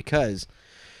summer because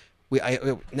we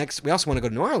also want to go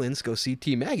to New Orleans, go see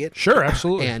T Maggot. sure,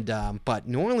 absolutely. And but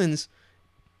New Orleans,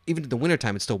 even in the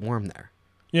wintertime, it's still warm there,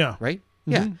 yeah. right?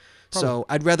 Yeah. So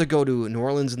I'd rather go to New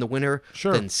Orleans in the winter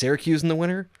Sure. than Syracuse in the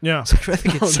winter. Yeah. So I'd rather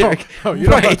get Syracuse. No, you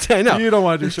don't right, want, I know. You don't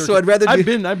want to do Syracuse. So I'd rather do.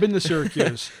 I've been to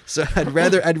Syracuse. So I'd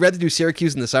rather do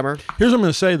Syracuse in the summer. Here's what I'm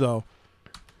going to say though.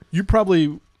 You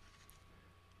probably,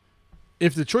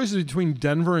 if the choice is between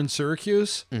Denver and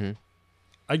Syracuse,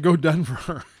 I'd go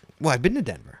Denver. Well, I've been to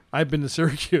Denver. I've been to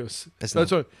Syracuse. That's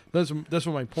That's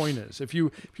what my point is. If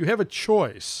you have a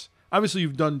choice, obviously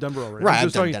you've done Denver already. Right, I'm I've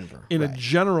just done talking Denver, in right. a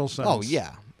general sense. Oh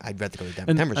yeah, I'd rather go to Denver.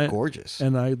 And Denver's gorgeous.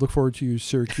 And I look forward to you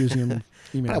Syracusean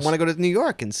emails. But I want to go to New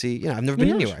York and see. I've never been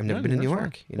to New York. I've never been to New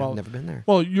York's York. fine. I've never been there.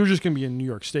 Well, you're just going to be in New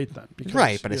York State then. Because,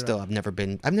 Right, but you I've never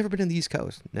been to the East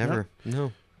Coast. Never.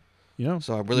 No. know,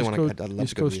 So I really East want Coast- to. I'd love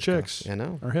East to go to Coast the East chicks Coast. I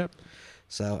know. are hip.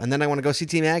 So and then I want to go see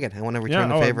T Maggot. I want to return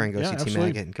the favor and go see T absolutely.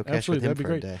 Maggot and go cash with Absolutely, him that'd be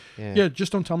for a great. day. Yeah, just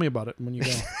don't tell me about it when you go.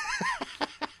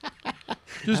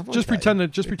 won't just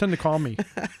tell pretend to call me.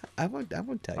 I won't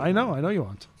tell you. I know you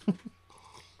won't.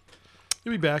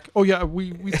 You'll be back. Oh yeah,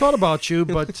 we thought about you,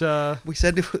 but We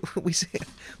said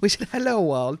hello,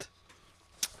 Walt.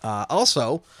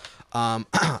 Also, Yes.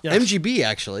 MGB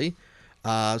actually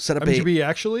set up MGB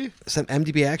actually.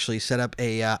 MGB actually set up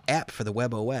a app for the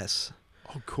Web OS.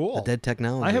 Oh, cool. A dead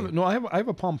technology. I have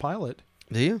a Palm Pilot.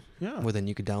 Do you? Yeah. Well, then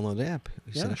you could download the app.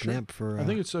 You Yeah, set up sure. an app for. I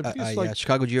think it's like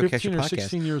Chicago 15 Geocacher or podcast.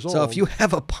 16 years So old. if you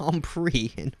have a Palm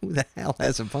Pre, and who the hell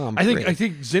has a Palm I Pre?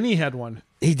 think Zinni had one.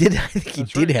 he did. I think he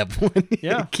That's did right. have one.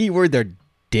 Yeah. Keyword there.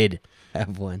 Did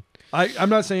have one. I'm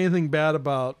not saying anything bad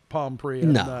about Palm Pre.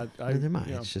 No, never mind.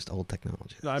 you know, It's just old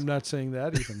technology. I'm not saying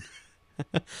that even.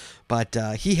 But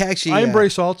he actually. I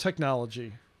embrace all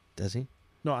technology. Does he?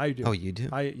 No, I do. Oh, you do.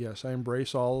 Yes, I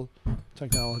embrace all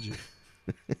technology.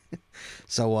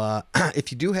 So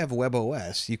if you do have Web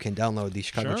OS, you can download the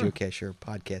Chicago Sure. Geocacher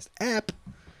podcast app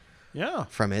Yeah.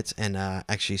 from it and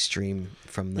actually stream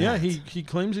from that. Yeah, he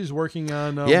claims he's working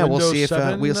on yeah, Windows we'll see if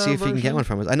 7, we'll see if he can get version. one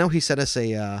from us. I know he sent us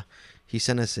a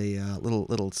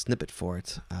little snippet for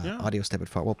it, Yeah. audio snippet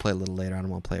for it. We'll play a little later. I don't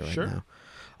want to play it right Sure. now.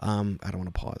 I don't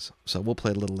want to pause, so we'll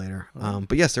play it a little later.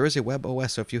 But yes, there is a Web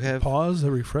OS. So if you have Pause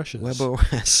that refreshes. Web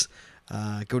OS,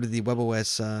 go to the Web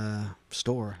OS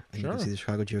store and you Sure. can see the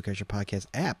Chicago Geocacher podcast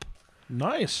app.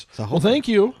 Nice. So Well, hopefully- thank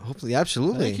you. Hopefully,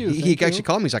 absolutely. Thank you, He thank actually you.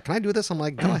 called me. He's like, "Can I do this?" I'm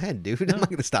like, "Go ahead, dude. I'm not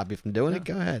going to stop you from doing it.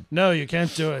 Go ahead." No, you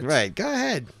can't do it. Right, go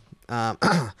ahead.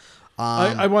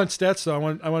 I want stats though. I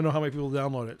want to know how many people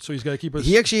download it. So he's got to keep us.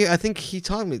 He actually, I think he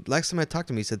told me last time I talked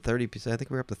to him, he said 30. I think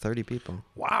we're up to 30 people.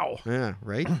 Wow. Yeah,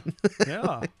 right.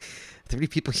 Yeah. 30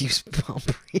 people use Palm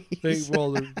Breeze.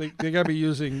 They got to be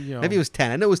using, you know. Maybe it was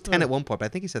 10. I know it was 10 at one point, but I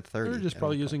think he said 30. They're just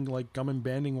probably using like gum and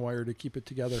banding wire to keep it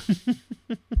together.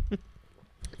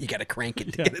 You got to crank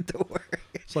it to Yeah. get it to work.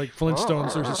 It's like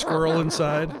Flintstones. There's a squirrel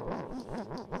inside.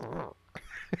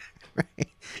 Right.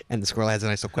 And the squirrel has a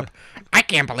nice little quip. I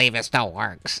can't believe it still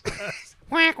works.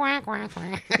 Quack, quack, quack,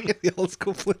 quack. The old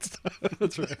school Flintstone.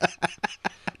 That's right.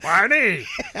 Barney.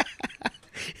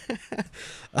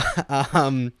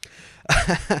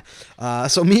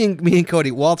 So me and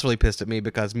Cody, Walt's really pissed at me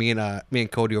because me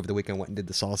and Cody over the weekend went and did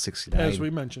the Saw 69. As we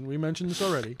mentioned this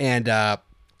already. And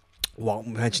Walt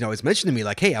always mentioned to me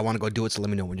like, "Hey, I want to go do it, so let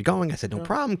me know when you're going." I said, "No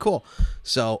problem, cool."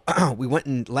 So we went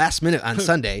in last minute on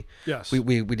Sunday. Yes.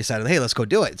 We decided, "Hey, let's go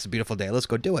do it. It's a beautiful day. Let's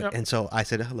go do it." Yep. And so I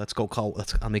said, "Let's go call.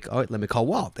 Let me call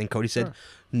Walt." And Cody said,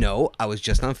 "No, I was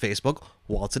just on Facebook.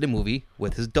 Walt's at a movie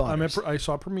with his daughters." I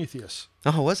saw Prometheus.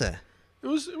 Oh, was it? It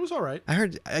was all right.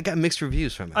 I got mixed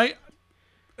reviews from it.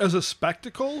 As a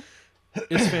spectacle,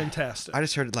 it's fantastic. I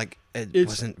just heard like it It's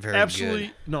wasn't very absolutely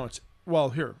good. no. It's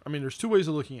well here. I mean, there's two ways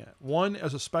of looking at it. One,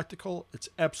 as a spectacle, it's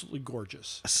absolutely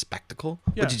gorgeous. A spectacle?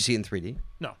 Yeah. What, did you see it in 3D?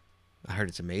 No, I heard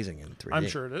it's amazing in 3D. I'm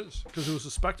sure it is because it was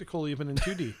a spectacle even in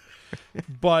 2D.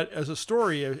 But as a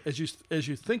story, as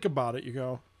you think about it, you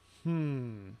go,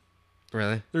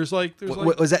 Really? There's like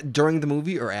Was that during the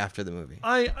movie or after the movie?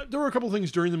 there were a couple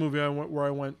things during the movie where I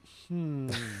went,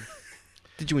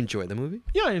 Did you enjoy the movie?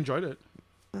 yeah, I enjoyed it.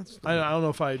 I don't know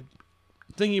if I'd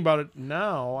thinking about it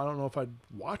now. I don't know if I'd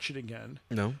watch it again.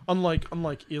 No. Unlike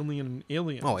Alien and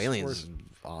Aliens. Oh, Aliens where- is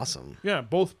awesome. Yeah,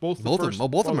 both Both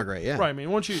of them are great, yeah. Right. I mean,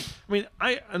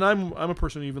 I'm a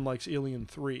person who even likes Alien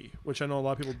 3, which I know a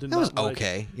lot of people didn't. That was like.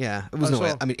 okay. Yeah, it was I no.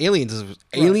 saw- I mean,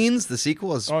 Aliens, the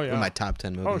sequel, is Oh, one yeah. of my top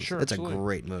 10 movies. Oh, sure, it's absolutely. a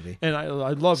great movie. And I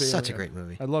love Alien. Such a great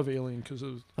movie. I love Alien because it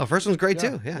was Oh, first one's great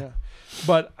too. Yeah.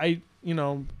 But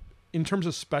in terms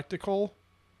of spectacle,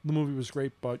 the movie was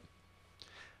great, but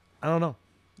I don't know.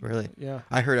 Really. Yeah.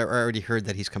 I already heard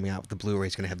that he's coming out with the Blu-ray.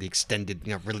 He's going to have the extended,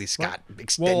 Ridley Scott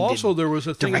extended. Well, also there was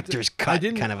a thing director's cut I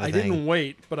didn't kind of a I thing. didn't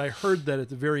wait, but I heard that at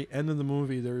the very end of the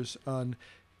movie, there's an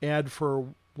ad for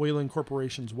Wayland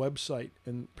Corporation's website,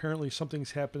 and apparently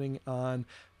something's happening on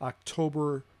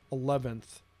October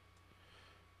 11th.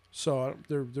 So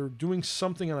they're doing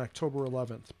something on October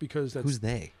 11th because that's Who's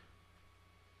they?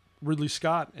 Ridley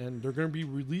Scott, and they're going to be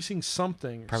releasing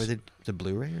something. Probably the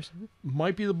Blu-ray or something.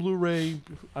 Might be the Blu-ray,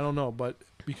 I don't know, but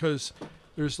because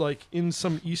there's like in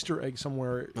some Easter egg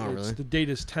somewhere, really? the date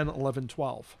is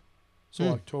 10/11/12, so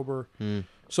October.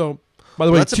 So, by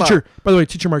the Well, way, that's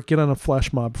Teacher Mark, get on a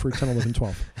flash mob for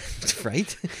 10/11/12.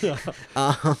 Right?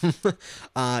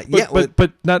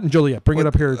 But not in Joliet. Bring it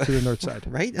up here to the north side.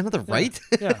 Right? Another right?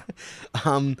 Yeah.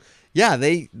 Yeah,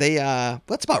 they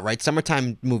that's about right.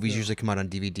 Summertime movies usually come out on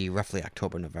DVD roughly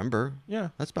October, November. Yeah.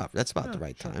 That's about the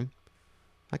right time.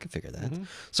 I can figure that.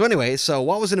 So anyway, so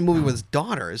Walt was in a movie with his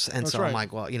daughters, and That's so I'm right.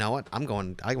 like, well, you know what? I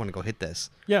want to go hit this.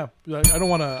 Yeah, I don't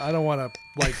want to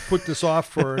like put this off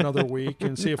for another week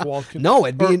and see if Walt can. No,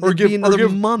 it'd be another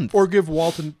month. or give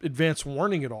Walt an advance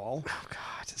warning at all. Oh God!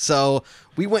 So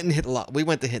we went to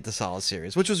hit the Solid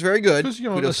series, which was very good. Because,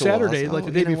 Kudos a to Walt. Saturday, like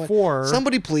the day you know what? before.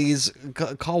 Somebody please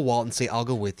call Walt and say I'll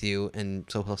go with you, and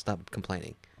so he'll stop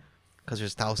complaining. Because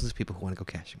there's thousands of people who want to go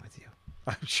cashing with you,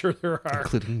 I'm sure there are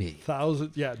including me.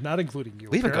 thousands. Yeah, not including you.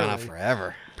 We haven't gone out apparently.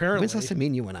 forever. Apparently. When's the last time me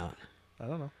and you went out? I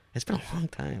don't know. It's been a long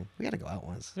time. We got to go out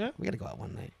once. Yeah. We got to go out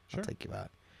one night. Sure. I'll take you out.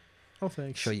 Oh,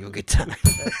 thanks. Show you a good time.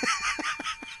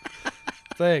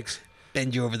 Thanks.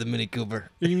 Bend you over the Mini Cooper.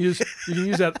 You can use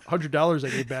that $100 I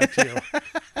gave back to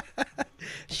you.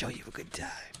 Show you a good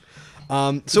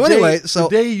time. So anyway, the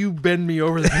day you bend me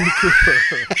over the Mini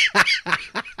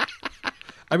Cooper,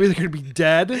 I'm either going to be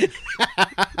dead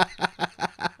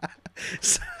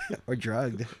or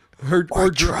drugged. or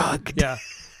drugged. Yeah.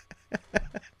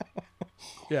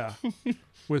 Yeah.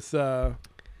 With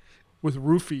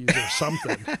roofies or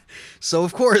something. So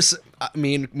of course,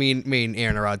 me and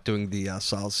Aaron are out doing the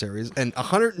Saul series, and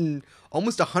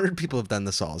almost 100 people have done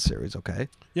the Saul series. Okay,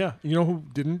 Yeah. You know who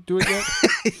didn't do it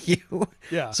yet? you.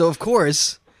 Yeah. So of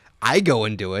course, I go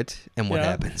and do it, and what Yeah.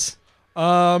 happens?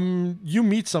 You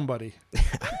meet somebody.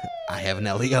 I have an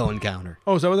LEO encounter.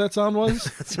 Oh, is that what that sound was?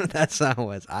 That's what that sound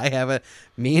was.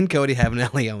 Me and Cody have an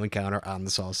LEO encounter on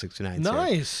the Saul 69 series.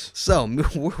 Nice. So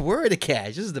we're at a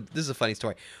cache. This is a funny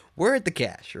story. We're at the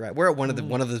cache, right? We're at one of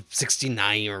the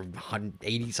 69 or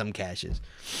 180 some caches.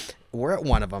 We're at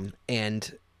one of them,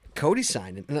 and Cody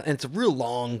signed it, and it's a real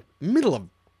long, middle of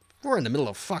we're in the middle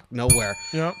of fuck nowhere.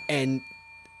 Yeah. And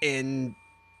in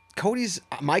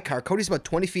my car, Cody's about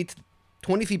 20 feet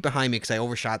behind me because I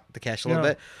overshot the cache a little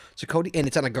Yeah. bit. So Cody, and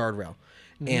it's on a guardrail.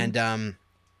 And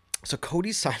so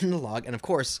Cody's signing the log, and of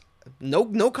course,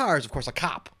 no cars. Of course, a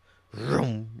cop,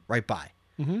 vroom, right by.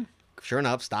 Sure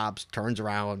enough, stops, turns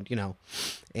around,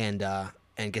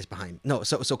 and gets behind. No,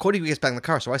 so Cody gets back in the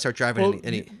car. So I start driving. Well,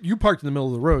 and he, you parked in the middle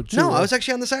of the road, too. no, right? I was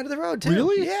actually on the side of the road too.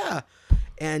 Really? Yeah.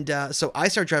 And so I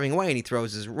start driving away, and he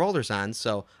throws his rollers on.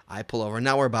 So I pull over.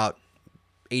 Now we're about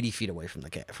 80 feet away from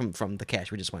the from the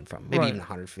cache we just went from, maybe Right. even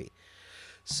 100 feet.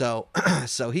 So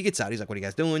so he gets out. He's like, "What are you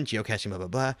guys doing? Geocaching, blah blah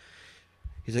blah."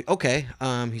 He's like, "Okay."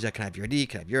 He's like, "Can I have your ID?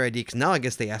 Can I have your ID?" Because now I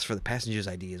guess they ask for the passenger's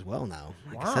ID as well. Now,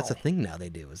 I guess that's a Wow. thing now. They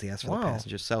do is they ask for the Wow.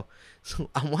 passengers. So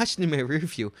I'm watching in my rear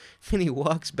view, and he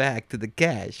walks back to the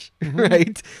cache, Mm-hmm.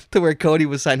 right to where Cody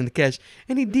was signing the cache,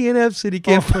 and he DNFs it. He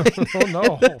can't find it. Oh,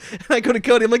 no. And I go to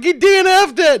Cody. I'm like, he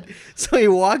DNF'd it. So he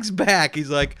walks back.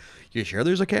 He's like, "You sure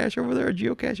there's a cache over there, a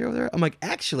geocache over there?" I'm like,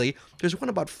 "Actually, there's one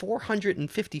about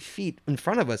 450 feet in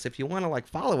front of us. If you want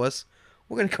to follow us,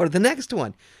 we're gonna go to the next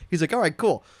one." He's like, "All right,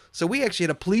 cool." So we actually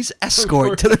had a police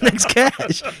escort to the next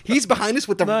cache. He's behind us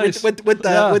with the Nice. with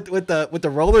Yeah. the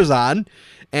rollers on,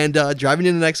 and driving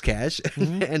to the next cache.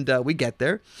 Mm-hmm. And we get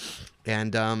there,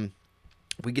 and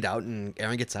we get out, and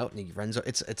Aaron gets out, and he runs.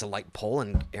 It's a light pole,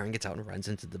 and Aaron gets out and runs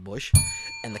into the bush,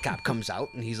 and the cop comes out,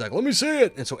 and he's like, "Let me see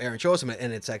it." And so Aaron shows him it,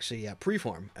 and it's actually a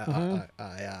preform,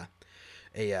 a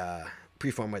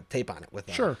preform with tape on it,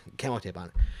 with Sure. camo tape on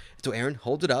it. So Aaron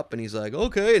holds it up, and he's like,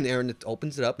 "Okay." And Aaron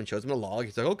opens it up and shows him the log.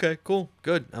 He's like, "Okay, cool,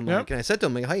 good." I'm Yep. like, and I said to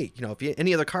him, like, "Hey, if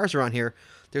any other cars around here,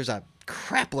 there's a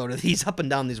crap load of these up and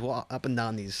down these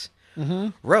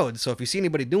roads. So if you see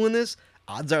anybody doing this,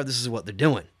 odds are this is what they're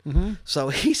doing." So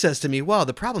he says to me, "Well,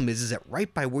 the problem is that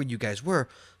right by where you guys were,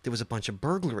 there was a bunch of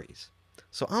burglaries."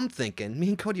 So I'm thinking, me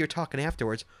and Cody are talking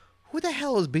afterwards. Who the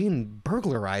hell is being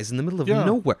burglarized in the middle of Yeah,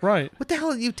 nowhere? right. What the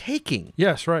hell are you taking?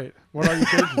 Yes, right. What are you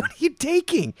taking? What are you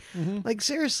taking? Like,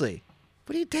 seriously,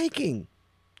 what are you taking?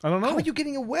 I don't know. How are you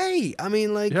getting away? I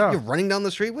mean, Yeah. you're running down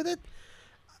the street with it?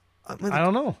 I mean, I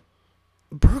don't know.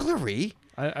 burglary?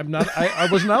 I'm not. I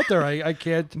wasn't out there. I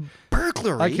can't.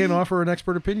 Burglary? I can't offer an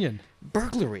expert opinion.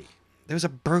 Burglary. There was a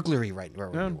burglary right where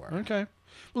Yeah, we were. okay.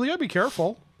 Well, you gotta be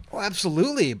careful. Oh,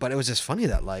 absolutely. But it was just funny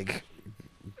that,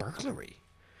 burglary.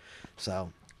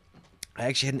 So, I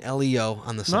actually had an LEO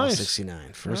on the Sol Nice.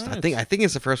 69. First, Nice. I think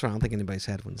it's the first one. I don't think anyone's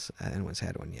had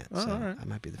one yet. Oh, So all right. I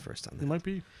might be the first on It that. might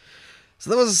be. So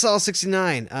that was the Sol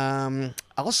 69.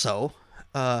 Also,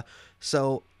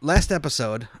 so last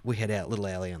episode we had little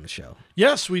Allie on the show.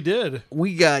 Yes, we did.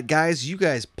 We got you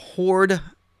guys poured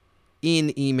in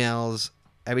emails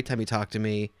every time you talked to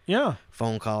me, Yeah.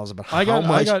 phone calls about I got. how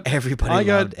much I got. everybody I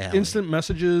loved got Allie. instant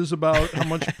messages about how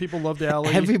much people loved Allie.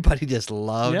 Everybody just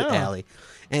loved Yeah. Allie.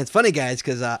 And it's funny, guys,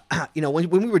 because when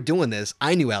we were doing this,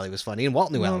 I knew Allie was funny, and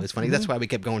Walt knew Allie was funny. That's why we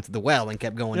kept going to the well and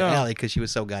kept going Yeah. to Allie, because she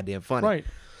was so goddamn funny. Right.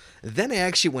 Then I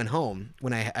actually went home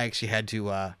when I actually had to.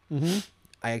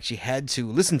 I actually had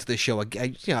to listen to the show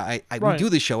again. We Right. do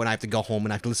the show, and I have to go home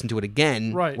and I have to listen to it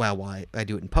again. Right. Well, while I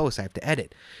do it in post, I have to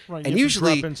edit. Right, And you have to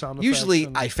usually, drop in sound effects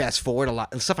and- I fast forward a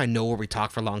lot. The stuff I know where we talk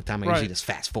for a long time, I Right. usually just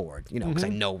fast forward. Because I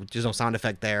know there's no sound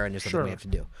effect there, and there's nothing Sure. we have to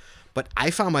do. But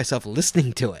I found myself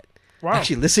listening to it. Wow.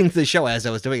 Actually, listening to the show as I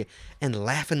was doing it and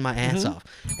laughing my ass off.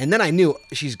 And then I knew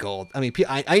she's gold. I mean,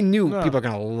 I knew Yeah. people are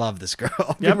gonna love this girl.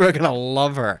 Yep. People are gonna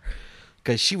love her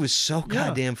because she was so Yeah.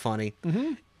 goddamn funny.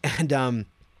 And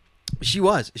she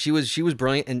was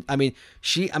brilliant. And I mean,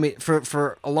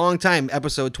 for a long time,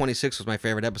 episode 26 was my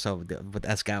favorite episode with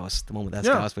S. Gauss, the one with S.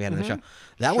 Yeah. Gauss we had on the show.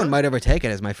 That one might overtake it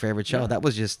as my favorite show. That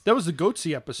was just That was the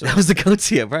Goatsy episode. that was the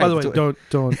Goatsy, right? By the way,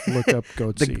 don't look up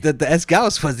Goatsy. the S.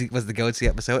 Gauss was the Goatsy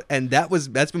episode, and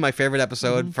that's been my favorite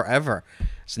episode forever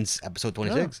since episode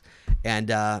 26. And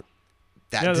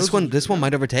this one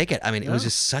might overtake it. I mean, it was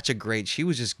just such a great. She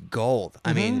was just gold.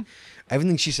 I mean,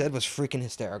 everything she said was freaking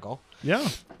hysterical. Yeah.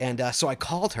 And so I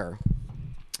called her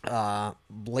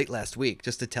late last week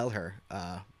just to tell her,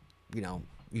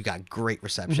 you got great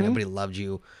reception. Everybody loved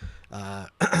you.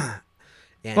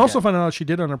 And Also, find out how she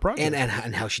did on her project.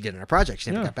 and how she did on her project. She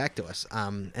never Yeah. got back to us.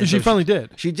 And And she so finally did.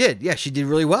 She did. Yeah, she did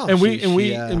really well. And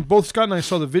She, and both Scott and I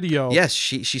saw the video. yes,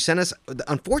 she sent us.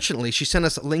 Unfortunately, she sent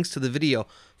us links to the video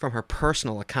from her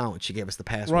personal account. She gave us the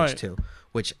passwords Right. to,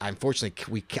 which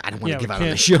unfortunately I don't want Yeah, to give we out on the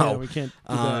can't- show. yeah, we can't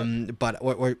do that. But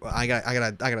I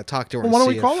gotta talk to her. Well, and why don't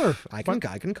we see call if- her? I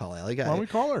can call Allie. Why don't we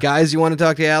call her? Guys, you want to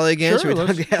talk to Allie again? Sure, Should we talk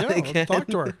let's- to Allie yeah, again? let's talk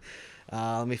to her.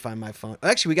 Let me find my phone.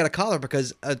 Actually, we got to call her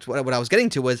because what I was getting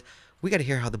to was we got to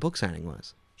hear how the book signing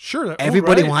was. Sure.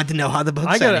 Everybody right. wanted to know how the book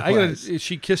I signing got was. it.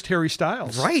 She kissed Harry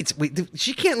Styles. Right.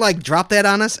 She can't like drop that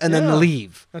on us and Yeah. then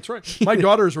leave. That's right. My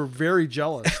daughters were very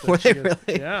jealous. that Were she they had-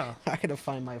 really? Yeah. I gotta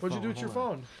find my phone. What'd you do with your Hold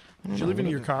on. phone? Did you leave it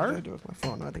in your What car? did I do with my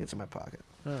phone? No, I think it's in my pocket.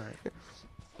 All right.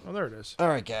 Oh, there it is. All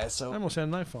right, guys. I So almost had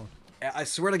an iPhone. I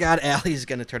swear to God, Allie's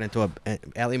gonna turn into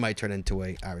Allie might turn into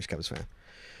a Irish Cubs fan,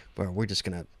 but we're just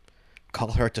gonna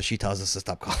call her till she tells us to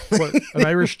stop calling. What, an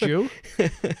Irish Jew?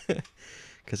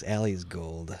 Because Allie is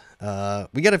gold.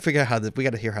 We got to figure out we got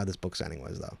to hear how this book signing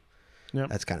was, though. Yep.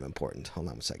 That's kind of important. Hold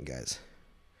on a second, guys.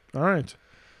 All right.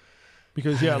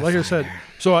 Because yeah, like I said,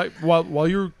 so while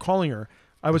you were calling her,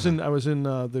 I was in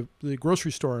the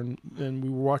grocery store and we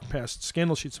were walking past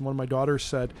Scandal Sheets and one of my daughters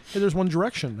said, "Hey, there's One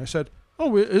Direction." I said,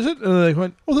 "Oh, is it?" And they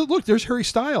went, "Oh, look, there's Harry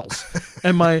Styles."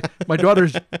 And my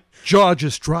daughter's jaw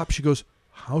just dropped. She goes,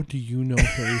 "How do you know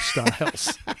Harry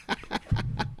Styles?"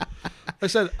 I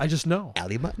said, "I just know."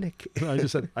 Allie Mutnick. I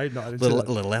just said, "I know." I didn't say that.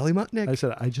 little Allie Mutnick. I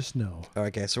said, "I just know." All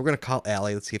right, guys. So we're gonna call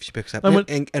Allie. Let's see if she picks up. I went-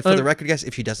 and for the record, guys,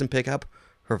 if she doesn't pick up,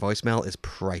 her voicemail is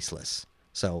priceless.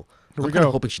 So Here we I'm kind go.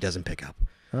 of hoping she doesn't pick up.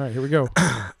 All right, here we go.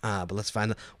 But let's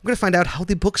find. We're gonna find out how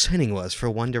the book signing was for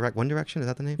One Direction. Is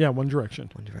that the name? Yeah, One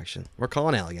Direction. One Direction. We're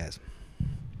calling Allie, guys.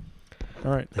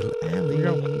 All right. Little Allie, we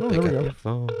go. Oh, pick there we up go. your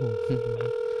phone.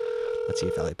 Let's see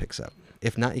if Allie picks up.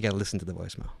 If not, you gotta listen to the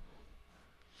voicemail.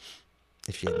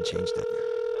 If she hadn't changed it.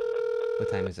 What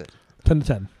time is it? 10 to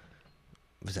 10.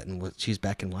 Was that she's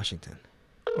back in Washington.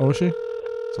 Oh, is she? So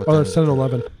what Oh, time that's is 10 it? to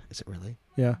 11. Is it really?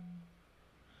 Yeah.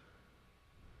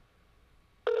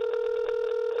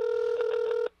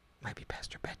 Might be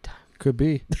past her bedtime. Could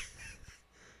be.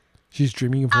 She's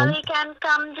dreaming of one. Ali can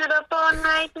come to the phone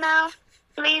right now.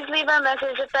 Please leave a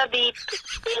message at the beep.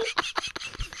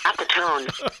 At the tone,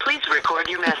 please record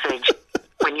your message.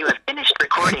 When you have finished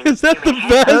recording, Is that you the may hang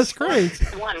best? up. That's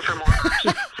great. One for more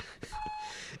options.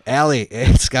 Allie,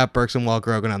 it's Scott Burks and Walt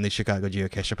Grogan on the Chicago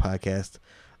Geocacher podcast.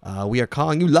 We are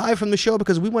calling you live from the show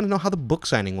because we want to know how the book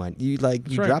signing went. You right.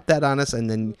 dropped that on us, and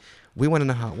then we want to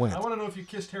know how it went. want to know if you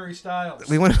kissed Harry Styles.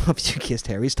 We want to know if you kissed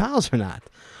Harry Styles or not.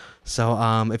 So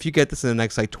if you get this in the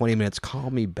next 20 minutes,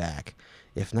 call me back.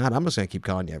 If not, I'm just going to keep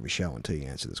calling you every show until you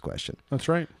answer this question. That's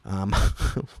right.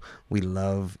 We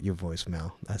love your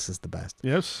voicemail. This is the best.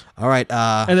 Yes. All right.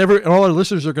 And all our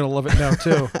listeners are going to love it now,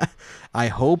 too. I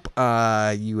hope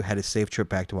you had a safe trip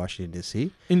back to Washington,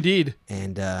 D.C. Indeed.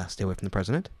 and stay away from the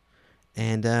president.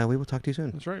 And we will talk to you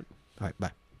soon. That's right. All right,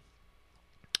 bye.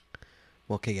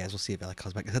 Well, okay, guys, we'll see if Allie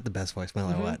calls back. Is that the best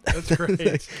voicemail or what? That's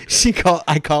great.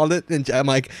 I called it, and I'm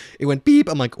like, it went beep.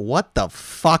 I'm like, what the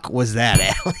fuck was that,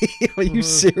 Allie? Are you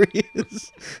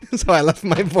serious? So I left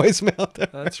my voicemail there.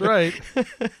 That's right.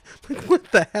 Like,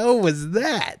 what the hell was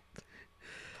that?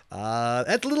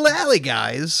 That's little Allie,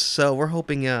 guys. So we're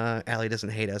hoping Allie doesn't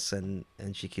hate us, and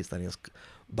she keeps letting us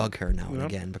bug her now and Yep.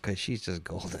 again because she's just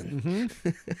golden.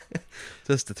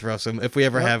 Just to throw some, if we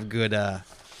ever have good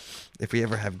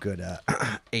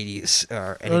 80s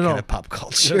or any No. kind of pop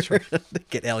culture, That's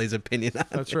get Allie's opinion on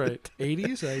That's it. right.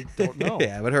 80s? I don't know.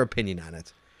 Yeah, but her opinion on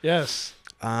it. Yes.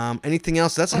 Anything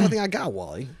else? That's the only thing I got,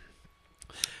 Wally.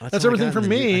 That's all I everything got from in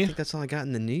the me. I think that's all I got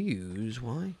in the news.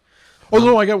 Why? Oh,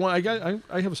 no, I got one.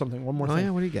 I have something. One more Oh, thing.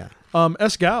 yeah, what do you got?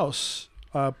 S. Gauss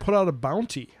put out a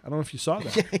bounty. I don't know if you saw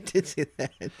that. Yeah, I did see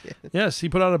that. Yeah. Yes, he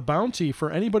put out a bounty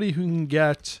for anybody who can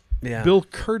get Yeah. Bill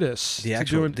Curtis The to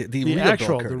actual- do the real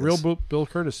Bill the real Curtis. Bill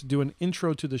Curtis to do an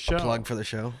intro to the show. Plug for the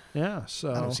show. Yeah,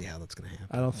 so I don't see how that's going to happen.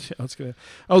 I don't see how it's gonna.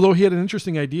 Although he had an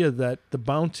interesting idea that the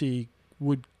bounty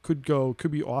could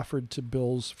be offered to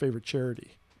Bill's favorite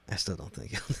charity. I still don't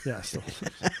think. Yeah, still.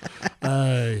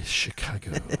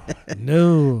 Chicago.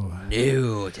 No.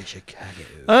 No to Chicago.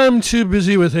 I'm too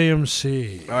busy with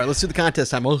AMC. All right, let's do the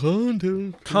contest time.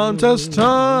 Contest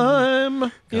time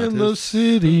in the Contest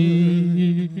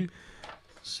city.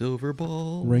 Silver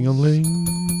balls.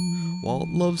 Ring-a-ling. Walt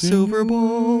loves silver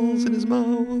balls in his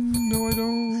mouth. No, I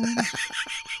don't.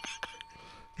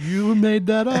 You made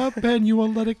that up and you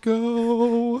won't let it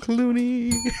go.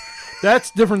 Clooney.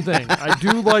 That's a different thing. I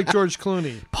do like George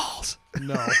Clooney. Balls.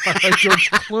 No, I like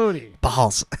George Clooney.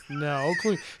 Balls. No,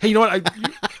 Clooney. Hey, you know what?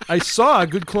 I saw a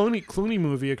good Clooney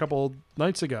movie a couple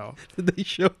nights ago. Did they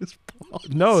show his balls?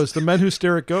 No, it's The Men Who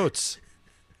Stare at Goats.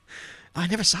 I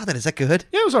never saw that. Is that good?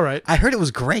 Yeah, it was all right. I heard it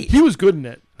was great. He was good in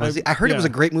it. I heard it was a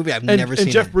great movie. I've and, never seen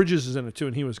and Jeff it. Bridges is in it too,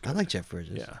 and he was good. I like Jeff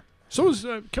Bridges. Yeah. So was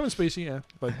Kevin Spacey. Yeah,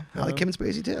 but I like Kevin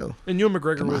Spacey too. and Ewan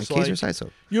McGregor Come on, was Kaiser like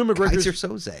Soze. Ewan Kaiser McGregor.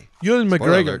 Soze. Ewan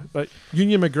Spoiler McGregor, alert. but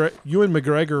Ewan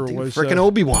McGregor was Freaking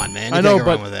Obi-Wan, man. You I know, can't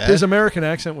go wrong but with that. his American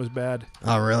accent was bad.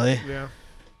 Oh, really? Yeah.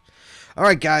 All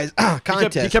right, guys.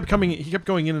 Contest. He kept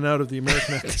going in and out of the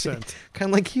American accent. Kind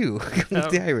of like you, like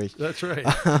the Irish. That's right.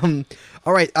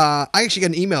 All right. I actually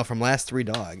got an email from Last Three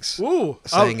Dogs. Ooh,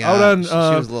 saying, out on she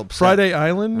was a little upset. Friday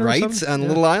Island, or Right something? on Yeah.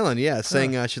 Little Island,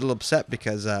 saying she's a little upset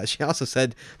because she also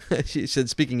said she said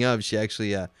speaking of, she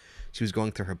actually she was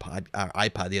going through her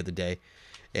iPod the other day,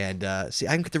 and see,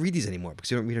 I don't get to read these anymore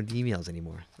because you don't read her emails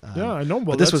anymore. Yeah, I know.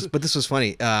 Well, but this was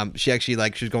funny. She actually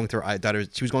she was going through her daughter.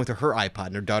 She was going through her iPod,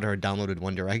 and her daughter had downloaded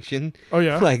One Direction. Oh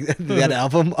yeah, like that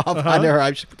album off on her. I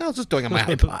was just doing on my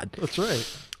iPod. That's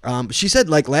right. She said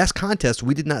last contest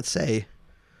we did not say.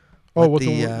 What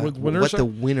the winners? what the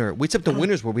winner? We said the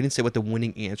winners were. We didn't say what the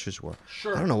winning answers were.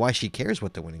 Sure. I don't know why she cares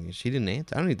what the winning is. She didn't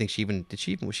answer. I don't even think she even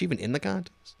was she even in the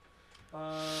contest?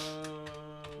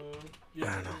 Yeah.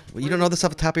 I don't know. Well, you don't know this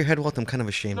off the top of your head, Walt. I'm kind of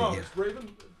ashamed No, of you. it's Brave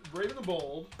the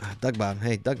Bold. Doug Bob.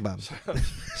 Hey, Doug Bob.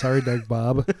 Sorry, Doug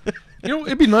Bob.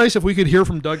 It'd be nice if we could hear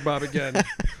from Doug Bob again.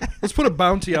 Let's put a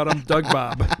bounty out on Doug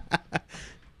Bob.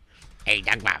 Hey,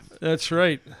 Doug Bob. That's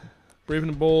right. Brave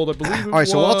and Bold, I believe. All right,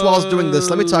 so while is doing this,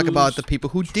 let me talk about the people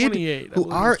who 28,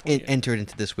 entered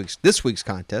into this week's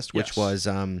contest, which Yes. was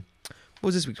what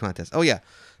was this week's contest? Oh yeah,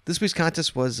 this week's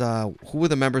contest was who were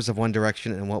the members of One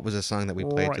Direction and what was the song that we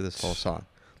played through this whole song,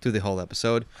 through the whole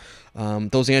episode.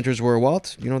 Those answers were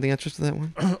Walt. You know the answers to that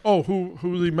one? Oh,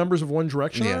 who the members of One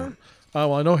Direction Yeah. are?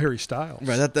 Well, I know Harry Styles.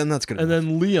 Right, then that's good. And enough.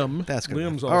 then Liam. That's good.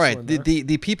 Liam's enough. also All right, in there.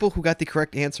 the people who got the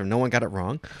correct answer, no one got it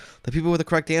wrong. The people with the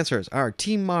correct answers are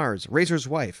Team Mars, Razor's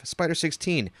Wife, Spider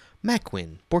 16,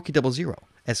 Macwin, Borky 00,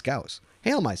 S Gauss,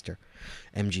 Hailmeister,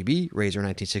 MGB, Razor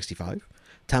 1965,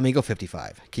 Tom Eagle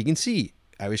 55, Keegan C,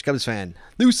 Irish Cubs fan,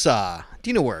 Lusa,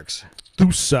 Dino Works,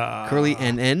 Thusa. Curly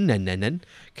NN,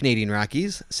 Canadian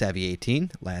Rockies, Savvy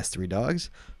 18, Last Three Dogs,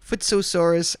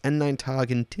 Futsosaurus, and Nintog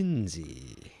and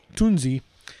Tinsy. Toonsy.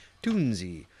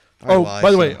 Toonsy. Oh, by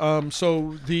the way,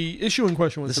 so the issue in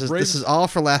question was This is all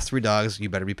for Last Three Dogs. You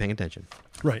better be paying attention.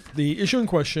 Right. The issue in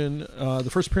question, the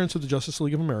first appearance of the Justice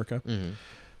League of America,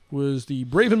 was the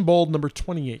Brave and Bold number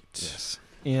 28. Yes.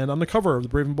 And on the cover of the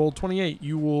Brave and Bold 28,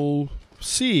 you will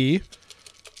see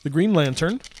the Green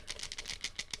Lantern,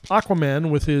 Aquaman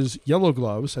with his yellow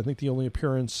gloves. I think the only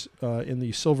appearance in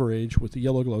the Silver Age with the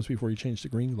yellow gloves before he changed to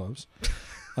green gloves.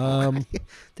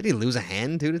 Did he lose a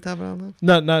hand too to top it all off?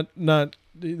 Not.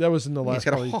 That was in the last. He's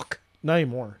got a probably- hook. Not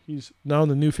anymore. He's now in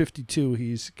the new 52.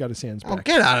 He's got his hands Oh, back.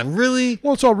 get out of really?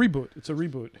 Well, it's all reboot. It's a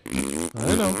reboot.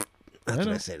 I know. That's I know.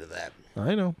 what I say to that.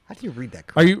 I know. How do you read that?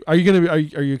 Are you gonna be? Are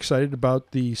you excited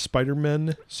about the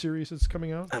Spider-Man series that's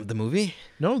coming out? The movie?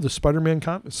 No, the Spider-Man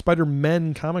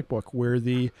comic book where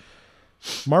the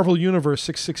Marvel Universe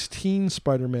 616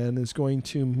 Spider-Man is going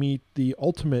to meet the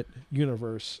Ultimate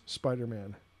Universe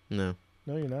Spider-Man. No,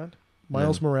 No, you're not.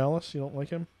 Miles Morales. You don't like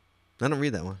him? I don't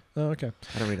read that one. Oh, okay.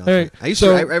 I don't read All Ultimate. right, I used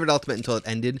so- to. I read Ultimate until it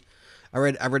ended. I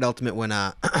read Ultimate when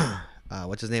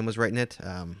what's his name was writing it.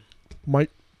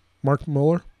 Mark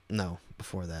Muller. No,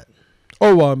 before that.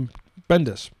 Oh,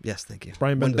 Bendis. Yes, thank you.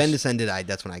 Brian When Bendis. Bendis ended,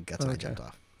 that's when I Okay. jumped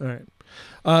off. All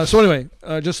right. So anyway,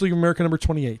 Justice League of America number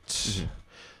 28. Mm-hmm.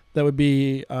 That would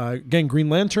be again Green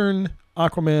Lantern,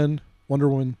 Aquaman, Wonder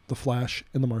Woman, The Flash,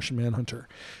 and the Martian Manhunter.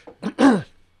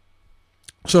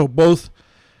 So both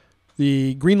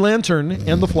the Green Lantern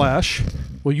and the Flash.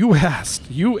 Well, you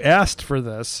asked for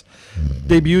this.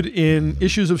 Debuted in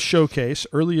issues of Showcase,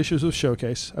 early issues of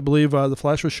Showcase. I believe the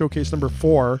Flash was Showcase number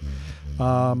 4.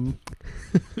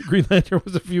 Green Lantern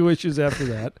was a few issues after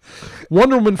that.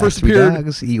 Wonder Woman first appeared.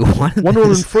 Wonder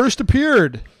Woman first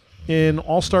appeared in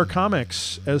All-Star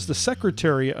Comics as the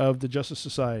secretary of the Justice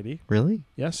Society. Really?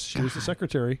 Yes, she was the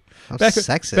secretary. How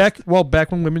sexist.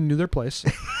 Back when women knew their place.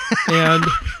 And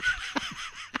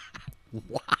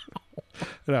Wow.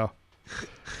 you know,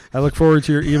 I look forward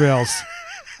to your emails.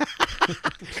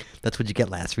 That's what you get,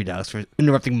 Last Three Dogs, for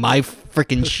interrupting my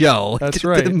freaking show. That's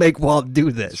right. To make Walt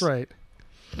do this. That's right.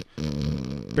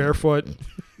 Barefoot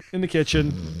in the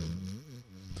kitchen.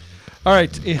 All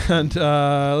right, and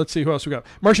let's see who else we got.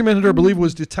 Martian Manhunter, I believe,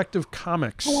 was Detective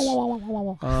Comics. He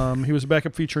was a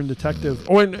backup feature in Detective.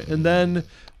 Oh, and then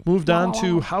moved on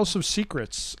to House of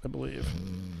Secrets, I believe.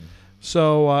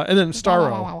 So, and then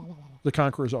Starro, the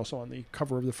Conqueror, is also on the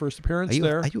cover of the first appearance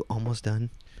there. Are you almost done?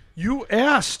 You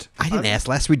asked. I didn't ask.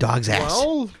 Last Three Dogs asked.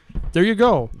 Well, there you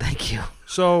go. Thank you.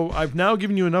 So I've now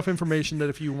given you enough information that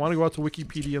if you want to go out to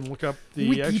Wikipedia and look up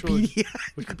the actual Wikipedia.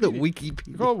 Wikipedia.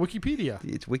 Wikipedia. Call it Wikipedia.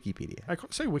 It's Wikipedia.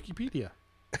 Say Wikipedia.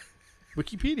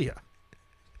 Wikipedia.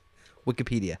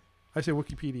 Wikipedia. I say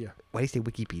Wikipedia. Why do you say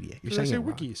Wikipedia? You're I saying say it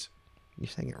wrong. wikis. You're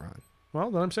saying it wrong.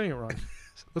 Well, then I'm saying it wrong.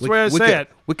 That's the way I say it.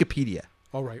 Wikipedia.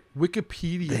 All right,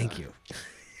 Wikipedia. Thank you.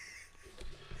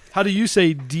 How do you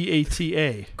say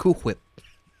DATA? Cool Whip.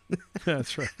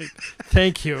 That's right.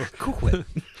 Thank you. Cool Whip.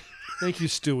 Thank you,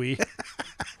 Stewie.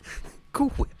 Cool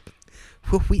Whip.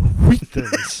 Will Wheaton. Wheat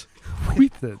Thins.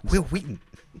 Wheat Thins. Will Wheaton.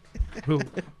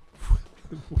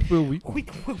 Will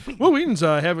Wheaton. Will Wheaton's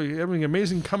having an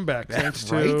amazing comeback thanks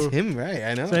to Right? Him, right.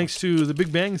 I know. thanks to The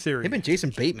Big Bang Theory. Him and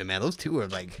Jason Bateman, man. Those two are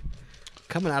like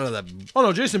coming out of the... Oh,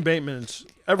 no, Jason Bateman's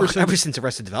ever since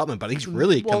Arrested Development, but he's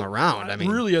really come around. I mean,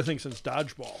 really, I think since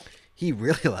Dodgeball. he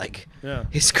really like... Yeah.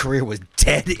 His career was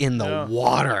dead in the Yeah.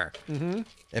 water. Mm-hmm.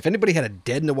 If anybody had a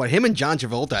dead in the water... Him and John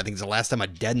Travolta, I think, is the last time a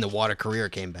dead in the water career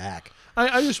came back.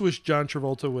 I just wish John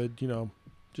Travolta would,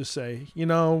 just say,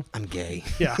 I'm gay.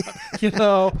 yeah,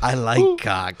 I like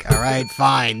cock. All right,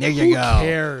 fine. There you who go.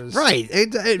 cares? Right.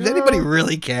 Does anybody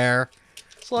really care?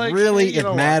 It's like, Really, hey, you it know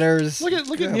what? matters. Look at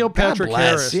God Neil Patrick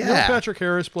bless, Harris. Yeah. Neil Patrick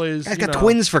Harris plays. Guy's got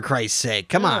twins, for Christ's sake.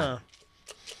 Come on.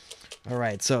 All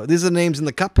right, so these are the names in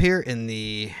the cup here in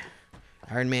the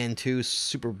Iron Man 2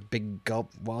 super big gulp.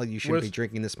 While you shouldn't be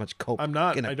drinking this much coke. I'm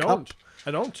not. in a I cup. don't.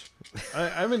 I don't. I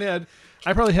haven't had.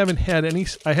 I probably haven't had any.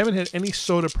 I haven't had any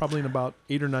soda probably in about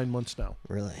 8 or 9 months now.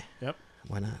 Really? Yep.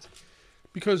 Why not?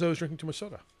 Because I was drinking too much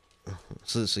soda.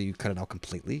 So you cut it out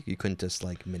completely? You couldn't just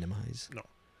like minimize? No.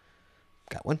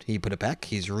 Got one. He put it back.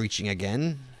 He's reaching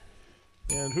again.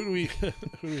 And who do we have?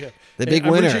 The big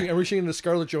I'm winner. I'm reaching into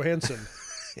Scarlett Johansson.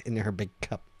 In her big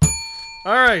cup.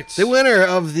 All right. The winner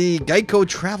of the Geico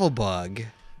Travel Bug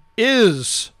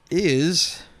is who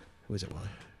is it, Wally?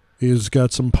 he's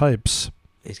got some pipes.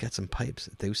 He's got some pipes.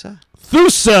 Thusa?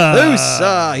 Thusa.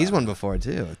 Thusa. He's won before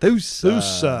too. Thusa.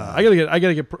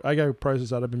 Thusa. I got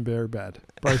prices out. I've been very bad.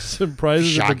 Prices have been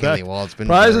Shockingly, back, well, it's been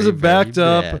prices very, have backed very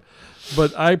up. bad.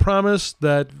 But I promise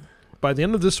that by the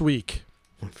end of this week,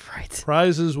 Right.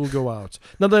 prizes will go out.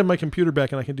 Now that I have my computer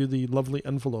back and I can do the lovely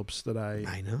envelopes that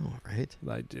I know, right?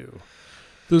 I do.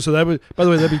 So that would, by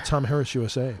the way, that'd be Tom Harris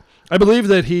USA. I believe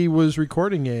that he was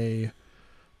recording a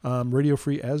Radio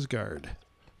Free Asgard.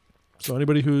 So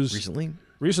anybody who's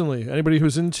Recently? anybody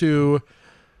who's into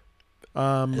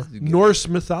Norse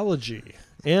mythology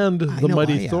and the know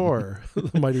mighty I am. Thor,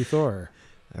 the mighty Thor.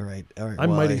 All right. I'm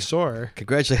Mighty Thor.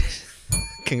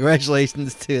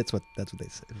 Congratulations to that's what they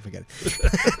say. Forget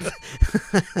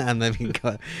it. I'm not even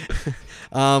going.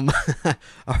 All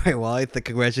right. Well, I think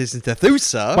congratulations to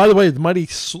Thusa. By the way, the mighty,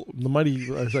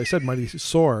 as I said, mighty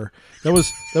Thor. That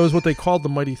was what they called the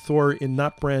mighty Thor in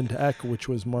Not Brand Ek, which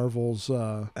was Marvel's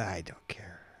I don't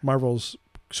care. Marvel's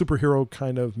superhero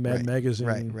kind of Mad Magazine.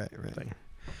 Right. thing.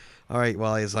 All right.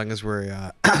 Well, as long as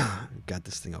we're got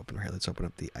this thing open here, let's open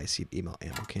up the IC email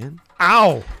ammo can.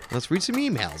 Ow! Let's read some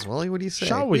emails. Wally, what do you say?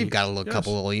 Shall we? We've got a Yes.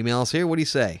 couple little emails here. What do you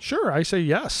say? Sure, I say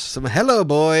yes. Some hello,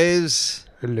 boys.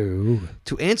 Hello.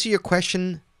 To answer your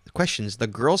questions, the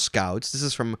Girl Scouts. This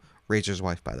is from Razor's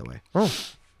wife, by the way. Oh.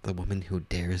 The woman who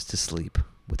dares to sleep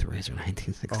with Razor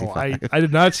 1965. Oh, I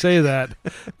did not say that.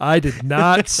 I did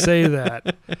not say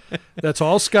that. That's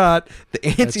all Scott. To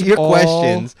answer That's your all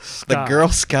questions, the Scott. Girl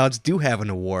Scouts do have an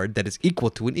award that is equal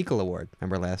to an Eagle Award.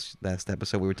 Remember last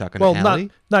episode we were talking Well, to Allie?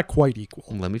 not quite equal.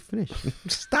 Let me finish.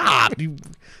 Stop, you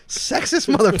sexist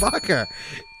motherfucker.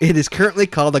 It is currently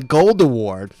called a Gold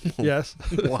Award. Yes.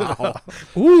 Wow.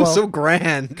 Ooh, Well, so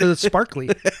grand. Because it's sparkly.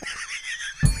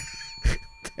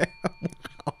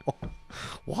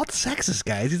 Walt's sexist,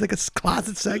 guys. He's like a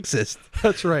closet sexist.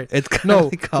 That's right. It's No,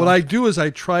 currently called- what I do is I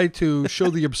try to show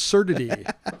the absurdity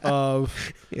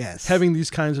of Yes. having these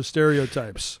kinds of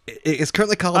stereotypes. It's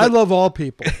currently called. I love all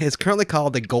people. It's currently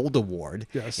called the Gold Award.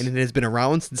 Yes. And it has been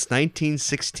around since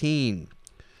 1916.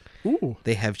 Ooh.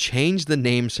 They have changed the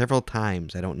name several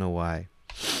times. I don't know why.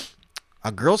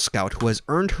 A Girl Scout who has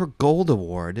earned her Gold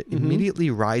Award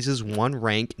immediately rises one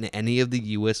rank in any of the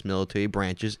U.S. military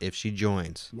branches if she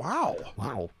joins. Wow.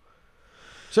 Wow.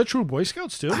 Is that true of Boy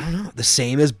Scouts too? I don't know. The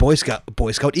same as Boy Scout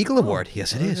Eagle Award.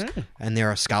 Yes, it is. okay. And there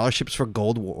are scholarships for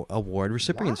Gold Award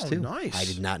recipients Wow, too. nice. I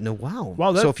did not know. Wow.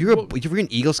 Wow, So that- if you're an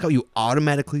Eagle Scout, you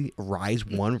automatically rise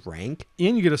one rank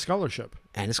And you get a scholarship.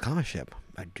 and a scholarship.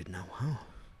 I did not. Wow.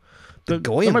 That-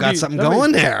 Goyim that might got be- something that might-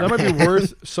 going there. That might be man.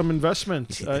 worth some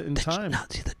investment in time. No,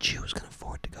 see, the Jews can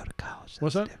afford to go to college.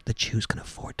 What's That's that? The Jews can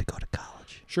afford to go to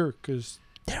college. Sure, because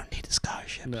They don't need a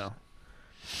scholarship. no.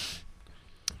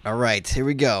 All right, here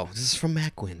we go. This is from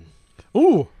Macwin.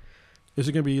 Ooh, is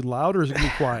it going to be loud or is it going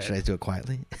to be quiet? Should I do it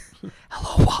quietly?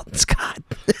 Hello, Walton Scott.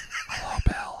 Hello,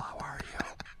 Bill. How are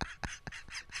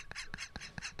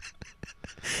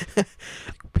you?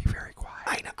 Be very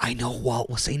quiet. I know Walt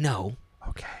will say no,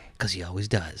 Okay. because he always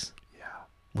does Yeah.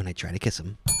 when I try to kiss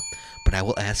him. But I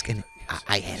will ask, and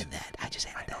I added that. I just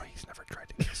added that. He's never tried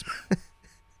to kiss me.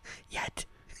 Yet.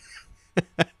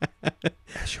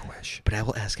 As you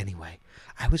ask anyway.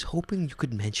 I was hoping you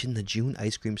could mention the June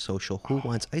ice cream social. Who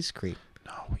wants ice cream?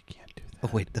 No, we can't do that. Oh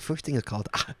wait, the first thing is called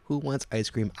Who Wants Ice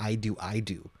Cream? I Do.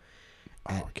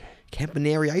 Oh, okay.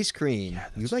 Campaneri ice cream. Yeah,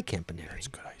 you like Campaneri? It's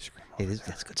good ice cream. It over is. there.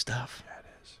 That's good stuff. Yeah, it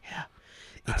is. Yeah.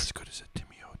 Not as good as a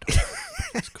Timmy O'Donnell.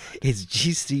 It's good. It's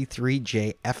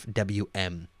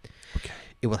GC3JFWM. Okay.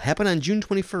 It will happen on June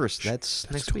 21st. That's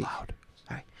next too week. loud.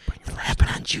 All right. It'll happen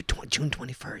on June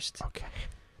 21st. Okay.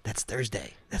 That's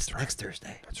Thursday. That's next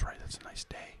Thursday. That's right. That's a nice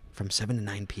day. From 7 to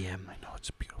 9 p.m. I know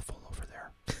it's beautiful over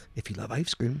there. If you love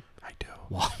ice cream, I do.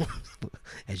 Wall,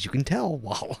 as you can tell,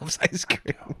 Wall loves ice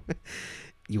cream.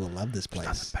 You will love this There's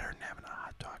place. nothing better than having a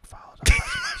hot dog followed up by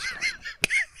some ice cream.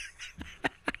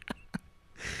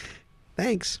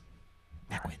 Thanks,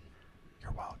 Macwin.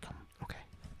 You're welcome. Okay.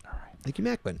 All right. Thank you,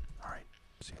 Macwin. All right.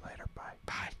 See you later. Bye.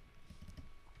 Bye.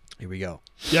 Here we go.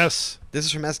 Yes. This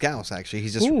is from S. Gauss, actually.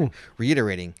 He's just Ooh.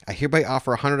 reiterating. I hereby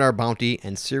offer a $100 bounty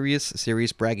and serious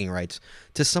bragging rights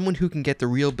to someone who can get the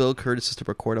real Bill Curtis to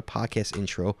record a podcast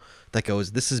intro that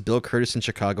goes, "This is Bill Curtis in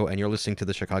Chicago, and you're listening to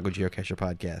the Chicago Geocacher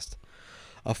podcast."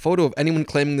 A photo of anyone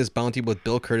claiming this bounty with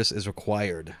Bill Curtis is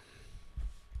required.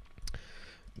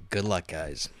 Good luck,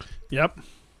 guys. Yep.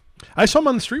 I saw him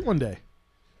on the street one day.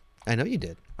 I know you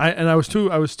did. I was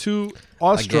too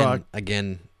awestruck.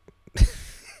 Again.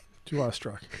 Too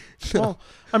awestruck. Well,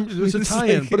 it's a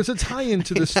tie-in, but it's a tie-in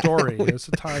to the story. It's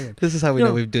a tie-in. This is how we You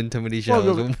know know, we've done too many well,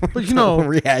 shows. but you know,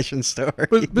 reaction story.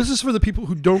 But this is for the people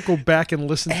who don't go back and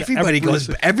listen to Everybody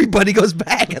goes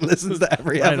back and listens to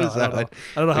every I know, episode.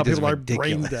 I don't know how which is people are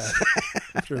brain ridiculous. dead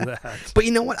after that. But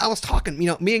you know what? I was talking,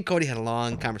 me and Cody had a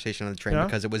long conversation on the train Yeah?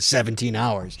 because it was 17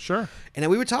 hours. Sure. And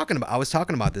then I was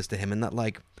talking about this to him, and that,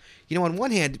 like, on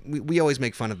one hand, we always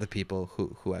make fun of the people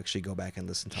who actually go back and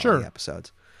listen to all Sure. the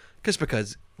episodes. Just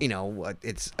because,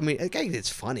 it's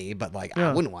funny, but, like,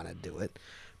 Yeah. I wouldn't want to do it.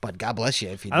 But God bless you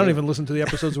if you I don't do. even listen to the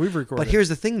episodes we've recorded. But here's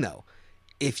the thing, though.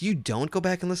 If you don't go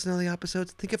back and listen to the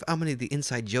episodes, think of how many of the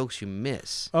inside jokes you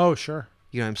miss. Oh, sure.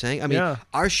 You know what I'm saying? I mean, Yeah.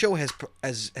 our show has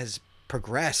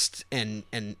progressed and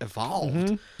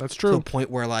evolved. That's To a true. point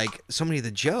where, like, so many of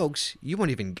the jokes, you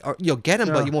won't even, or you'll get them,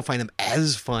 Yeah. but you won't find them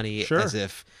as funny Sure. as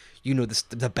if you know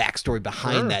the backstory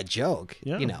behind Sure. that joke.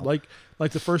 Yeah. You know,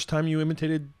 Like the first time you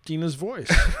imitated Dina's voice.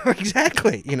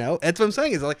 exactly. That's what I'm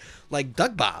saying. Is like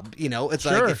Doug Bob. It's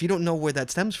Sure. like if you don't know where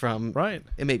that stems from, Right.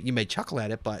 You may chuckle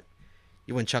at it, but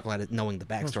you wouldn't chuckle at it knowing the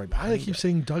backstory Why behind I keep it.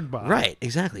 saying Doug Bob? Right,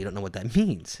 exactly. You don't know what that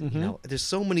means. Mm-hmm. There's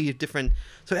so many different.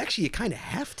 So actually, you kind of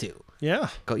have to Yeah.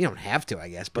 go. You don't have to, I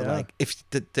guess, but Yeah. like if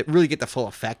to really get the full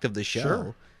effect of the show,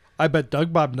 Sure. I bet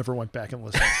Doug Bob never went back and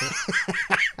listened to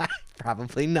it.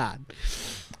 probably not.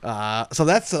 So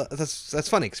that's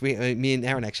funny because me and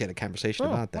Aaron actually had a conversation Oh,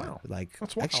 about that. wow. Like,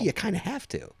 That's wild. actually, you kind of have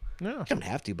to. Yeah. You don't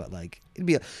have to, but like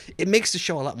it makes the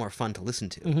show a lot more fun to listen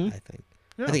to. I think.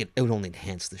 Yeah. I think it would only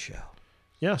enhance the show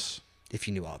Yes. if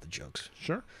you knew all the jokes.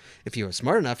 Sure. If you were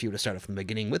smart enough, you would have started from the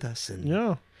beginning with us and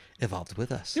Yeah. evolved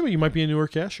with us. Yeah, but you might be a newer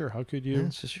cashier. How could you? Yeah,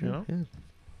 that's just true. You know?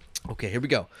 Yeah. Okay, here we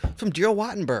go. From Daryl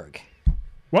Wattenberg.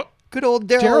 What? Good old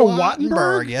Daryl Daryl Wattenberg.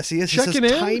 Wattenberg? Yes, he is. He says Checking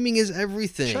in? timing is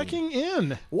everything. Checking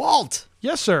in. Walt,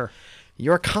 Yes, sir.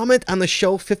 your comment on the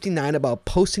show 59 about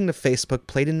posting to Facebook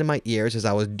played into my ears as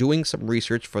I was doing some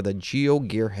research for the Geo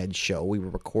Gearhead show. We were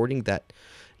recording that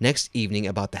next evening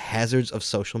about the hazards of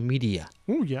social media.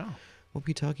 Oh, yeah. What were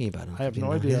we talking about? I have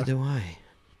no 59? idea. Neither do I.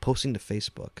 Posting to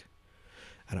Facebook.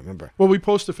 I don't remember. Well, we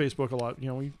post to Facebook a lot.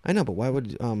 We. I know, but why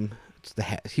would it's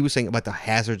he was saying about the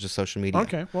hazards of social media.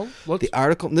 Okay. Well, let's. The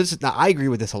article. Now I agree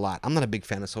with this a lot. I'm not a big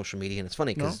fan of social media, and it's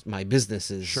funny because my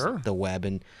business is Sure. the web,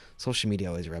 and social media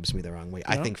always rubs me the wrong way.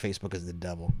 I Yeah. think Facebook is the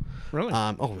devil. Really?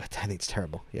 I think it's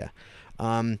terrible. Yeah.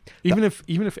 even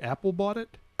if Apple bought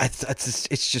it.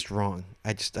 It's just wrong.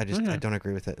 I don't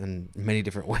agree with it in many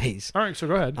different ways. All right. So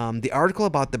go ahead. The article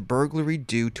about the burglary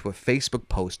due to a Facebook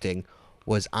posting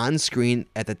was on screen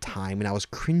at the time, and I was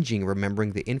cringing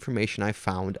remembering the information I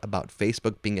found about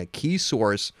Facebook being a key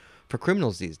source for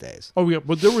criminals these days. Oh yeah,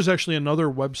 but there was actually another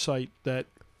website that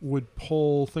would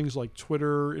pull things like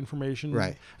Twitter information.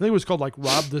 Right. I think it was called like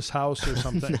Rob This House or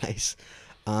something. Nice.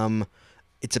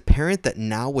 It's apparent that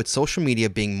now with social media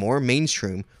being more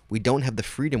mainstream, we don't have the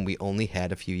freedom we only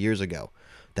had a few years ago.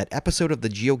 That episode of the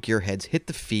Geo Gearheads hit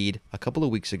the feed a couple of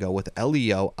weeks ago with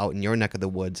LEO out in your neck of the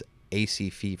woods,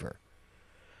 AC Fever.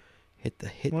 Hit the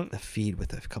feed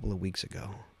with a couple of weeks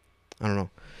ago. I don't know.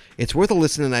 It's worth a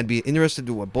listen, and I'd be interested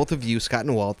to what both of you, Scott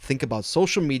and Walt, think about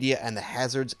social media and the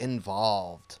hazards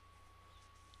involved.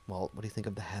 Walt, what do you think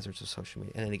of the hazards of social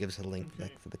media? And then he gives us a link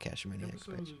back for the Cash and Maniacs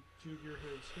page.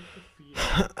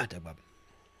 Doug Bob.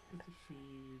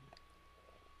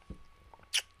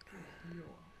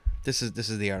 This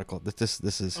is the article. This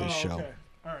is his show. Okay.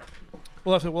 All right.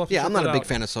 We'll have to Yeah, check I'm not that a big out.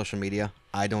 fan of social media.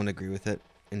 I don't agree with it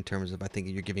in terms of I think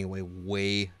you're giving away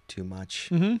way too much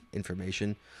Mm-hmm.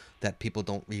 information that people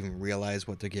don't even realize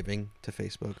what they're giving to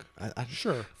Facebook.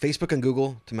 Sure. Facebook and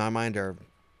Google, to my mind, are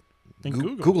And Goo-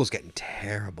 Google. Google's getting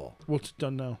terrible. What's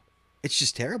done now? It's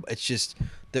just terrible. It's just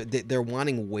they're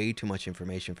wanting way too much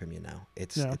information from you now.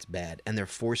 It's bad, and they're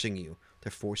forcing you.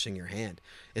 They're forcing your hand.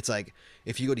 It's like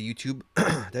if you go to YouTube.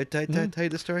 Did I tell you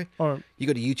this story? All right. You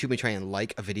go to YouTube and try and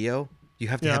like a video. You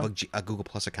have to Yeah. have a Google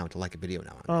Plus account to like a video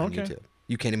now Oh, on okay. YouTube.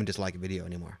 You can't even just like a video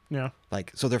anymore. Yeah.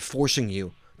 Like so, they're forcing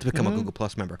you to become a Google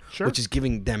Plus member, Sure. which is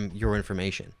giving them your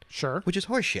information, Sure. which is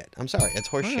horseshit. I'm sorry, it's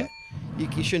horseshit.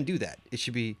 You shouldn't do that. It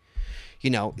should be,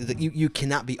 you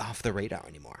cannot be off the radar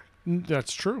anymore.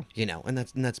 That's true. And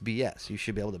that's BS. You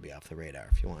should be able to be off the radar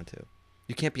if you want to.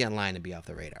 You can't be online and be off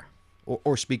the radar,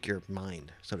 or speak your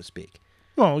mind, so to speak.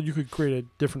 Well, you could create a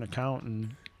different account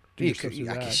and do You stuff could, through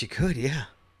I that. guess you could, yeah.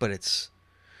 But it's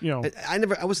You know,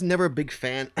 I was never a big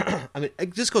fan. I mean,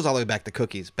 it just goes all the way back to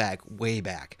cookies, way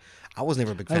back. I was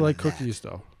never a big fan. I like of that. cookies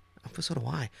though. So do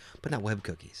I, but not web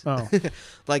cookies. Oh.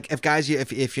 Like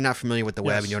if you're not familiar with the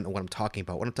web Yes. and you don't know what I'm talking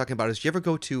about, what I'm talking about is, do you ever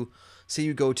go to, say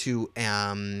you go to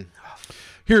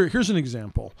Here's an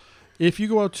example. If you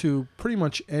go out to pretty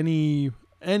much any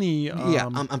I'm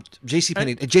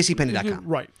JCPenney.com.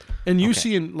 right, and you Okay.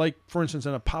 see like for instance,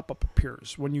 and a pop-up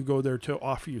appears when you go there to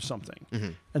offer you something, Mm-hmm.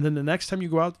 and then the next time you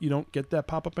go out, you don't get that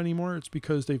pop-up anymore. It's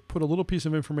because they've put a little piece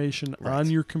of information Right. on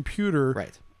your computer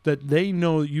Right. that they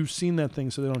know you've seen that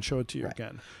thing, so they don't show it to you Right.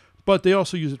 again. But they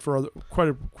also use it for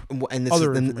And this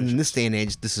other is, in information. this day and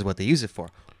age, this is what they use it for.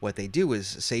 What they do is,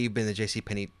 say you've been to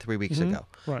JCPenney 3 weeks ago.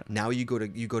 Right. Now you go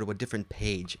to a different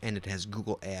page and it has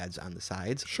Google ads on the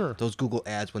sides. Sure. Those Google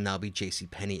ads will now be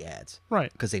JCPenney ads.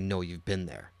 Right. Because they know you've been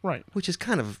there. Right. Which is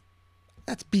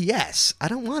that's BS. I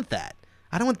don't want that.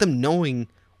 I don't want them knowing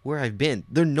where I've been.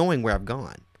 They're knowing where I've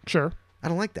gone. Sure. I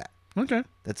don't like that. Okay.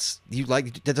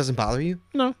 That doesn't bother you?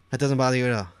 No. That doesn't bother you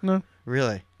at all? No.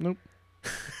 Really? Nope.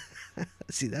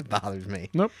 See, that bothers me.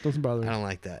 Nope. Doesn't bother me. I don't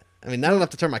like that. I mean, I don't have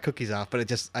to turn my cookies off, but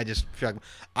I just feel like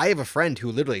I have a friend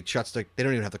who literally shuts they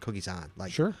don't even have the cookies on.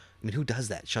 Like, Sure. I mean, who does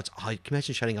that? Can you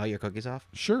imagine shutting all your cookies off?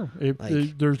 Sure. Like-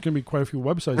 There's going to be quite a few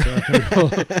websites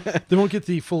that they won't get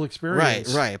the full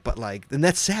experience. Right. But and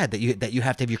that's sad that you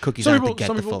have to have your cookies on to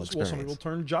get the full experience. Some people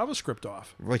turn JavaScript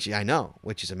off. Which I know,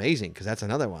 which is amazing because that's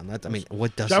another one. I mean,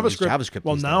 what doesn't use JavaScript. JavaScript?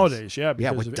 Well, these nowadays, days? yeah,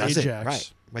 because what of doesn't? Ajax.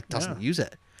 Right. What doesn't Yeah. use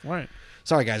it? Right.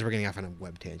 Sorry, guys, we're getting off on a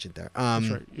web tangent there. That's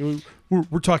right.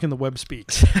 We're talking the web speak.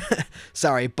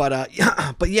 Sorry, but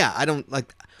I don't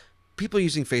like people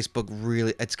using Facebook.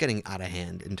 Really, it's getting out of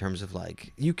hand in terms of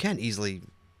like you can easily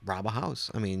rob a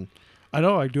house. I mean, I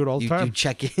know. I do it all the you time.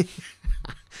 check in,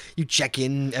 you check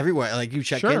in everywhere. Like you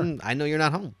check Sure. in. I know you're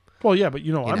not home. Well, yeah, but I'm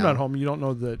know. not home. You don't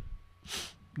know that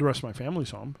the rest of my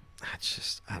family's home. It's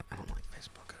just I don't like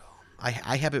Facebook at all.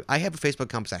 I have a Facebook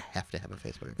account because I have to have a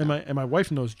Facebook account. And my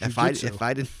wife knows If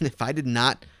I did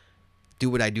not do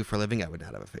what I do for a living, I would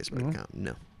not have a Facebook Mm-hmm. account.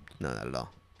 No, not at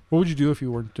all. What would you do if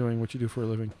you weren't doing what you do for a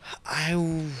living? I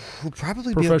would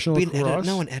probably Professional be an editor. lacrosse?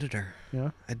 No, an editor.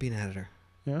 Yeah. I'd be an editor.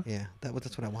 Yeah. Yeah,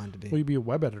 that's what I wanted to be. Well, you'd be a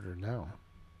web editor now.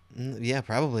 Yeah,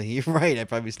 probably. You're right. I'd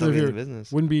probably still be in the business.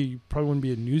 Probably wouldn't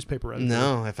be a newspaper editor.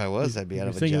 No, if I was, I'd be You'd out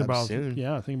of a thinking job about, soon.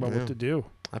 Yeah, thinking about Yeah. what to do.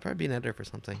 I'd probably be an editor for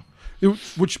something.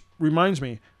 Which reminds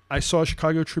me, I saw a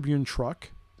Chicago Tribune truck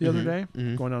the other day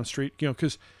mhm. going down the street.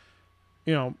 Because,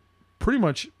 pretty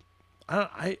much,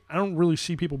 I don't really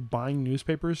see people buying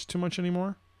newspapers too much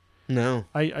anymore. No.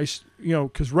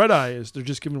 Because Red Eye they're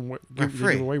just giving away, They're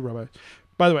free. away Red Eye.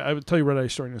 By the way, I will tell you Red Eye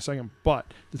story in a second.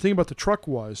 But the thing about the truck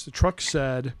was the truck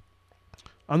said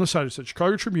on the side it said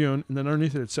Chicago Tribune, and then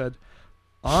underneath it said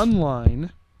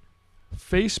online,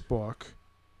 Facebook,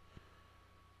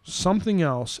 something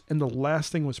else, and the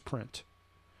last thing was print.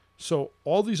 So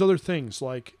all these other things,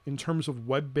 like in terms of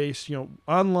web-based,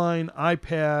 online,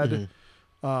 iPad,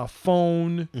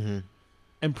 phone, Mm-hmm.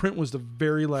 and print was the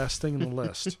very last thing in the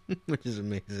list. Which is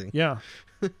amazing. Yeah.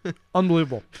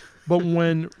 Unbelievable. But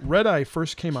when Red Eye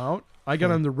first came out, I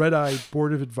got on the Red Eye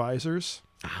Board of Advisors.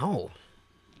 How?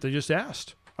 They just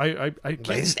asked. I They can't.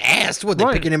 just asked. What, they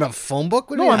Right. picking him up a phone book?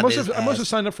 What do No, you I mean must they have. just I must have asked?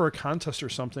 signed up for a contest or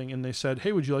something, and they said,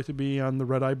 "Hey, would you like to be on the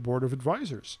Red Eye Board of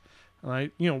Advisors?" And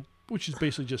I, which is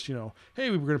basically just, hey,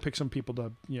 we were going to pick some people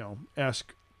to,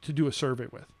 ask to do a survey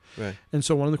with. Right. And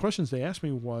so one of the questions they asked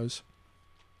me was,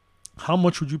 "How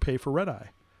much would you pay for Red Eye?"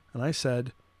 And I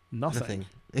said, "Nothing."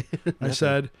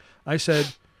 Nothing. I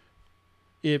said,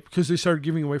 because they started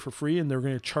giving away for free and they were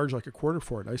going to charge like $0.25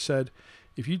 for it. I said,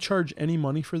 if you charge any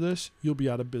money for this, you'll be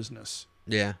out of business.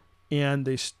 Yeah. and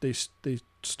they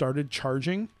started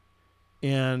charging,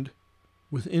 and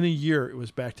within a year it was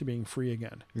back to being free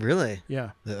again. Really?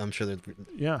 Yeah, I'm sure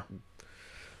yeah,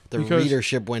 the Because-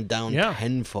 readership went down Yeah.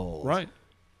 tenfold. right.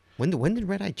 When did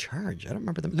Red Eye charge? I don't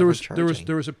remember them There ever was charging.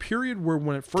 there was a period where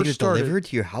when it first Did it started, deliver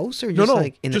to your house or No, just no,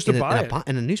 like just to buy it.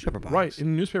 in a newspaper box? right, in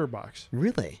a newspaper box.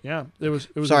 Really? Yeah, it was.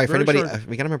 Sorry a for very anybody. short-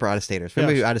 We gotta remember out of staters. For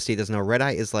anybody Yes. who out of state doesn't know, Red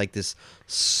Eye is like this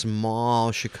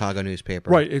small Chicago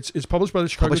newspaper. right, it's published by the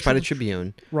Chicago Published by the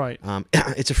Tribune. Tribune. Right,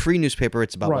 it's a free newspaper.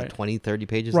 It's about Right. what, 20, 30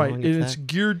 pages right, long. and if it's that?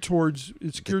 geared towards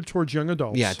young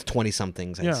adults. Yeah, it's 20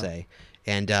 somethings, I'd Yeah. say.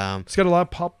 And It's got a lot of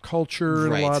pop culture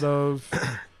Right. and a lot of,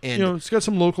 and it's got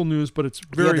some local news, but it's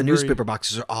very, yeah, the very- newspaper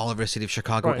boxes are all over the city of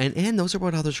Chicago, Right. and those are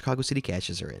what all the Chicago City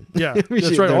caches are in. Yeah, We that's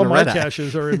should- right. they're All in the my Red Eye.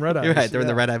 caches are in Red Eye. You're right. They're in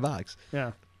the Yeah. Red Eye box.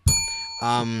 Yeah,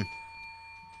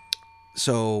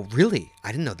 So really,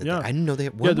 I didn't know that. Yeah. I didn't know that. yeah.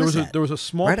 When There was that? a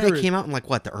small Red Eye period. came out in like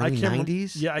what, the I early can't remember-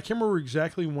 90s? Yeah, I can't remember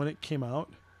exactly when it came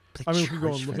out. They I mean, we could go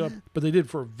and charged look for it up, that? but they did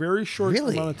for a very short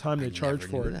Really? amount of time. They I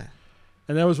charged never for knew it, that.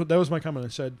 and that was my comment. I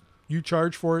said, "You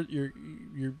charge for it, you're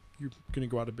going to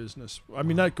go out of business. I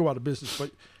mean, not go out of business,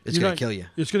 but It's you're gonna not- kill you.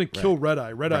 It's going to kill Red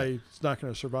Eye. Red Right. Eye is not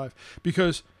going to survive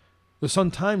because the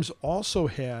Sun Times also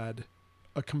had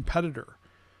a competitor.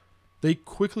 They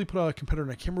quickly put out a competitor,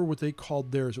 and I can't remember what they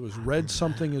called theirs. It was Red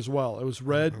something as well. It was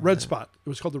Red Spot. It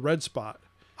was called the Red Spot.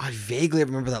 I vaguely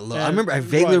remember that logo. I And- remember. I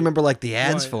vaguely right. remember like the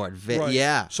ads Right. for it. Right.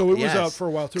 Yeah. So it was Yes. out for a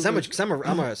while, too. 'Cause I'm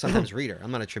a Sun-Times reader.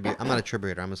 I'm not a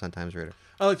Tributer. I'm a Sun-Times reader.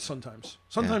 I like Sun Times.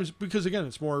 Sometimes because again,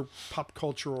 it's more pop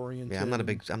culture oriented. Yeah,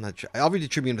 I'll read the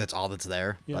Tribune. That's all that's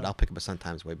there. Yeah. But I'll pick up a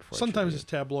Sun-Times way before. a Sometimes it's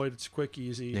Tribune. tabloid. It's quick,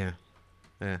 easy. Yeah.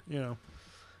 Yeah. You know,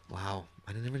 Wow.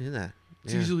 I never knew that.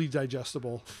 it's Yeah. easily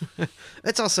digestible.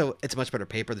 It's much better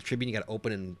paper. The Tribune you got to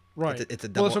open and Right. It's a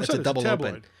Well, double. that's what I'm it's a saying, double tabloid.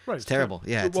 open. Right. It's terrible.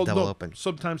 Yeah, it's well, a double no, open.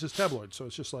 Sometimes it's tabloid, so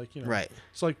it's just like Right.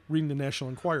 It's like reading the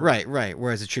National Enquirer. Right.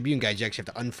 Whereas a Tribune guide, you actually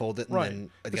have to unfold it and Right. then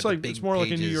It's got the like big it's more like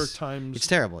a New pages. York Times. It's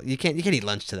terrible. You can't eat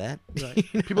lunch to that.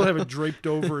 Right. People have it draped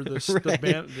over this Right.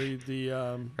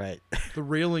 the Right.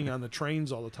 railing on the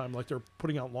trains all the time, like they're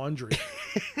putting out laundry.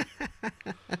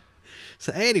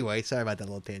 So anyway, sorry about that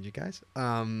little tangent, guys.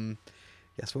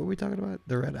 Yes, what were we talking about?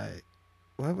 The Red Eye.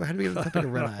 How did we get on the topic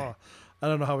of Red Eye? I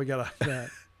don't know how we got on that.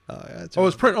 Oh, yeah, that's Oh, right.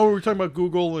 it's print. Oh, we were talking about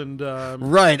Google and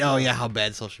Right. Oh, yeah. How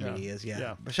bad social Yeah. media is. Yeah.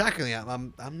 Yeah. But shockingly,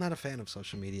 I'm not a fan of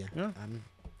social media. Yeah.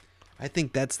 I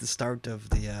think that's the start of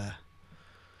the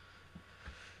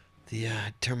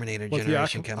Terminator what the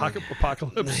generation coming.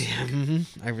 apocalypse. Yeah,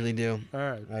 I really do. All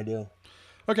right. I do.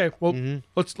 Okay. Well, Mm-hmm.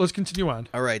 let's continue on.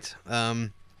 All right.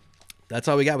 That's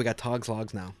all we got. We got Togs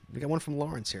Logs now. We got one from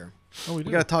Lawrence here. Oh, we We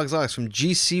do. got a Togs Logs from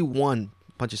GC1.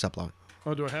 Punch us up, Log.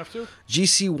 Oh, do I have to?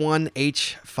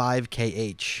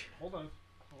 GC1H5KH. Hold on.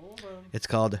 It's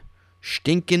called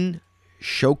Stinken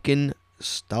Schoken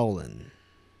Stollen.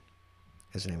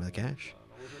 Is the name of the cache.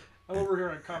 I'm over here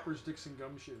on Copper's Dixon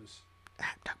Gumshoes.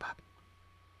 Doug Bob.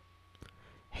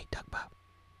 Hey, Doug Bob.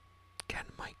 Get on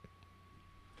the mic.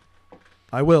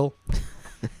 I will.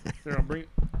 Here,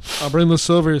 I'll bring this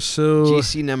over. So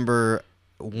GC number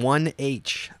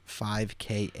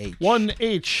 1H5KH.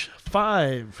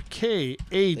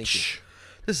 1H5KH.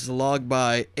 This is a log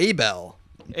by Abel.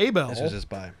 Abel. This was just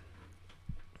by.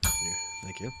 Here,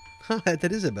 thank you.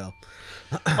 That is Abel.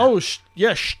 Oh,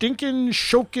 yeah, Stinkin'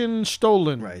 Shokin'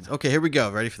 Stolen. Right. Okay, here we go.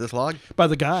 Ready for this log? By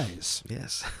the guys.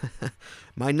 Yes.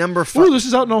 My number Ooh, 5. this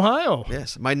is out in Ohio.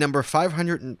 Yes, my number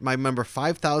 500. My number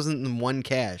 5001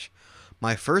 cache.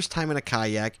 My first time in a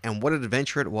kayak, and what an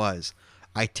adventure it was.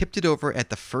 I tipped it over at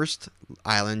the first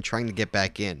island trying to get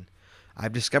back in.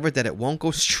 I've discovered that it won't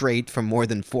go straight for more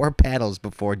than 4 paddles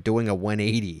before doing a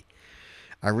 180.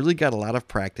 I really got a lot of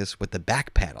practice with the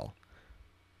back paddle.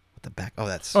 With the back, oh,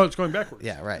 that's Oh, it's going backwards.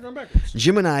 yeah, right. It's going backwards.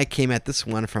 Jim and I came at this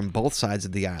one from both sides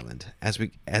of the island. As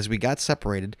we got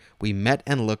separated, we met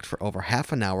and looked for over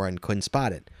half an hour and couldn't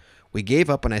spot it. We gave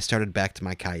up and I started back to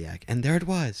my kayak, and there it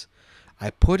was. I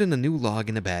put in a new log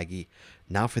in a baggie.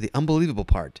 Now for the unbelievable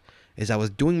part. As I was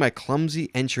doing my clumsy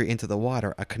entry into the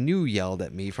water, a canoe yelled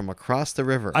at me from across the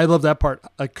river. I love that part.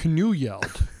 A canoe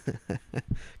yelled.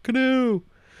 Canoe!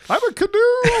 I'm a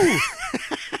canoe!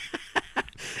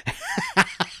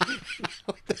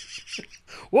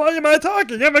 Why am I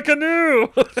talking? I'm a canoe!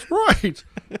 Right.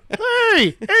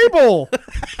 Hey, Abel!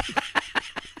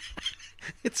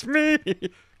 It's me!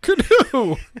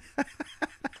 Canoe!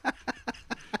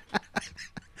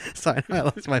 Sorry, I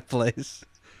lost my place.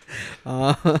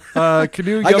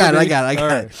 Canoe. I got Yellow it. Beach. I got All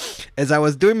right. it. As I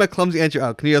was doing my clumsy entry,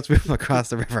 canoe swim across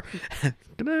the river.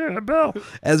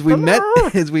 As we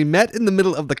met in the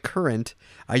middle of the current,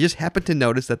 I just happened to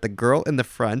notice that the girl in the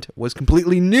front was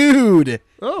completely nude.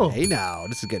 Oh. Hey now,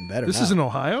 this is getting better. This now. is in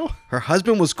Ohio? Her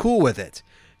husband was cool with it.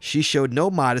 She showed no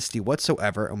modesty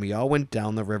whatsoever, and we all went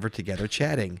down the river together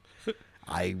chatting.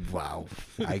 I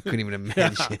couldn't even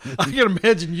imagine. I can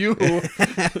imagine you.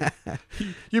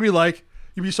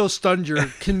 You'd be so stunned your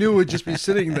canoe would just be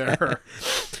sitting there.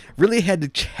 Really had to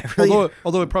chat. Really,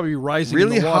 Although it'd probably be rising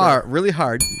really in the water. really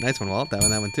hard. Nice one, Walt. That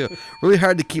one too. Really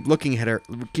hard to keep looking at her,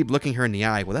 in the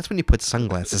eye. Well, that's when you put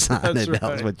sunglasses on. That's That's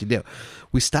right. what you do.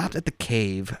 We stopped at the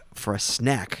cave for a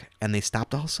snack, and they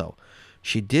stopped also.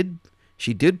 She did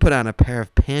put on a pair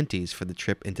of panties for the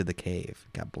trip into the cave.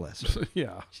 God bless her.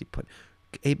 Yeah. She put.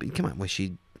 Hey, come on, was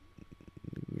she?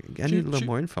 I need a little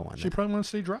more info on She that. probably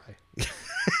wants to stay dry.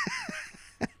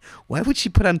 Why would she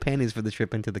put on panties for the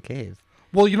trip into the cave?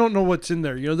 Well, you don't know what's in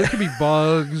there. There could be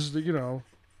bugs. You don't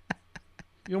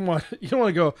want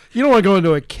to go. You don't want to go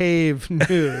into a cave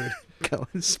nude. Go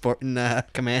sporting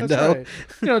commando. That's right.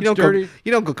 It's don't dirty.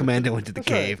 you don't go commando into the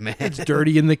That's right. cave, man. It's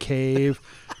dirty in the cave.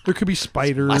 There could be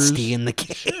spiders. Musty in the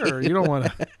cave. Sure, you don't want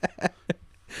to.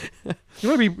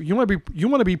 You want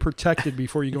to be protected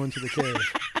before you go into the cave.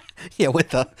 Yeah,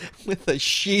 with a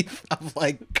sheath of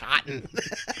like cotton.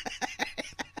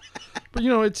 But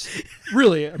it's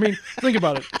really. I mean, think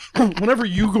about it. Whenever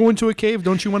you go into a cave,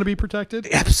 don't you want to be protected?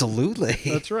 Absolutely.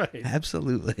 That's right.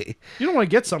 Absolutely. You don't want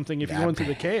to get something if you go into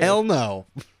the cave. Hell no.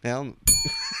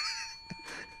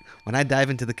 When I dive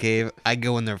into the cave, I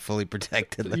go in there fully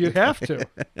protected. You have to.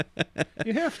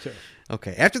 You have to.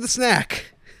 Okay, after the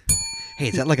snack. Hey,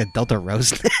 is that like a Delta Rose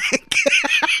snack?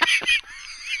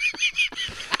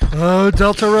 Oh,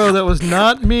 Delta Row, that was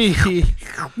not me.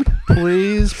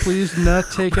 Please not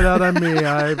take it out on me.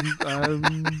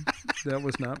 That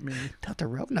was not me. Delta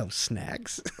Rose, no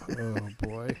snacks. Oh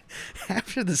boy.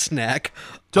 After the snack,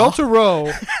 Delta Row.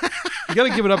 You got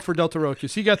to give it up for Delta Row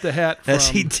because he got the hat from. yes,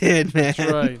 he did, man.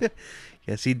 That's right.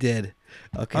 Yes, he did.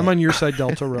 Okay. I'm on your side,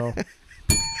 Delta Row.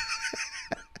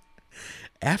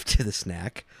 After the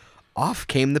snack, off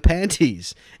came the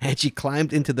panties, and she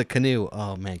climbed into the canoe.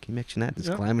 Oh man, can you imagine that? Just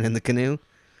Yep. climbing in the canoe,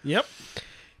 Yep.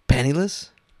 pantyless.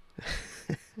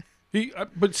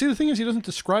 But see, the thing is, he doesn't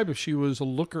describe if she was a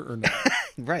looker or not.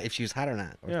 Right, if she was hot or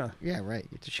not. Yeah. Right.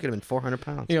 She could have been 400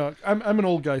 pounds. I'm an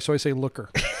old guy, so I say looker.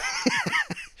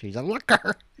 She's a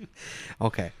looker.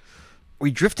 Okay.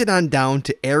 We drifted on down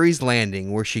to Aries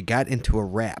Landing, where she got into a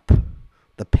wrap.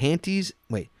 The panties.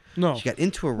 Wait. No. She got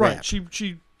into a wrap.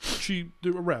 Right. She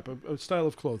did a wrap, a style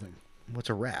of clothing. What's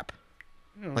a wrap?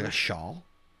 You know, Like a shawl?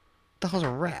 What the hell's a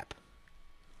wrap?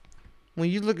 Well,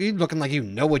 you're looking like you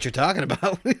know what you're talking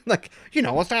about. Like,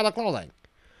 what style of clothing?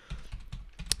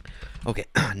 Okay,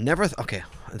 okay,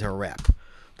 into a wrap.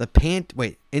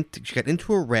 She got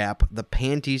into a wrap, the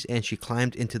panties, and she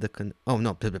climbed into the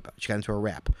she got into a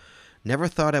wrap. Never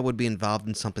thought I would be involved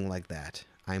in something like that.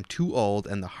 I am too old,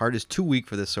 and the heart is too weak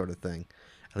for this sort of thing.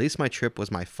 At least my trip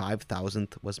was my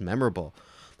 5,000th was memorable.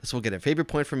 This will get a favorite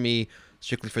point from me,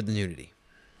 strictly for the nudity.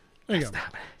 There you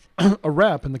go. A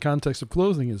wrap, in the context of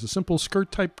clothing, is a simple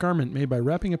skirt-type garment made by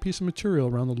wrapping a piece of material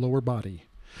around the lower body.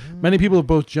 Many people of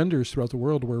both genders throughout the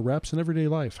world wear wraps in everyday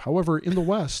life. However, in the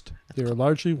West, they are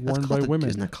largely worn by women.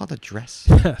 Isn't that called a dress?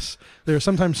 Yes. They are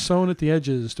sometimes sewn at the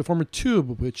edges to form a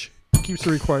tube, which keeps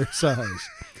the required size.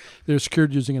 They are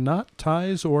secured using a knot,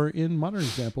 ties, or, in modern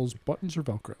examples, buttons or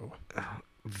Velcro.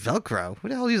 Velcro? Who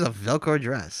the hell uses a Velcro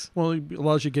dress? Well, it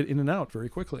allows you to get in and out very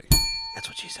quickly. That's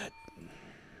what she said.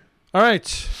 All right.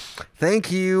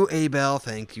 Thank you, Abel.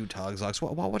 Thank you, Togslogs.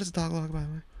 What is a dog log, by the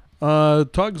way?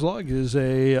 Tog's log is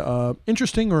a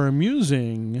interesting or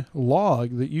amusing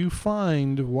log that you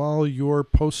find while you're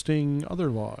posting other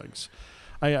logs.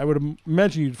 I would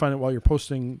imagine you'd find it while you're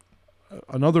posting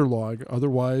another log.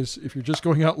 Otherwise, if you're just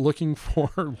going out looking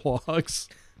for logs,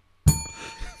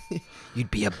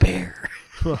 You'd be a bear.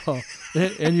 well,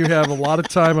 and you have a lot of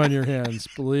time on your hands,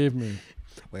 believe me.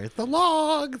 Where's the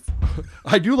logs?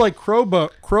 I do like Crow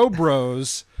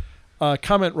Bros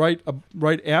comment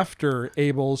right after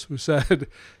Abel's, who said,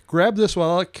 "Grab this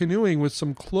while out canoeing with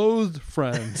some clothed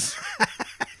friends."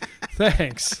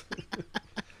 Thanks.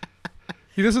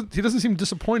 He doesn't seem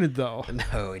disappointed though.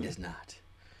 No, he does not.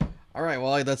 All right,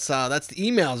 well, that's the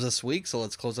emails this week, so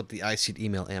let's close up the iSeed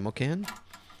email ammo can.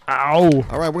 Ow.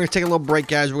 All right, we're going to take a little break,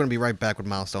 guys. We're going to be right back with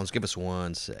Milestones. Give us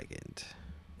 1 second.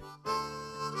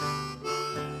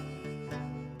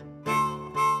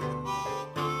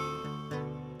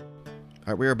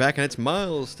 All right, we are back, and it's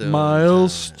Milestone.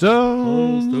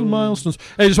 Milestones.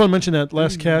 Hey, I just want to mention that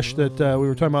last cache that we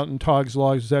were talking about in Togg's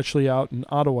Logs is actually out in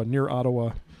Ottawa, near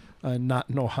Ottawa, not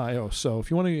in Ohio. So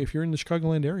if you're in the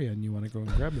Chicagoland area and you want to go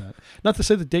and grab that, not to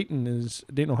say that Dayton,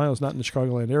 Ohio is not in the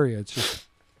Chicagoland area. It's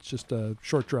just a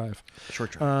short drive.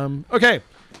 Okay,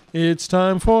 it's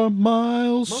time for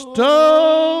milestones.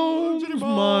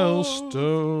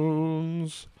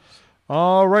 Milestones.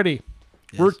 Alrighty,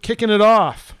 we're kicking it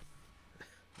off.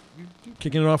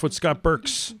 Kicking it off with Scott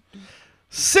Burks.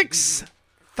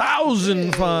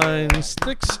 6,000 fines.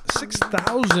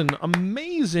 6,000.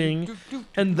 Amazing.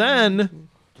 And then,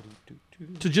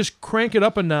 to just crank it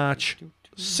up a notch,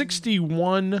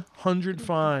 6,100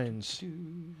 fines.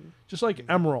 Just like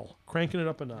Emerald, cranking it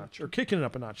up a notch. Or kicking it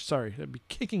up a notch. Sorry, that'd be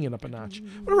kicking it up a notch.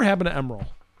 Whatever happened to Emerald,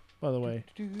 by the way?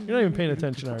 You're not even paying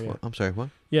attention, are you? I'm sorry, what?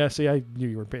 Yeah, see, I knew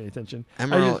you weren't paying attention.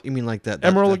 Emerald, you mean like that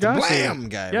Emerald the Lagasse. blam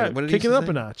guy. Yeah, what did he kicking it used up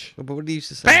to a say? notch. But what did he used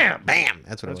to say? Bam! Bam!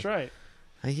 That's what it That's was. right.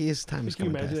 His time is Can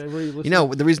you coming imagine past. everybody listening? You know,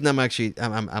 the reason I'm actually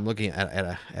I'm looking at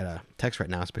a text right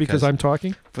now is Because I'm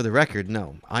talking? for the record,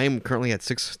 no, I am currently at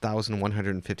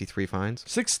 6,153 fines.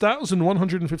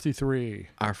 6,153.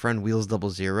 Our friend Wheels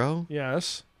 00,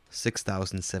 Yes.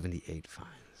 6,078 fines.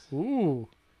 Ooh.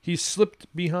 He slipped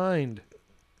behind.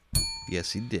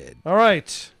 Yes, he did. All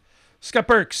right. Scott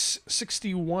Burks,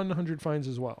 6,100 fines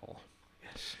as well.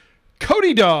 Yes.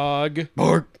 Cody Dog,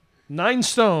 Bark. 9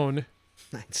 stone,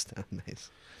 Nice, nice.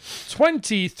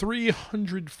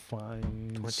 2,300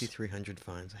 fines. 2,300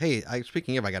 fines. Hey,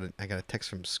 speaking of, I got a text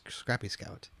from Scrappy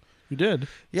Scout. You did?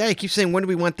 Yeah, he keeps saying, when do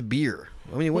we want the beer?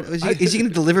 I mean, is he going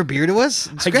to deliver beer to us?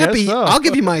 guess Scrappy, so. I'll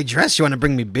give you my address. You want to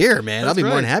bring me beer, man? I'll That's be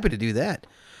more than right. happy to do that.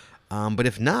 But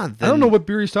if not, then I don't know what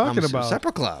beer he's talking about.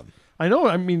 Supper Club. I know.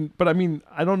 I mean,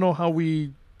 I don't know how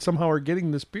we somehow are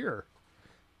getting this beer.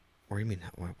 Or you mean?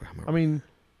 I mean,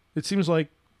 it seems like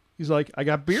he's like, I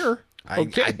got beer.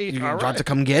 Okay, you all want right. to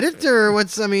come get it, or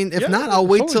what's? I mean, if Yeah, not, I'll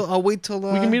wait totally. till.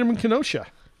 We can meet him in Kenosha.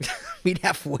 Meet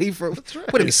halfway for. That's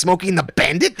right. What are we smoking the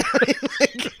Bandit?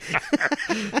 Can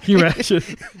you imagine?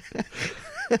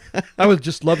 I would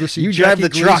just love to see You Jackie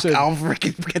drive the truck. Gleason. I'll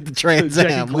freaking get the Trans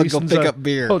Am. We'll go Gleason's pick on- up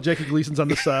beer. Oh, Jackie Gleason's on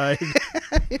the side.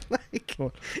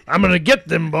 I'm gonna get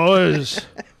them boys.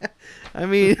 I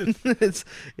mean, it's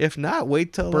if not,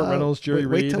 wait till Burt Reynolds, Jerry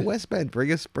wait Reed. till West Bend. Bring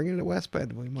it to West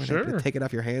Bend. We might have Sure. to take it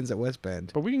off your hands at West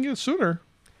Bend. But we can get it sooner.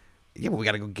 Yeah, but we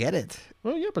got to go get it,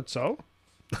 Well, yeah, but so.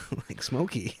 like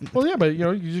Smokey. Well, yeah, but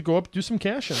you just go up, do some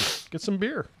cashing, get some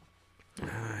beer. Yeah,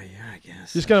 I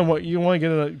guess. You just kind of you want to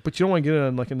get it, but you don't want to get it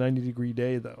on like a 90-degree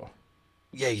day though.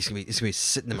 Yeah, it's gonna be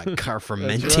sitting in my car That's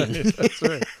fermenting. right. That's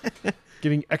right.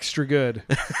 Getting extra good.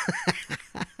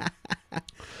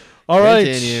 All right.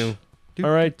 Continue. All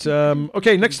right.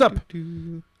 Okay, next up.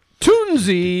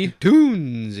 Toonsy,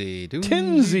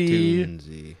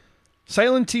 Tinsy.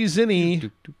 Silent T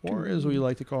Zinny, or as we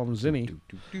like to call him, Zinny.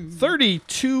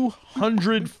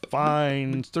 3,200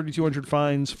 fines. 3,200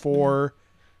 fines for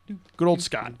good old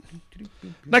Scott.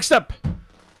 Next up,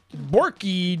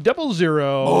 Borky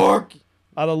 00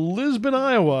 out of Lisbon,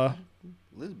 Iowa.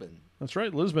 Lisbon. That's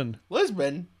right, Lisbon.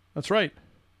 Lisbon. That's right.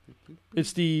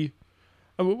 It's the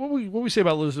what we say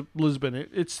about Lisbon.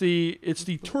 It's the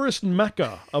tourist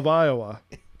mecca of Iowa.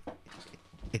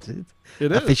 Is it?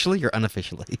 It is. Officially or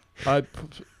unofficially?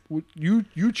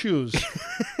 You choose.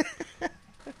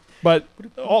 But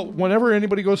whenever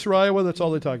anybody goes through Iowa, that's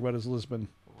all they talk about is Lisbon.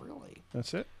 Really?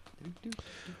 That's it.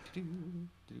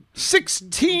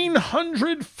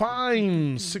 1,600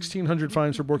 fines. 1,600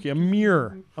 fines for Borky. A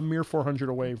mere 400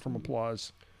 away from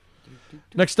applause.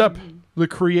 Next up, the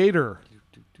creator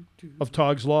of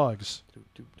Togg's Logs,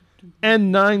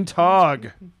 N9 Tog.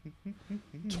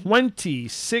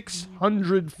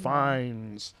 2,600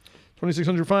 fines.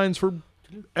 2,600 fines for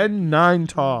N9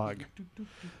 Tog.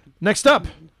 Next up,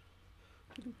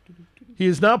 he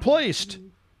is now placed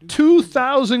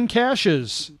 2,000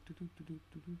 caches.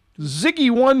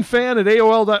 Ziggy1 fan at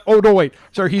AOL. Oh, no, wait.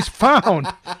 Sorry, he's found.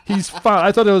 He's found.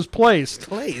 I thought it was placed.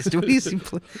 Placed? What do you see?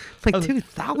 Like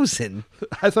 2,000.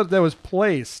 I thought that was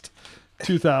placed.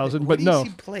 2,000, but no. What do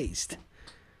you see placed?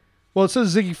 Well, it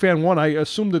says Ziggy Fan 1. I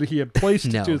assumed that he had placed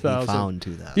No, 2,000. he found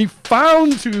 2,000. He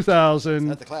found 2,000.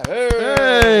 That's the clap.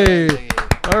 Hey!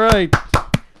 All right.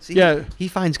 See, Yeah. He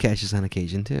finds caches on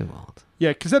occasion too, Walt.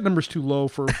 Yeah, because that number's too low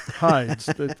for hides.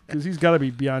 Because he's got to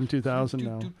be beyond 2,000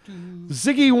 now.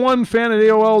 Ziggy1 fan at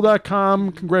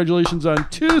AOL.com. Congratulations on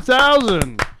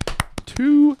 2,000.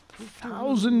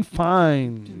 2,000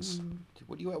 fines.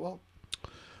 What do you at, Walt?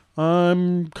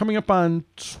 I'm coming up on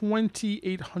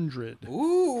 2,800.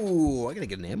 Ooh, I gotta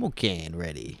get an ammo can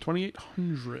ready.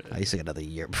 2,800. I used to get another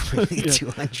year before I get Yeah.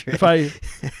 200. If I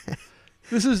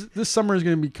this summer is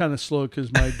going to be kind of slow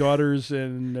because my daughters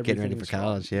and everything Getting ready for is gone.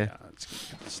 college, yeah. It's gonna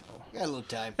be kind of slow. Got a little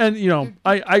time. And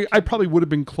I probably would have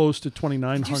been close to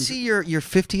 2,900. Did you see your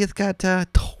 50th got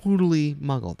totally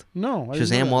muggled? No, I didn't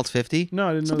know Shazam that. Waltz 50? No,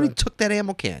 I didn't know Somebody that. took that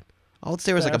ammo can. All it's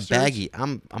there was like a Bastards. baggie.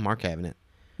 I'm archiving it.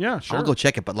 Yeah, sure. I'll go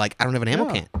check it, but like I don't have an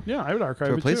ammo can Yeah, I would archive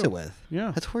to it replace too. it with.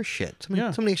 Yeah. That's horse shit.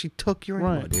 Yeah. Somebody actually took your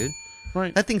ammo, Right. dude.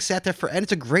 Right. That thing sat there and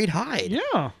it's a great hide.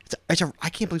 Yeah. I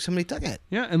can't believe somebody took it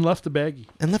Yeah, and left the baggie.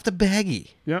 and left a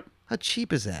baggie. Yep. How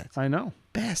cheap is that? I know.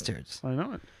 Bastards. I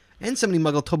know it. And somebody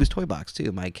muggled Toby's toy box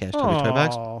too. My cash Toby's toy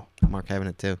box. Oh, I'm archiving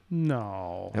it too.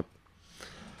 no. Yep.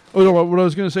 Oh, no, what I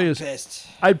was going to say is Pissed.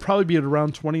 I'd probably be at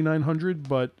around 2,900,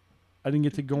 but I didn't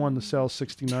get to go on the Sal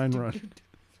 69 run.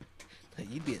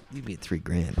 You'd be at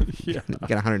 $3,000. Yeah. You got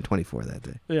 124 that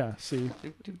day. Yeah, see.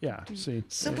 Yeah, see.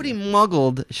 Somebody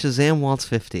muggled Shazam Waltz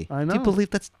 50. I Do know. you believe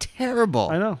that's terrible?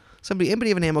 I know. Anybody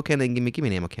have an ammo can? Then give me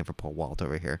an ammo can for Paul Walt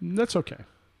over here. That's okay.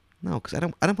 No, because I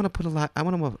don't want to put a lock. I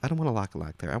don't want to lock a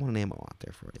lock there. I want an ammo out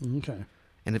there for it. Okay.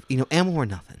 And if ammo or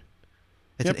nothing.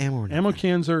 It's Yep. an ammo or nothing. Ammo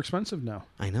cans are expensive now.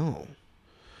 I know.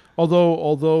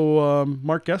 Although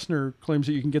Mark Gessner claims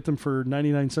that you can get them for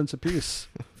 99 cents a piece.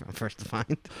 First to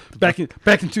find. Back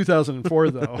in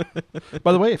 2004, though.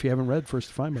 By the way, if you haven't read First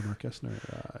to Find by Mark Gessner,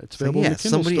 it's So available in yeah, the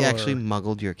Kindle somebody store. actually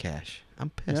muggled your cash. I'm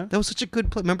pissed. Yeah. That was such a good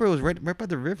place. Remember, it was right by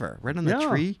the river, right on the Yeah,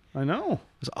 tree. I know. It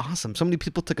was awesome. So many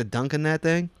people took a dunk in that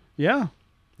thing. Yeah.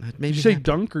 That Did made you me say happy.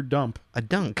 dunk or dump? A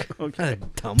dunk. Okay. Not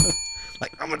a dump.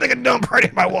 Like, I'm going to take a dump right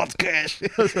in my Walt's cash.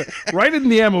 Right in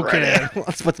the ammo Right can. in.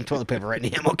 Let's put some toilet paper right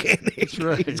in the ammo can. That's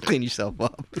right. Just clean yourself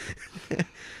up.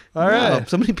 All right. No,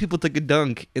 so many people took a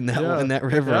dunk in that Yeah. in that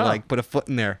river, Yeah. like put a foot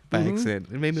in there by Mhm. accident.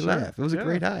 It made me Sure. laugh. It was a Yeah,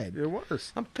 great hide. It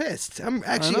was. I'm pissed. I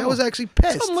know. was actually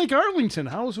pissed. It's on Lake Arlington.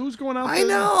 Who's going out I there?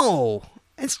 know.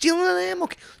 And stealing an ammo.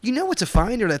 You know it's a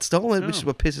finder that's stolen, which is Yeah.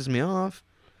 what pisses me off.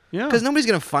 Yeah. Because nobody's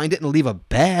gonna find it and leave a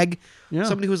bag. Yeah.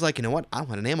 Somebody who's like, you know what? I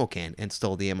want an ammo can, and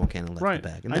stole the ammo can and left Right. the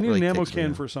bag. And I that need really an ammo ticks me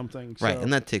can off. for something. Right, so-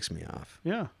 and that ticks me off.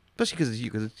 Yeah. Especially because it's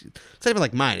you. Because it's not even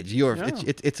like mine. It's yours.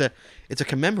 Yeah. It's a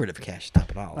commemorative cash to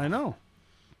top it all. I off. know.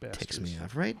 Ticks Bastards. me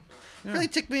off, right? Yeah. Really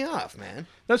ticked me off, man.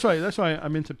 That's why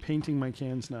I'm into painting my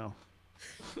cans now.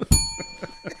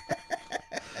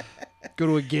 Go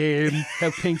to a game,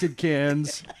 have painted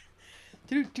cans.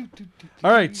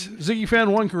 All right, Ziggy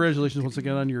Fan 1, congratulations once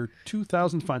again on your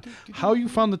 2,000 find. How you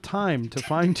found the time to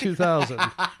find 2,000?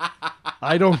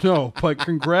 I don't know, but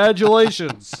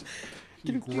congratulations.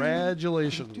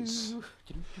 Congratulations.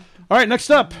 All right, next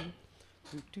up.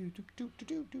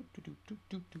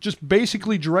 Just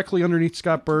basically directly underneath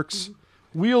Scott Burks.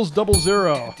 Wheels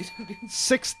 00.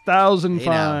 6,000 Hey,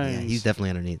 now. Yeah, fines. he's definitely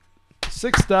underneath.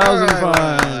 6,000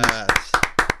 fines.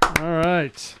 All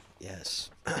right. Yes.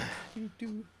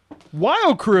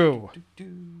 Wild Crew.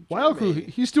 Wild Crew.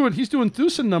 He's doing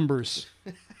Thusen numbers.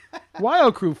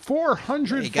 Wild Crew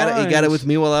 400 He got it with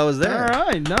me while I was there. All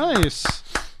right, nice.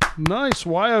 Nice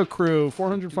Wild Crew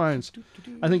 400 fines.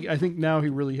 I think now he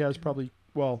really has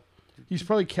he's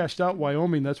probably cashed out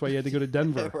Wyoming. That's why he had to go to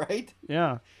Denver. Right?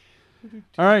 Yeah.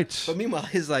 All right. But meanwhile,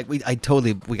 he's like, we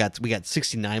got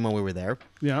 69 when we were there,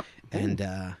 Yeah. and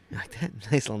like that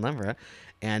nice little number, huh?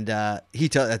 And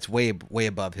that's way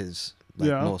above his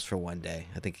Yeah. most for one day.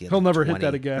 I think He'll never hit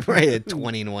that again. Right, at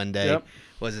 20 in one day Yep.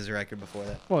 was his record before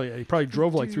that. Well, yeah, he probably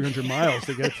drove like 300 miles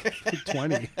to get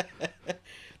 20.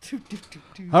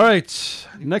 All right,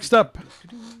 next up,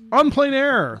 on Plain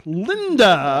Air,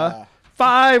 Linda,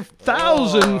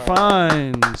 5,000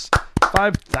 fines.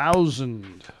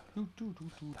 5,000.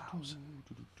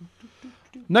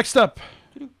 Next up,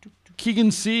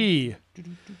 Keegan C.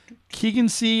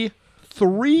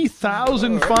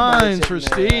 3,000 fines for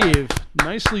Steve.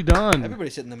 Nicely done.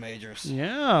 Everybody's hitting the majors.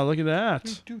 Yeah, look at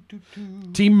that.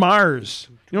 Team Mars.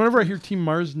 You know, whenever I hear Team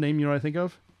Mars name, you know what I think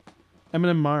of?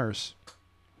 M&M Mars.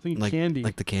 I think Like candy.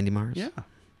 like the Candy Mars. Yeah.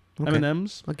 Okay.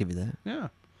 M&M's. I'll give you that. Yeah.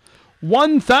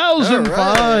 1,000 All right,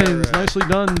 fines. all right. Nicely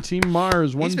done, Team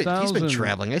Mars. He's 1,000. been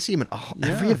traveling. I see him in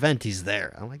every Yeah. event. He's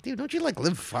there. I'm like, dude, don't you like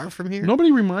live far from here?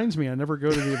 Nobody reminds me. I never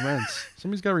go to the events.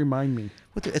 Somebody's got to remind me.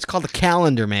 It's called the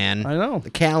calendar, man. I know. The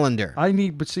calendar.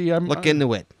 But see, I'm Look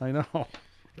into it. I know.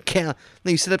 No,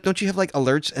 you set up. Don't you have like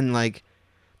alerts and like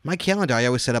my calendar? I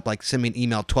always set up like send me an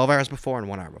email 12 hours before and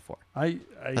 1 hour before.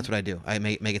 That's what I do. I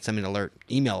make it send me an alert,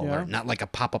 email Yeah. alert, not like a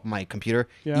pop up on my computer.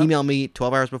 Yeah. Email me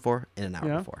 12 hours before and an hour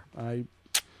Yeah. before.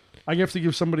 I have to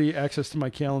give somebody access to my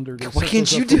calendar. Why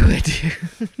can't you do it?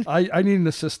 I need an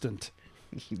assistant.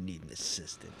 You need an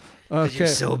assistant. 'Cause Okay. You're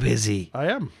so busy. I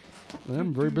am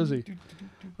very busy.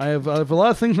 I have a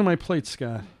lot of things on my plate,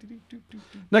 Scott.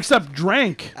 Next up,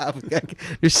 Drank.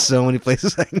 There's so many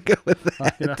places I can go with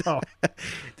that.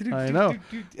 I know.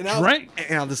 And I'll, Drank.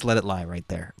 and I'll just let it lie right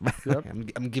there. Yep.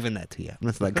 I'm giving that to you. I'm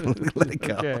just let it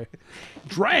go. Okay.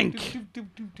 Drank.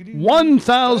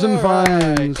 1,000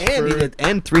 fines.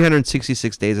 And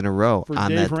 366 days in a row For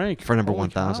on Dave that Rank. for number Holy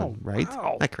 1,000. cow. Right? Wow.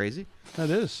 Isn't that crazy? That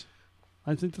is.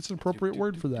 I think that's an appropriate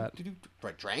word for that.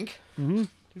 Right, drank.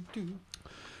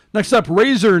 Next up,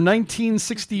 Razor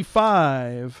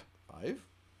 1965.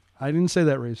 I didn't say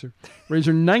that, Razor.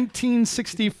 Razor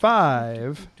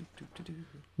 1965.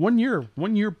 1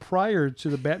 year prior to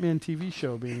the Batman TV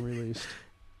show being released.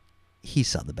 He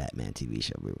saw the Batman TV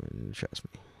show. Trust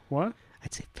me. What?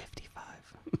 I'd say 55.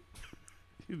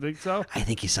 You think so? I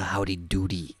think he saw Howdy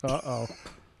Doody. Uh-oh.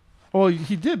 Well,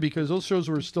 he did because those shows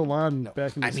were still on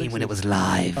back in the 60s. When it was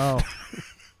live. Oh.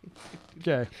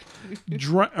 Okay.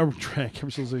 Drank.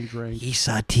 I'm still saying drank. He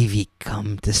saw TV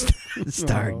come to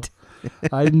start.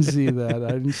 I didn't see that.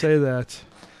 I didn't say that.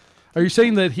 Are you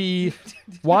saying that he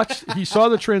saw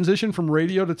the transition from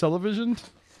radio to television?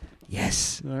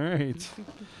 Yes. All right.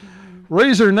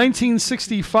 Razor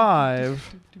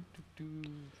 1965.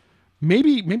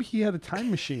 Maybe he had a time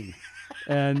machine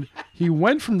and he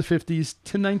went from the 50s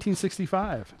to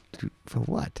 1965 For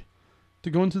what? to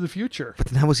go into the future. But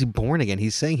then how was he born again?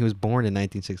 He's saying he was born in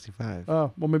 1965.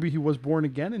 Oh, well, maybe he was born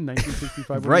again in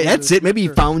 1965. Right, that's it. Maybe he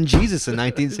found Jesus in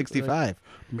 1965.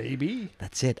 Maybe.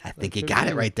 That's it. I think you could got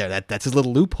be. it right there. That's his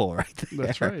little loophole right there.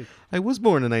 That's right. I was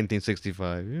born in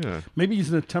 1965. Yeah. Maybe he's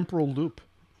in a temporal loop.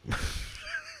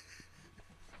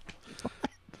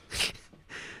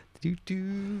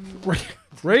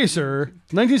 Razor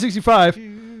 1965.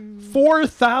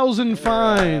 4,000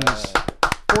 fines.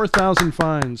 4,000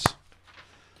 fines.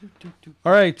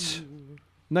 All right.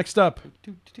 Next up,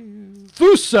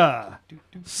 Thusa.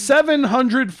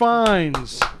 700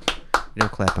 fines. You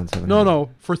don't clap on 700. No.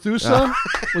 For Thusa,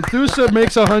 when Thusa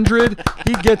makes 100,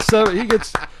 he gets.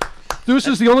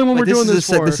 Thusa's the only one we're doing this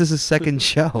for. This is his second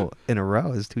show in a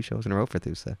row. There's 2 shows in a row for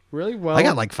Thusa. Really? Well, I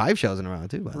got like 5 shows in a row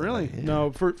too. By the Really? way. Yeah.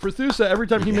 No. For Thusa, every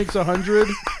time he makes 100,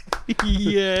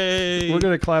 Yay! we're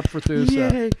gonna clap for Thusa.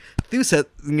 Yay! Thusa,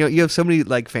 you have so many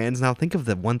like fans now. Think of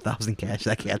the 1,000 cash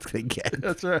that cat's gonna get.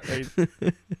 That's right.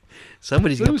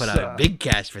 Somebody's gonna put out Thusa. a big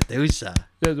cash for Thusa.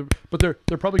 Yeah, but they're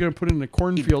probably gonna put it in a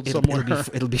cornfield somewhere.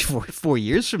 It'll be 4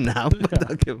 years from now. But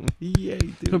they'll give him, yay,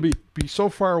 dude. It'll be so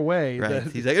far away. Right.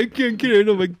 That, He's like, I can't get out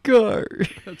of my car.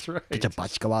 that's right. Did the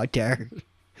bus go out there?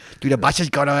 Do the buses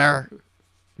go there?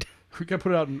 We gotta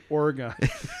put it out in Oregon.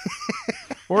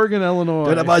 Oregon, Illinois.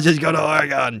 Do the buses go to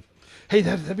Oregon? Hey,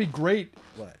 that'd be great.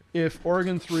 What? If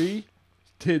Oregon 3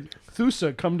 did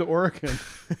Thusa come to Oregon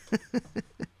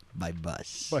By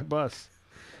bus. by bus.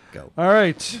 Go. All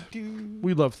right.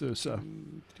 We love Thusa.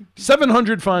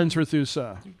 700 fines for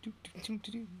Thusa.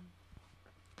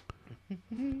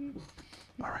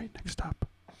 All right, next up.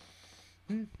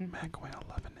 McWin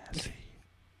 11 SE.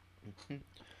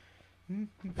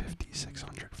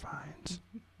 5,600 fines.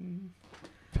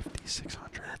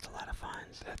 5,600. That's a lot of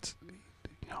fines. That's,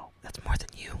 That's more than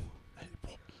you.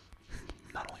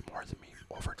 not only more than me,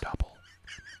 over double.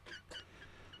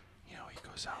 He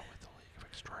goes out with the League of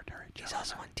Extraordinary He's Gentlemen.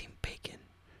 also on Team Bacon.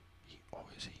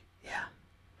 Is he? Yeah.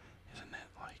 Isn't it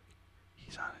like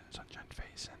he's on in Sunshine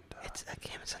Face and It's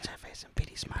him and Sunshine Face and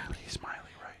Petey Smiley. Petey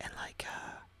Smiley, right? And like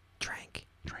Trank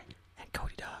Drink. and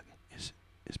Cody Dog. Is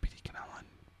Petey Cannell on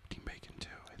Team Bacon too?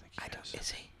 I think he is.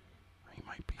 Is he? He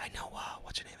might be. I know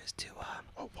what's her name is too.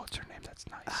 Oh, what's her name? That's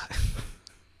nice.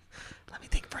 Let me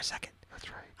think for a second. That's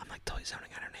right. I'm like totally zoning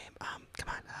on her name. Come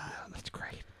on. Yeah, that's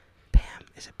great. Pam.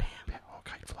 Is it Pam? Oh,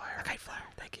 Kite Flyer. A Kite Flyer.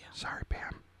 Thank you. Sorry,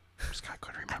 Pam. Scott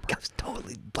couldn't remember. I was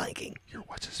totally blanking. Your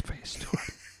what's his face to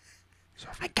him. So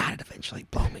I got it eventually.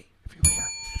 Blow me. if you hear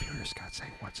Scott say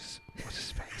what's his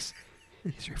face,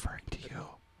 he's referring to you.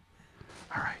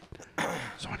 All right.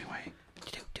 So anyway,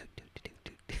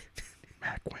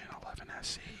 McWin 11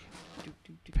 SE.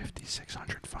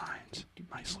 5,600 fines.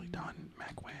 Nicely done,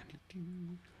 McWin.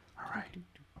 All right.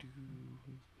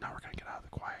 Now we're going to get out of the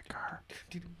quiet car.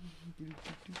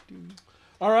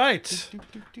 All right.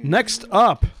 Next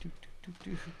up,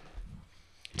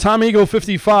 Tom Eagle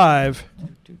 55.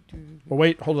 Oh,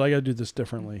 wait, hold on. I got to do this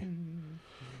differently.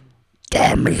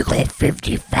 Tom Eagle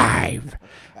 55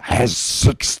 has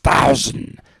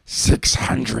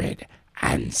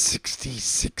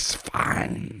 6,666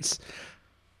 fines.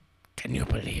 Can you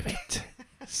believe it?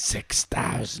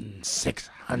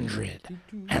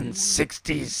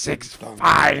 6,666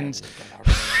 fines.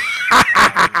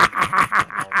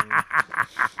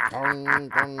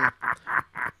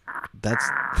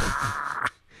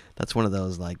 That's one of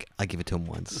those, like, I give it to him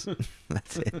once.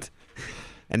 That's it.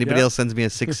 Anybody Yep. else sends me a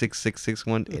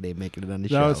 66661, it ain't making it on the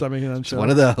show. No, it's not making it on the show. It's one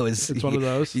of those. It's one of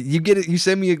those. You get it. You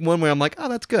send me one where I'm like, oh,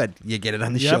 that's good. You get it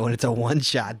on the Yep. show, and it's a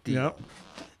one-shot deal. Yep.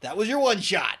 That was your one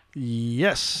shot.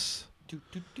 Yes.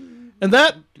 And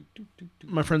that,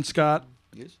 my friend Scott,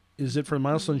 is it for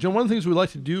Milestones. You know, one of the things we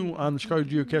like to do on the Chicago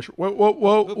Geocache. Whoa.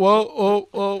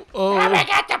 Let me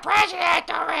get the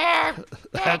president over here.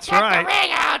 That's Get right. the ring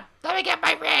out. Let me get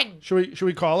my ring. Should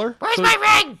we call her? Where's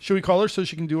my ring? Should we call her so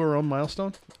she can do her own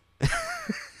milestone?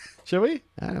 Should we?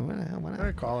 I don't know. Why All not?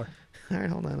 right, call her. All right,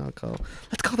 hold on.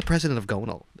 Let's call the president of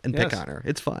Gonal and pick Yes. on her.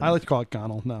 It's fun. I like to call it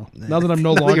Gonal now. Now that I'm no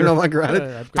Now that longer. you're no longer on it?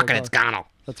 Yeah, I've got to Fucking it's call her. Gonal.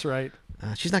 That's right.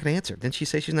 She's not going to answer. Didn't she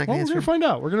say she's not Well, going we're to gonna answer? find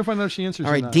out. We're gonna find out if she answers.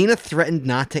 All or right, not. Dina threatened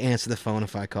not to answer the phone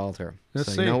if I called her. Let's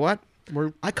so see. you know what?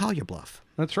 We're, I call your bluff.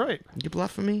 that's right. You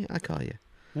bluffing me? I call you.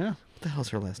 Yeah. What the hell's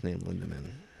her last name,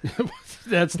 Lindemann?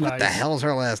 That's nice. What the hell's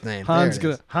her last name? Hans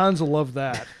There it is. Hans will love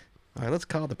that. All right, let's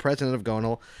call the president of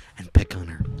Gonal and pick on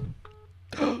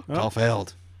her. Call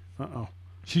failed. Uh-oh.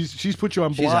 She's put you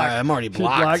on She's- block. I'm already She's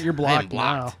blocked. You're I blocked, am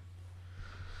blocked.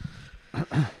 now.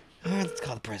 All right, let's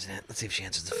call the president. Let's see if she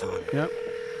answers the phone. Yep.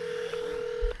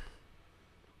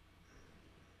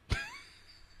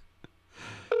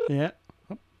 Yeah.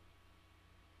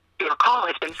 Your call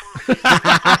has been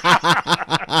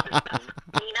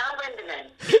Nina Lindemann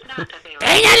is not available.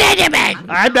 Dana Lindemann.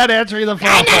 I'm not answering the phone.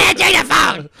 I'm not answering the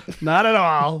phone. Not at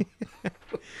all.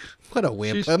 What a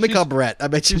wimp. She's- Let me she's- call Brett. I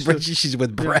bet she's- she's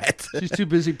with Brett. She's too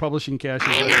busy publishing caches.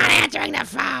 I'm right not now. answering the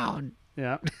phone.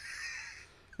 Yeah.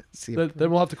 See, Then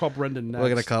we'll have to call Brendan next. we're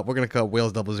gonna call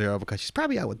Wales 00 because she's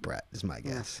probably out with Brett. Is my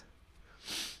guess.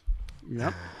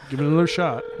 Yep. Give it another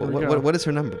shot. There we go. What is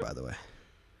her number, by the way?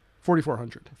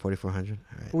 4,400. 4400.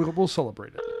 All right. We'll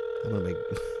celebrate it. I'm gonna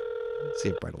see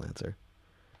if Brett will answer.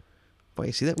 Boy,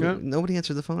 you see that? Yeah. Nobody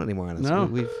answers the phone anymore on us. No.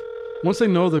 We've. Once they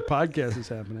know the podcast is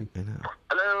happening. I know.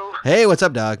 Hello. Hey, what's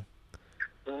up, dog?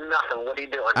 Nothing. What are you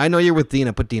doing? I know you're with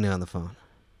Dina. Put Dina on the phone.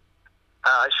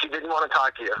 She didn't want to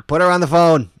talk to you. Put her on the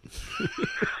phone.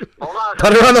 Hold on.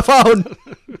 Put her on the phone.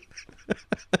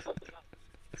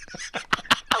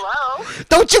 Hello.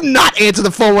 Don't you not answer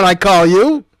the phone when I call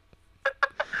you.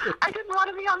 I didn't want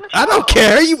to be on the show. I don't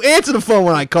care. You answer the phone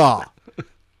when I call.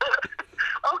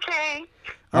 Okay.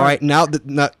 All right. Now,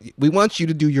 we want you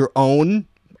to do your own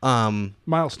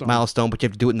Milestone. milestone, but you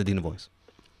have to do it in the Dina voice.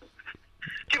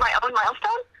 Do my own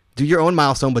milestone? Do your own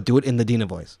milestone, but do it in the Dina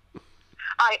voice.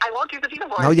 I won't do the Dina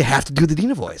voice. No, you have to do the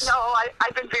Dina voice. No,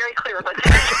 I've been very clear about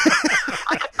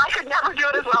that. I could never do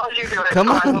it as well as you do it. Come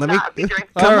so on, I will let me- not be doing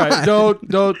All right.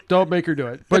 Don't make her do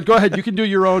it. But go ahead. You can do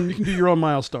your own. You can do your own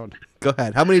milestone. Go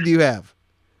ahead. How many do you have?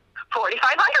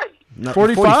 4,500. No,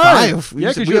 45. We Yeah,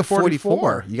 just- 'cause we you have have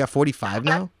 44. You got 45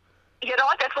 now? You know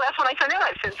what? That's the last one I sent in.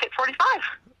 I've since hit 45.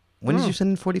 When did you send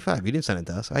in 45? You didn't send it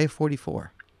to us. I have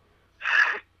 44.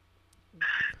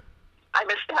 I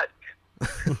missed that.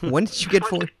 When did you get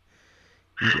 40?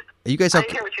 Are you guys I out?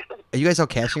 didn't hear what you said. Are you guys out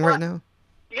caching right now?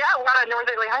 Yeah, we're on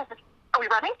Northerly Island. Are we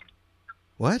running?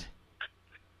 What?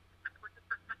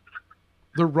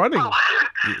 They're running. Oh,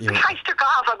 you guys took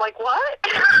off. I'm like, what?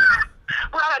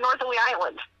 We're out on Northerly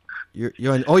Island.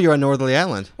 You're on Northerly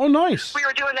Island. Oh, nice. We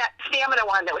were doing that stamina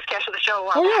one that was Cash of the Show.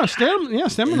 Oh yeah, stamina. You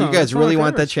guys That's one of really my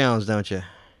want that favorites. challenge, don't you?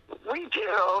 We do.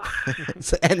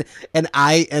 So, and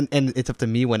it's up to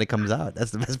me when it comes out.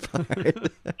 That's the best part. I've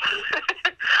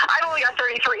only got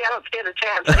 33. I don't stand a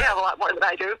chance. They have a lot more than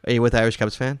I do. Are you with Irish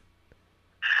Cubs fan?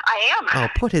 I am. Oh,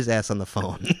 put his ass on the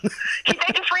phone. They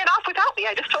just ran off without me.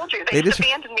 I just told you. They They just just-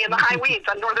 abandoned me in the high weeds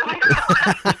on Northern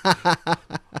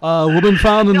Island. Woman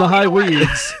found in No, the you high know what?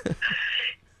 weeds.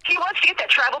 He wants to get that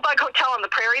Travel Bug Hotel on the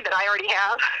prairie that I already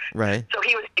have. Right. So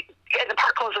he was, and the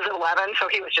park closes at 11, so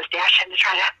he was just dashing to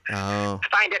try to Oh.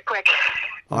 find it quick.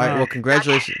 All right. Wow. Well,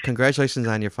 congratulations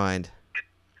on your find.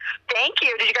 Thank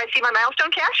you. Did you guys see my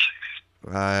milestone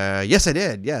cache? Yes, I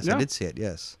did. Yes, Yeah. I did see it.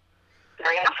 Yes.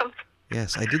 Very awesome.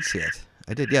 Yes, I did see it.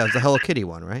 I did. Yeah, it was the Hello Kitty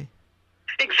one, right?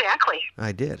 Exactly.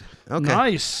 I did. Okay.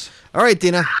 Nice. All right,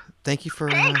 Dina. Thank you for.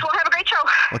 Thanks. We'll have a great show.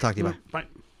 We'll talk to you. Bye. Bye.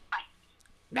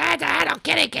 That's a Hello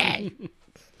Kitty kid.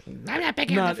 I'm not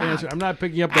picking up Not the phone. answer. I'm not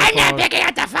picking up I'm that not phone. picking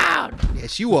up the phone.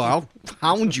 Yes, you are. I'll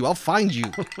hound you. I'll find you.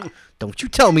 Don't you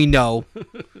tell me no.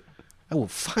 I will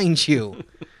find you.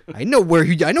 I know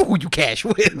who you cash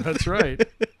with. That's right.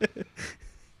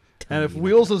 And if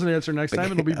Wheels doesn't answer next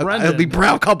time, it'll be Brendan. It'll be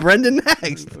Brown. I'll call Brendan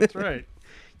next. That's right.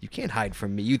 You can't hide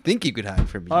from me. You think you could hide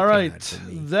from me. All You can't right. hide from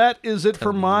me. That is it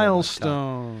for me you don't wanna talk.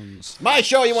 milestones. My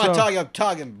show. You want So- to talk? I'm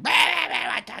talking. I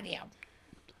want to talk to you.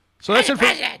 So that's it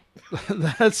for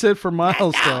that's it for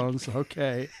milestones.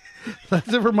 Okay,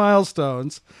 that's it for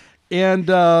milestones. And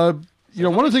you know,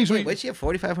 one of the things Wait, she have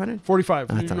 4,500? 45.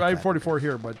 Oh, that's not I have bad. 44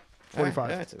 here, but 45.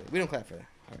 That's it. We don't clap for that.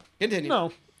 All right. Continue.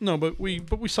 No, but we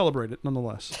celebrate it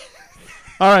nonetheless.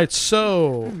 All right,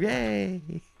 so Yay.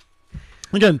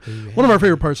 again, one of our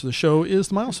favorite parts of the show is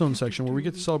the milestone section where we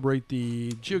get to celebrate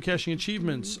the geocaching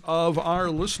achievements of our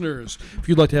listeners. If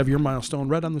you'd like to have your milestone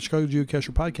read on the Chicago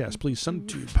Geocacher podcast, please send it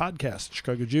to podcast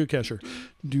Chicago Geocacher.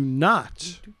 Do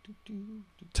not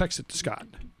text it to Scott.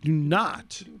 Do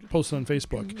not post it on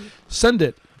Facebook. Send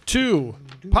it to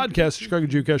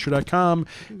podcast@chicagogeocacher.com,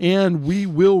 and we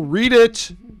will read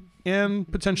it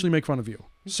and potentially make fun of you.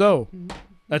 So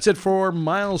that's it for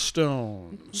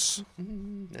milestones.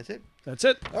 That's it. That's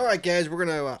it. All right, guys, we're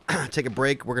gonna take a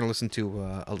break. We're gonna listen to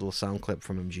a little sound clip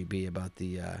from MGB about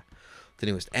the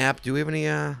newest app. Do we have any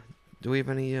calls? Do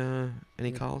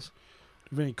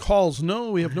we have any calls?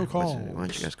 No, we have no calls. Why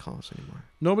don't you guys call us anymore?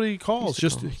 Nobody calls.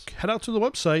 Used to Just calls. head out to the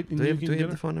website and Do we you have, can do we get have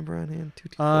the it. phone number on hand?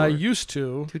 224. I used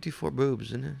to. 224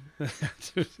 boobs, isn't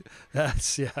it?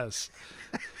 That's yes.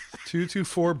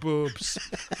 224 boobs.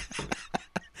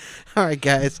 All right,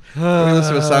 guys. We're gonna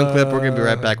listen to a sound clip. We're gonna be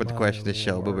right back with the question of the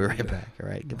show. We'll be right back. All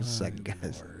right, give us a second,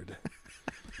 guys.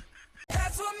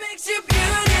 That's what makes you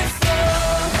beautiful.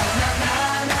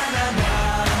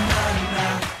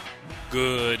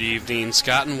 Good evening,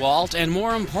 Scott and Walt, and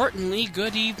more importantly,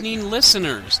 good evening,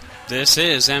 listeners. This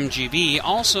is MGB,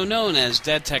 also known as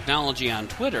Dead Technology on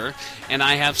Twitter, and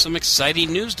I have some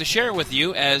exciting news to share with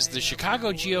you as the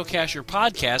Chicago Geocacher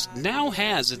podcast now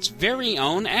has its very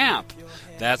own app.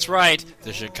 That's right,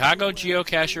 the Chicago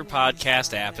Geocacher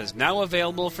podcast app is now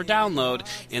available for download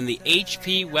in the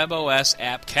HP WebOS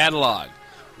app catalog.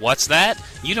 What's that?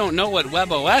 You don't know what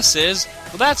WebOS is?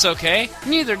 Well, that's okay.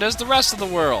 Neither does the rest of the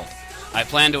world. I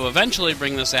plan to eventually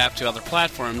bring this app to other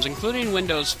platforms, including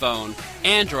Windows Phone,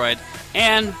 Android,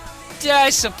 and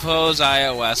I suppose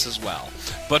iOS as well.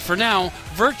 But for now,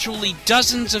 virtually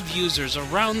dozens of users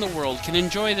around the world can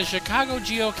enjoy the Chicago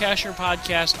Geocacher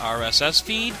podcast RSS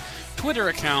feed, Twitter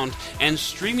account, and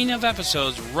streaming of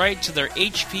episodes right to their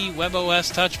HP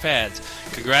WebOS touchpads.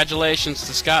 Congratulations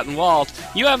to Scott and Walt.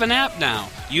 You have an app now.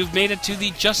 You've made it to the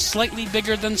just slightly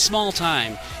bigger than small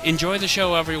time. Enjoy the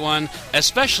show, everyone,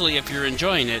 especially if you're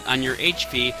enjoying it on your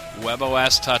HP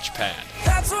WebOS touchpad.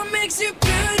 That's what makes you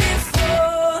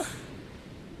beautiful.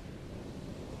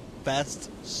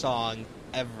 Best song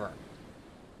ever.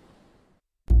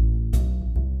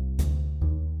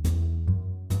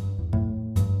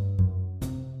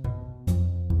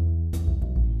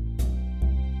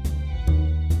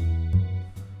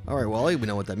 All right, Wally, we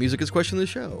know what that music is. Question of the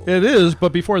show. It is,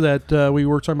 but before that, we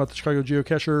were talking about the Chicago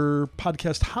Geocacher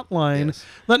podcast hotline. Yes.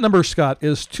 That number, Scott,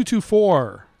 is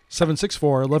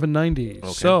 224-764-1190. Okay.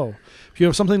 So, if you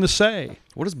have something to say,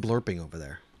 What is blurping over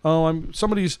there?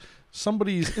 somebody's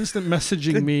instant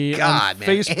messaging me God, on man,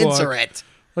 Facebook. answer it.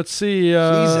 Let's see,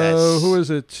 Jesus. who is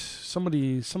it?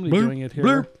 Somebody doing it here.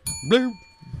 Blurp,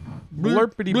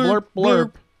 Blurpity blurp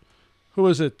blurp. Who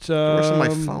is it? Where's my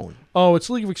phone? Oh, it's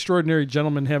League of Extraordinary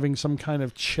Gentlemen having some kind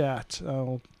of chat.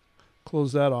 I'll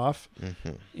close that off.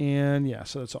 Mm-hmm. And yeah,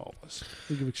 so that's all it was.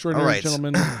 League of Extraordinary All right.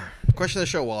 Gentlemen. Question of the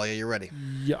show, Wally. Are you ready?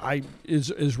 Yeah, I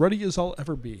as ready as I'll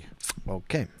ever be.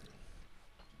 Okay.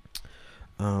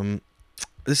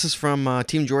 This is from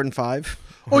Team Jordan 5.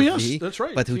 Oh, or yes, V, that's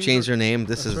right. But who Team changed their Jordan. name.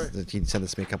 This That's is right. he sent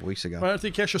this to me a couple weeks ago. Why aren't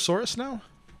they Cachosaurus now?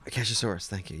 Cachosaurus,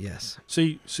 thank you. Yes.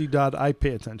 See, Dodd, I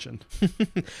pay attention.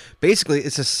 Basically,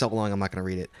 it's just so long. I'm not going to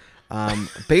read it.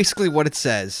 Basically, what it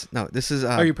says. No, this is.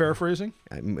 Are you paraphrasing?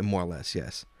 More or less,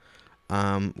 yes.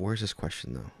 Where's this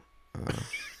question though?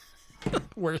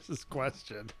 Where's this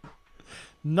question?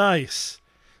 Nice.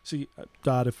 See,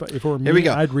 Dodd, if it were me, Here we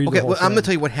go. I'd read okay, the whole well, I'm thing. gonna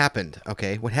tell you what happened.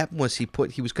 Okay, what happened was he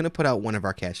was gonna put out one of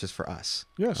our caches for us.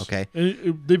 Yes. Okay.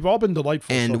 And they've all been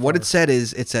delightful. And so what far. it said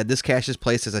is, it said this cache is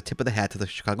placed as a tip of the hat to the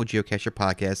Chicago Geocacher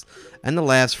podcast, and the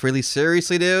laughs freely.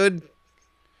 Seriously, dude,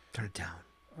 turn it down.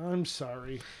 I'm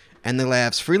sorry. And the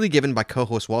laughs freely given by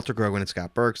co-hosts Walter Grogan and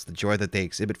Scott Burks. The joy that they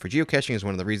exhibit for geocaching is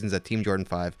one of the reasons that Team Jordan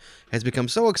 5 has become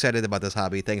so excited about this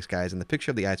hobby. Thanks, guys. And the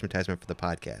picture of the advertisement for the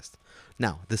podcast.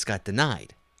 Now, this got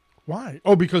denied. Why?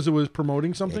 Oh, because it was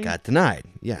promoting something? It got denied.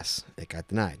 Yes, it got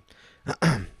denied.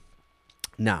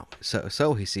 Now,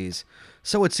 so he sees.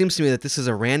 So it seems to me that this is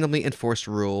a randomly enforced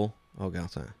rule. Oh, God,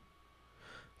 sorry.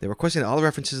 They're requesting that all the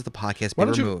references to the podcast be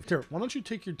removed. Why don't you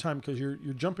take your time because you're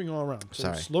jumping all around. So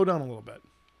Sorry. slow down a little bit.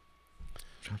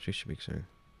 You should be sorry.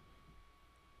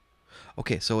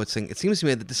 Okay, so it's saying, it seems to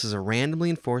me that this is a randomly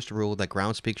enforced rule that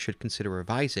Groundspeak should consider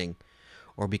revising,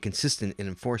 or be consistent in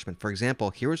enforcement. For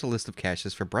example, here is a list of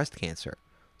caches for breast cancer.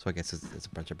 So I guess it's a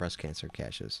bunch of breast cancer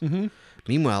caches. Mm-hmm.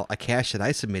 Meanwhile, a cache that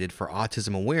I submitted for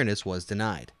autism awareness was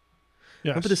denied.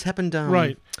 Yes. Remember this happened?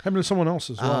 Right. Happened to someone else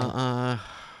as well.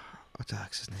 What the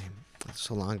heck's his name? That's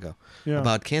so long ago. Yeah.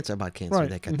 About cancer. Right.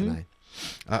 That got denied.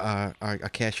 A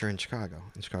cashier in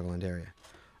Chicagoland area.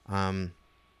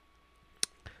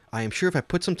 I am sure if I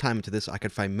put some time into this, I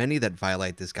could find many that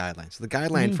violate this guideline. So the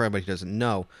guideline, for everybody who doesn't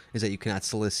know, is that you cannot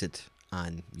solicit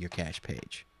on your cache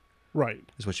page. Right.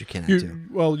 Is what you cannot do.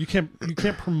 Well, you can't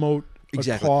promote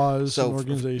Exactly. a cause, So an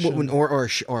organization.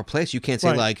 or a place. You can't say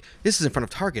Right. like, this is in front of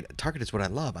Target. Target is what I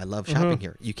love. I love shopping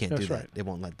here. You can't That's do that. right. They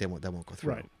won't go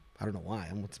through. Right. I don't know why.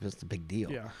 What's the big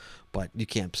deal? Yeah. But you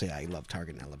can't say I love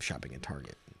Target and I love shopping at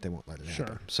Target. They won't let it happen.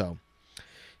 Sure. So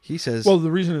he says, Well,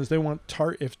 the reason is they want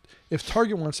if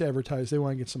Target wants to advertise, they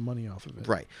want to get some money off of it.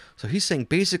 right. So he's saying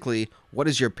basically, what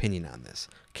is your opinion on this?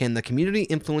 Can the community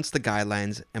influence the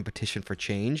guidelines and petition for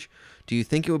change? Do you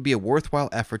think it would be a worthwhile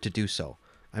effort to do so?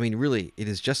 I mean, really, it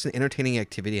is just an entertaining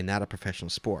activity and not a professional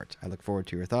sport. I look forward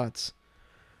to your thoughts.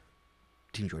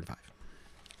 Team Jordan 5.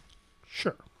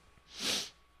 Sure.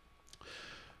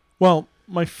 Well,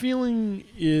 my feeling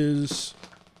is,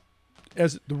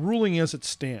 as the ruling as it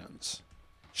stands,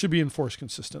 should be enforced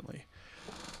consistently.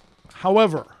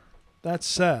 However, that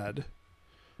said,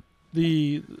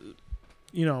 I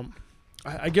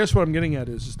guess what I'm getting at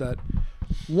is that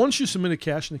once you submit a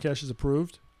cache and the cache is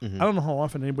approved, I don't know how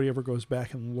often anybody ever goes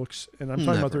back and looks, and I'm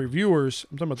talking about the reviewers.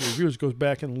 Goes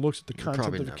back and looks at the content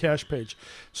Probably of the never. cache page.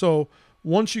 So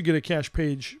once you get a cache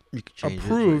page You can change it,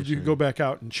 approved, right, you can go back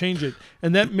out and change it,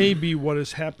 and that may be what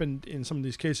has happened in some of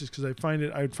these cases. Because I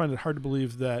would find it hard to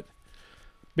believe that,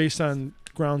 based on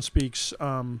Groundspeak's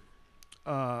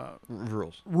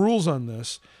rules on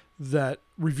this, that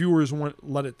reviewers won't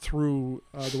let it through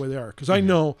the way they are. Because I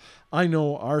know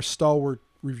our stalwart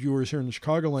reviewers here in the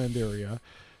Chicagoland area,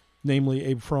 namely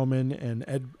Abe Froman and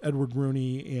Edward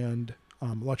Rooney and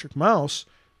Electric Mouse.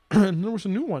 And there was a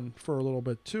new one for a little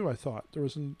bit too. I thought there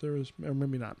was, or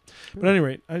maybe not. But at any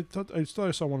rate, I thought I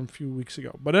saw one a few weeks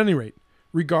ago. But at any rate,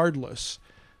 regardless,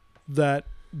 that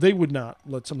they would not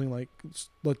let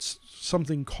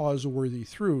something cause-worthy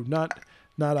through, not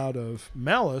out of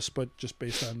malice, but just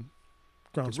based on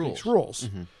Groundspeak's rules.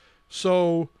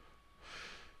 So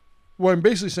what I'm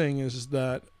basically saying is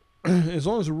that as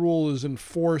long as the rule is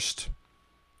enforced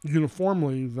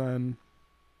uniformly, then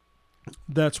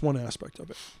that's one aspect of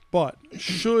it. But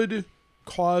should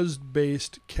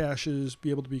cause-based caches be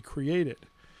able to be created?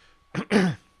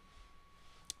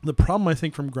 The problem, I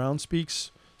think, from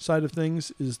Groundspeak's side of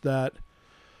things is that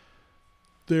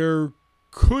there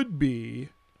could be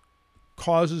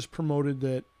causes promoted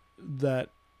that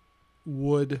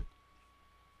would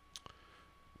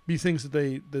be things that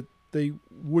they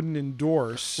wouldn't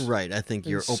endorse. Right. I think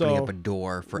you're And opening so- up a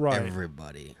door for right.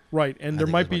 everybody. Right, and I there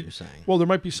think might is what be you're saying. well, there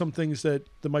might be some things that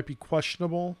might be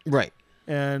questionable, Right.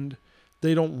 and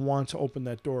they don't want to open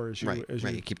that door as you Right. as Right.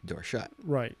 you You keep the door shut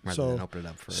right. rather So than open it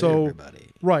up for so-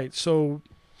 everybody. right, so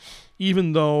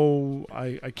even though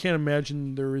I can't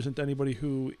imagine there isn't anybody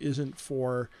who isn't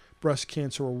for breast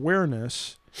cancer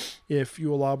awareness, if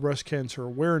you allow breast cancer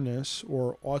awareness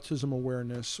or autism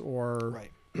awareness or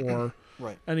or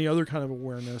Right. any other kind of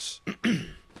awareness,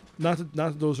 not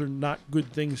that those are not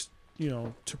good things,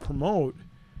 to promote.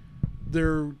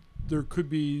 There could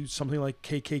be something like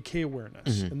KKK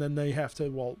awareness, and then they have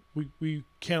to. We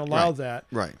can't allow Right. that.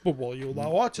 Right. But you allow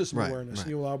autism Right, awareness, right. and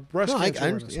you allow breast No, I- cancer I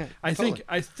awareness. understand.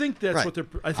 I think that's Right. what they're.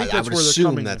 I I think that's would where they're assume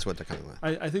coming. that's what they're coming with.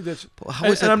 I think that's. how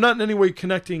And, is and that- I'm not in any way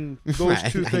connecting those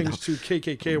Right, two I things know. to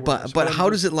KKK awareness. But I'm how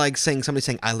just- does it like somebody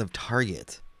saying I love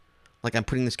Target? Like I'm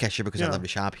putting this cache here because I Yeah. love to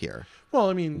shop here. Well,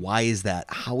 I mean, Why is that?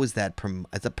 How is that?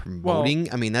 Is that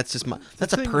promoting? I mean, that's just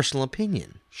that's a thing- personal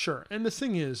opinion. sure. And the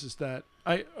thing is that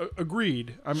I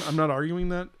agreed. I'm not arguing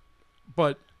that,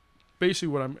 but basically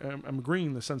what I'm agreeing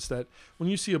in the sense that when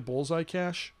you see a bullseye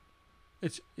cache,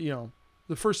 it's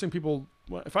the first thing people.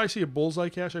 If I see a bullseye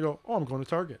cache, I go, oh, I'm going to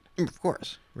Target. Of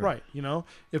course. Right.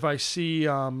 If I see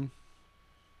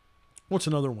what's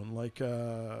another one like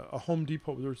a Home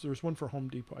Depot. There's one for Home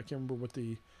Depot. I can't remember what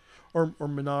the or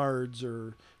Menards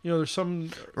or there's some.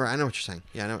 Right. I know what you're saying.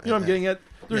 Yeah, I know. You know what I'm getting at?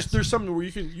 There's something where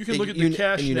you can look at the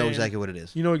cache and you know name, exactly what it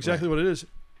is. You know exactly what it is.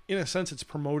 In a sense, it's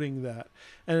promoting that,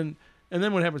 and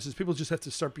then what happens is people just have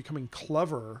to start becoming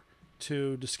clever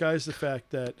to disguise the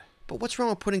fact that. But what's wrong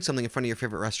with putting something in front of your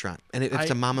favorite restaurant? And if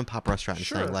it's a mom and pop restaurant and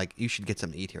Sure. saying like you should get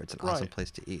something to eat here, it's an awesome Right.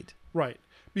 place to eat. Right,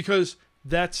 because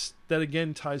that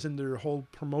again ties into their whole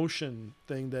promotion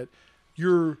thing that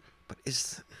you're But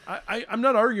is I'm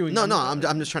not arguing. no.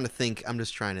 I'm just trying to think. I'm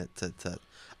just trying to.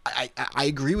 I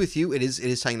agree with you. It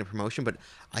is tying to promotion, but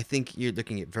I think you're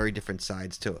looking at very different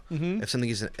sides to it. Mm-hmm. If something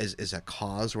is a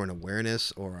cause or an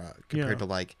awareness or compared to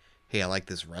like, hey, I like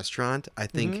this restaurant. I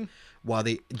think while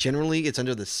they generally it's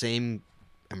under the same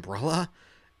umbrella,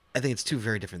 I think it's two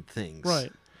very different things.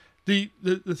 Right. The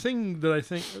thing that I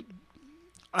think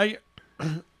I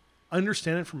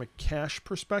understand it from a cash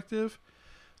perspective.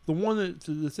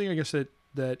 The thing I guess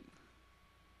that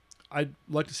I'd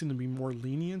like to see them be more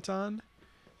lenient on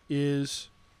is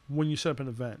when you set up an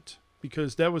event,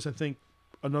 because that was, I think,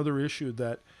 another issue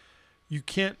that you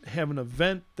can't have an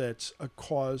event that's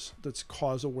cause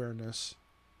awareness.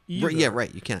 Either. Right, yeah,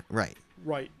 right. You can't. Right.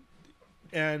 Right.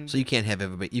 And so you can't have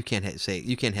everybody. You can't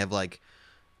have like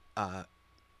a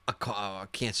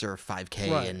cancer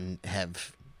 5K Right. and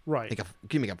have right. you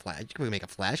can make a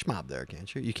flash mob there,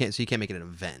 can't you? You can't. So you can't make it an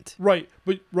event. Right,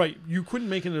 but you couldn't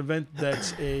make an event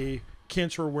that's a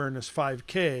cancer awareness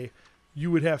 5K. You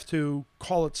would have to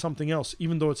call it something else,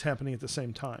 even though it's happening at the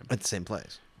same time. At the same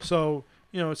place. So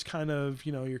it's kind of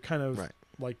you're kind of Right.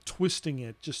 like twisting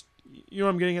it. Just what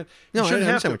I'm getting at. No, You I shouldn't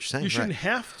have understand to. what you're saying. You shouldn't Right.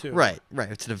 have to. Right.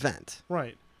 It's an event.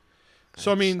 Right.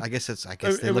 So I mean, I guess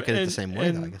they look at it the same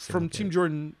way. Though. I guess they from look at Team it.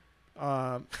 Jordan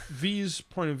V's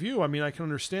point of view, I mean, I can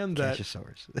understand that.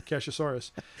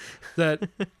 Cassiosaurus. That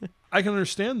I can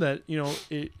understand that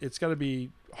it's got to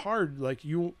be hard. Like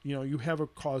you have a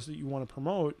cause that you want to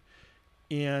promote,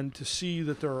 and to see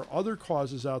that there are other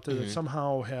causes out there that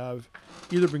somehow have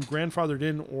either been grandfathered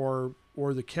in or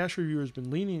the cash reviewer has been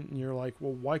lenient, and you're like,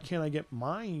 well, why can't I get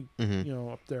mine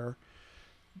up there?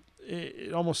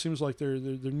 It almost seems like there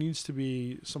needs to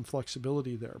be some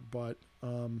flexibility there, but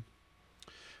I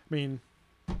mean,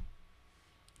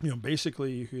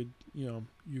 basically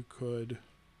you could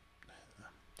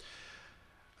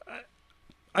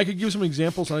I could give some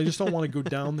examples, and I just don't want to go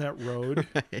down that road.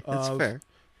 That's fair.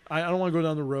 I don't want to go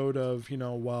down the road of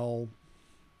well,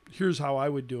 here's how I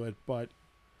would do it, but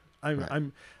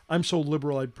I'm so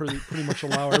liberal I'd pretty much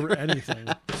allow anything.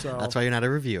 So That's why you're not a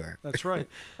reviewer. that's right,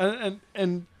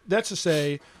 and that's to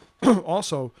say,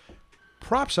 also,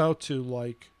 props out to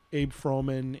like Abe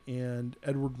Froman and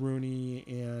Edward Rooney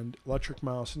and Electric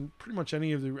Mouse and pretty much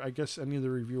any of the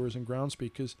reviewers in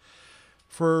Groundspeak, because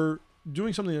for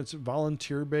doing something that's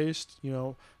volunteer based,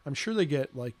 I'm sure they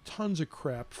get like tons of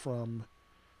crap from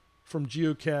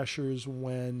geocachers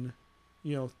when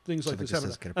things like this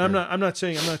happen. And I'm not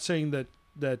saying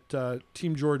that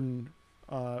Team Jordan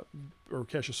or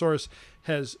Cassiosaurus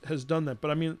has done that,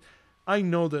 but I mean, I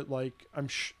know that like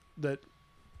that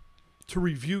to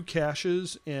review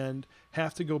caches and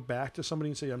have to go back to somebody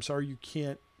and say, I'm sorry, you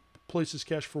can't place this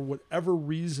cache for whatever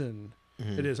reason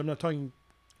it is. I'm not talking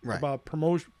about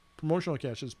promotional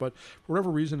caches, but for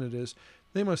whatever reason it is,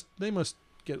 they must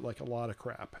get like a lot of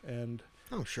crap. And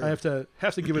oh, sure. I have to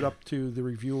give it up to the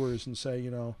reviewers and say,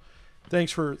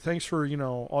 thanks for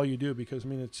all you do, because I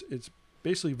mean it's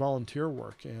basically volunteer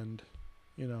work, and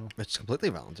it's completely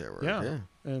volunteer work. Yeah.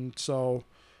 And so,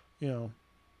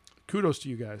 kudos to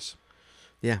you guys.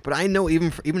 Yeah, but I know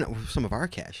even some of our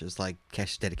caches, like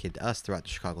caches dedicated to us throughout the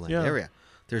Chicagoland area,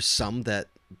 there's some that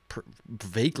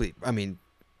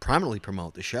prominently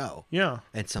promote the show. Yeah.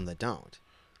 And some that don't.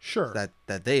 Sure.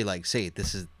 That they like say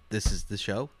this is the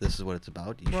show. This is what it's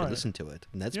about. You should listen to it,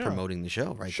 and that's promoting the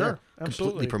show right there.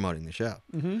 Absolutely. Completely promoting the show.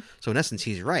 Mm-hmm. So in essence,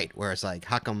 he's right. Where it's like,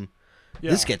 how come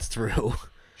this gets through?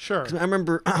 Sure. 'Cause I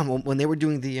remember when they were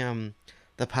doing the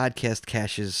podcast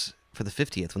caches for the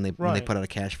 50th, when they put out a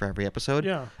cache for every episode.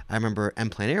 Yeah. I remember M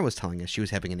Plain Air was telling us she was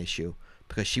having an issue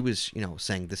because she was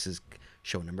saying this is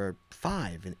show number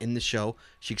 5, and in the show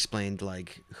she explained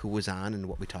like who was on and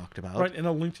what we talked about. Right, and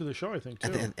a link to the show, I think,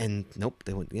 too. And nope,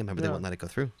 they wouldn't. Yeah, remember they wouldn't let it go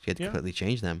through. She had to completely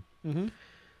change them. Mm-hmm.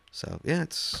 So yeah,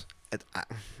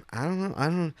 I don't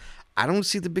know. I don't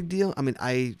see the big deal. I mean,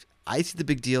 I see the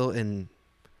big deal in.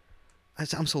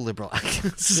 I'm so liberal. I'm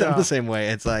the same way.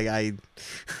 It's like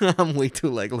I'm way too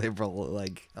like liberal.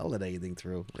 Like I'll let anything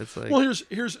through. It's like, well,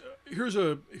 here's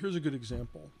a good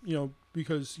example.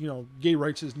 Because gay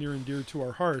rights is near and dear to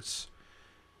our hearts.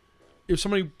 If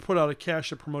somebody put out a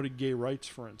cache that promoted gay rights,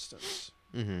 for instance,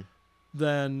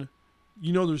 then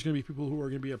there's going to be people who are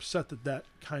going to be upset that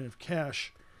kind of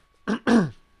cache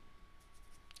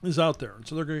is out there, and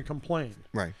so they're going to complain.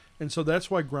 Right. And so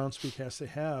that's why Groundspeak has to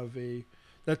have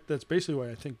that's basically why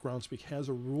I think Groundspeak has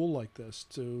a rule like this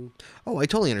to. Oh, I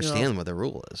totally understand what the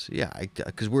rule is. Yeah,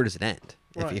 because where does it end?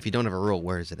 Right. If you don't have a rule,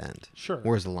 where does it end? Sure.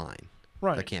 Where's the line?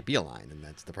 Right. There can't be a line, and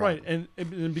that's the problem. Right, and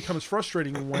it becomes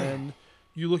frustrating when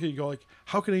you look at it, you go like,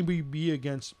 how can anybody be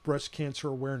against breast cancer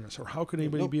awareness, or how can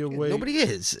anybody be away? Nobody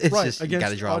is. It's Right, just you against got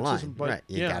to draw a autism, line. but Right.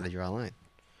 You yeah. got to draw a line.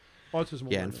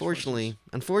 Autism Yeah. awareness,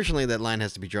 Unfortunately, that line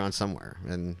has to be drawn somewhere,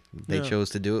 and they Yeah. chose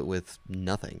to do it with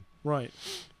nothing. right?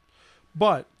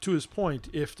 But to his point,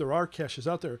 if there are caches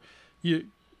out there,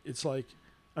 it's like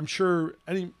I'm sure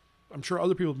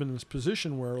other people have been in this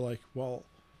position where like, well,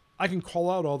 I can call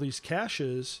out all these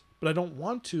caches, but I don't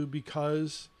want to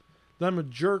because then I'm a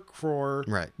jerk for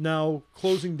Right. now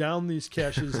closing down these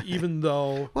caches, even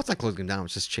though Well, it's not closing them down.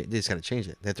 It's just they just got to change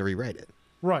it. They have to rewrite it.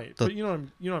 right. So- But you know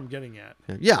what I'm getting at.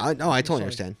 Yeah. I totally like-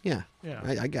 understand. Yeah. Yeah.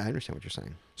 I understand what you're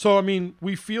saying. So I mean,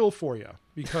 we feel for you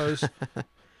because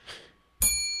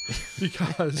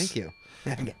Thank you.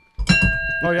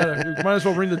 Oh yeah, we might as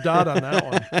well ring the dot on that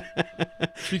one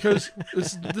because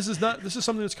this is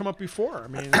something that's come up before. I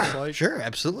mean, it's like Sure.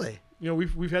 Absolutely. you know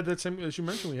we've had that same, as you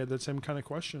mentioned, we had that same kind of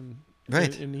question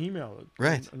Right. in the email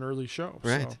Right. in an early show.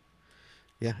 Right. So,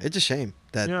 Yeah. It's a shame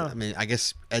that. Yeah. I mean, I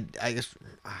guess. I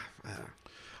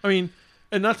mean,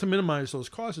 and not to minimize those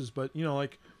causes, but you know,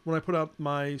 like when I put up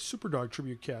my Superdog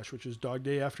tribute cache, which is Dog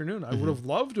Day Afternoon, I would have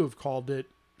loved to have called it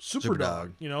Superdog,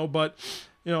 Superdog. you know, but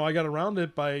you know, I got around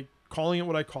it by calling it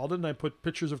what I called it, and I put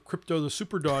pictures of Crypto the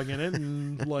Superdog in it,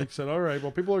 and like said, all right,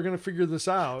 well, people are going to figure this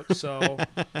out. So,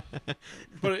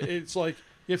 but it's like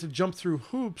you have to jump through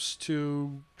hoops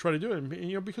to try to do it, and,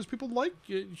 you know, because people like,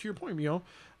 to your point, you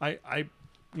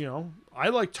know, I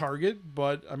like Target,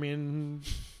 but I mean,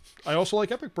 I also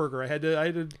like Epic Burger. I had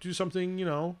to do something, you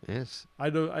know. Yes. I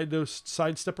had to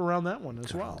sidestep around that one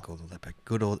as well.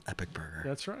 Good old Epic Burger.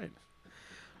 That's right.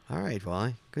 All right,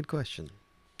 Wally. Good question.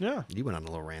 Yeah. You went on a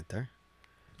little rant there.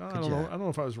 I Good don't know. job. I don't know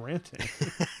if I was ranting,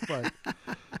 but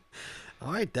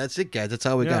All right, that's it, guys. That's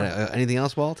all we Yeah. got. Anything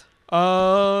else, Walt?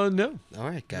 no. All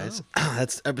right, guys.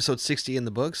 That's episode 60 in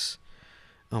the books.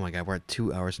 Oh my God, we're at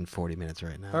 2 hours and 40 minutes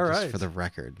right now. All just right. for the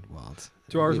record, Walt.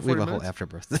 2 hours and we 40 have a whole minutes?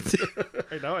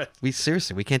 afterbirth. I know it.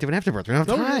 we can't do an afterbirth. We don't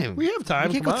have No, time. we have time.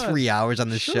 We can't Come go on. 3 hours on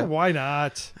this Sure, show. why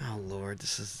not? Oh Lord,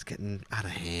 this is getting out of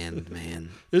hand, man.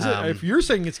 Is it? If you're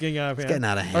saying it's getting out of hand, getting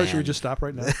out of All right, should we hand. just stop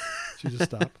right now? Should we just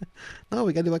stop? No,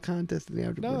 we gotta do a contest in the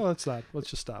afterbirth. No, let's not. Let's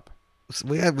just stop.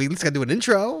 We at least gotta do an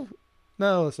intro.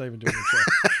 No, let's not even do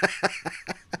it.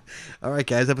 All right,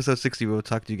 guys. Episode 60. We'll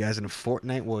talk to you guys in a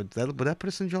fortnight. Would that put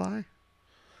us in July?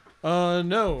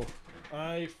 No,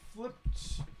 I flipped.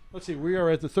 Let's see. We are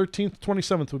at the 13th.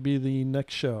 27th would be the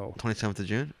next show. 27th of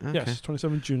June. Okay. Yes,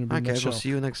 27th June would be All right, the next guys. We'll show. see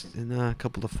you in a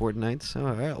couple of fortnights,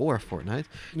 or a fortnight.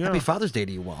 Yeah. Happy Father's Day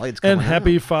to you, Wally. It's coming And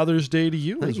happy up. Father's Day to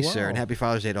you Thank as you, well. sir, and happy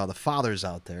Father's Day to all the fathers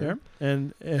out there. Yeah.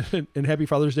 And happy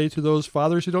Father's Day to those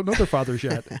fathers who don't know their fathers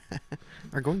yet.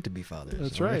 Are going to be fathers.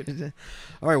 That's all right.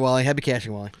 All right, Wally. Happy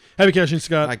cashing, Wally. Happy cashing,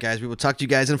 Scott. All right, guys. We will talk to you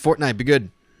guys in a fortnight. Be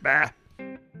good. Bah.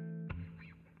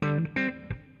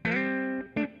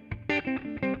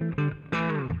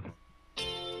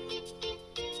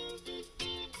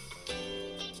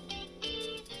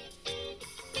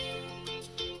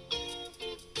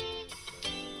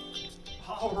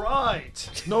 All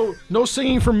right. No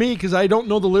singing from me because I don't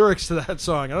know the lyrics to that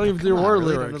song. I don't even think there were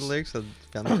Really? lyrics. Don't know the lyrics of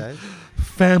Family Ties?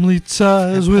 Family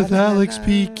Ties with Alex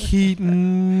P.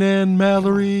 Keaton and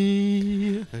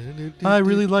Mallory. I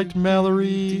really liked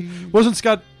Mallory. Wasn't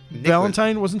Scott Nick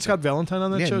Valentine? Wasn't Scott Valentine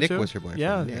on that Yeah, show Nick too? was her boyfriend.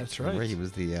 Yeah, Nick. that's Remember, right. he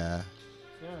was the.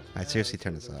 I seriously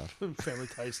turn this off. Family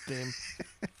Ties theme.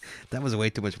 That was way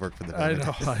too much work for the. I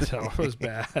Family know. It was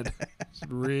bad. It's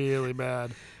really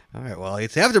bad. All right, well,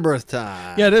 it's afterbirth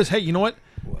time. Yeah, it is. Hey, you know what?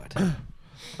 What?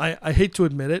 I hate to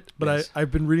admit it, but Yes.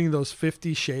 I've been reading those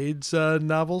 50 Shades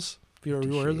novels. Are you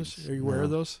aware of those? Shades. Are you aware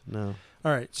of No. those? No.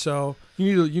 All right, so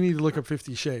you need to look up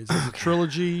 50 Shades. It's a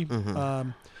trilogy.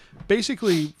 Mm-hmm.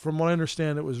 Basically, from what I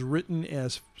understand, it was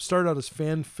started out as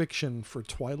fan fiction for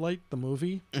Twilight, the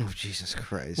movie, Oh, Jesus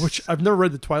Christ. which I've never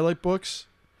read the Twilight books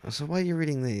So why are you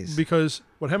reading these? because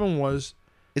what happened was,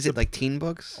 Is it like teen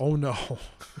books? oh no, oh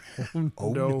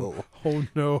Oh, no, no. oh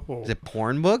no, Is it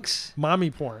porn books?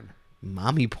 mommy porn.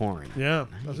 Mommy porn. Yeah,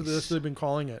 Nice. that's what they've been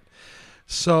calling it.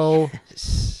 So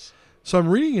I'm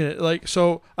reading it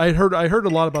so I heard a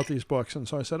lot about these books, and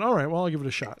so I said, all right, well, I'll give it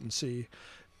a shot and see.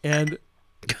 And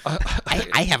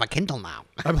I have a Kindle now.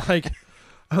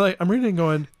 I'm reading and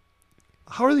going,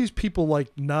 how are these people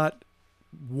not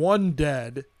one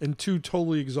dead and two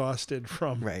totally exhausted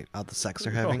from Right. All the sex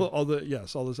they're having. all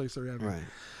the sex they're having. Right.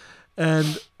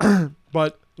 And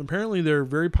but apparently they're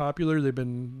very popular. They've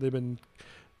been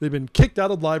kicked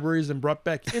out of libraries and brought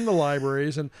back into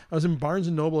libraries. And I was in Barnes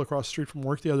and Noble across the street from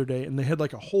work the other day, and they had a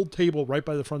whole table right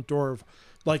by the front door of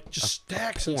just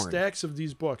stacks and porn. stacks of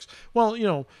these books. Well,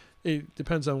 it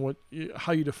depends on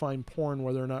how you define porn,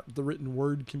 whether or not the written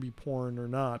word can be porn or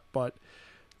not. But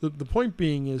the point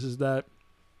being is that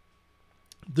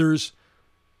there's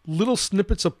little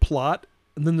snippets of plot,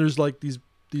 and then there's like these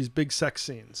big sex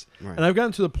scenes. Right. And I've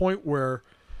gotten to the point where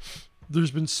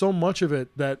there's been so much of it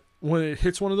that when it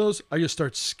hits one of those, I just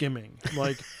start skimming.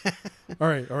 Like, all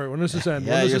right, when does this end?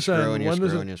 Yeah, When does you're this end? scrolling, you're When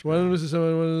does scrolling, it? you're When does this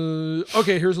end?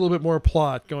 Okay, here's a little bit more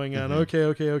plot going on. Okay.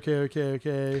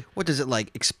 What does it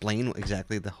like explain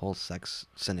exactly the whole sex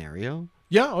scenario?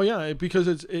 Yeah, oh yeah, because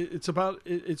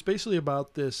it's basically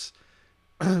about this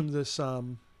this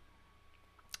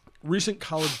recent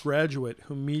college graduate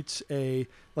who meets a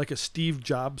Steve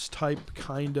Jobs type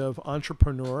kind of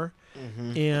entrepreneur,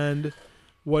 and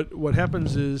what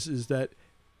happens is that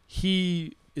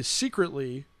he is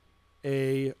secretly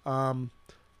a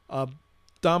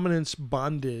dominance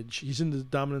bondage. He's into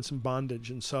dominance and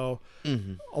bondage, and so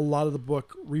a lot of the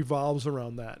book revolves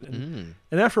around that. And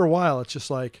after a while, it's just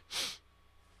like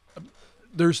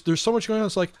there's so much going on.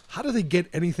 It's like, how do they get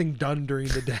anything done during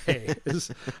the day?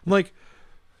 I'm like,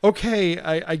 okay,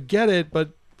 I get it,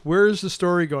 but where is the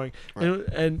story going?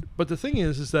 Right. But the thing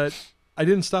is that I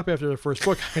didn't stop after the first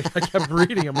book. I kept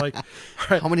reading. I'm like, all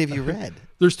right. How many have you read?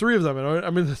 There's 3 of them, and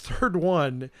I'm in the third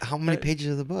one. How many pages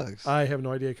are the books? I have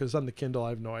no idea because on the Kindle I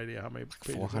have no idea how many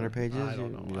pages. 400 pages? I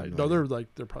don't know. You have No, no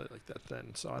they're probably like that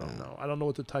thin, so I don't know. I don't know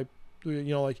what the type.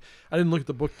 Like I didn't look at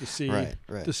the book to see right.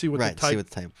 to see what the type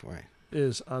right.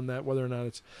 is on that, whether or not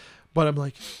it's. But I'm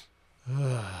like,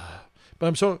 but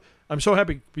I'm so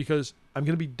happy because I'm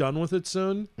going to be done with it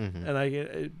soon,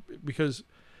 and because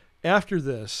after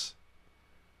this,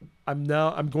 I'm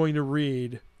going to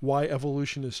read Why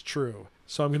Evolution is True.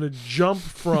 So I'm going to jump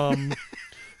from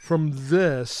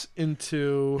this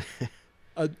into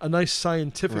a nice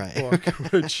scientific book,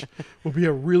 which will be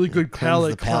a really good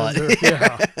palate cleanser.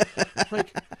 Yeah,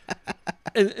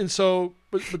 and so,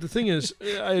 but the thing is,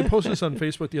 I had posted this on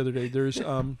Facebook the other day. There's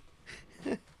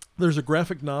a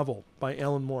graphic novel by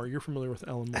Alan Moore. You're familiar with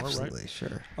Alan Moore, Absolutely, right?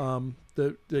 Sure.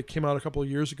 That came out a couple of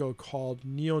years ago called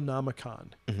Neonomicon.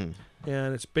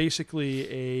 And it's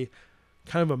basically a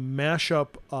kind of a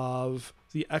mashup of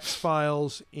the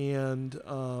X-Files and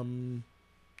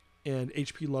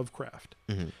H.P. Lovecraft.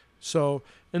 So,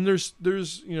 and there's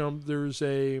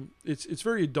it's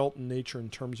very adult in nature in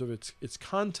terms of its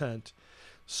content.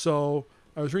 So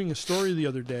I was reading a story the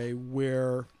other day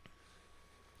where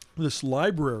this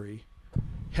library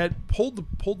had pulled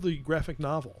the graphic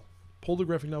novel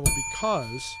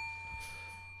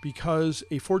because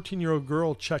a 14-year-old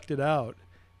girl checked it out,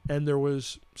 and there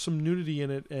was some nudity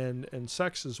in it and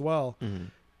sex as well.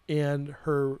 And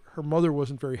her mother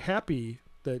wasn't very happy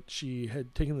that she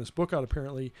had taken this book out,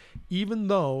 apparently, even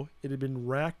though it had been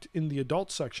racked in the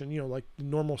adult section, like the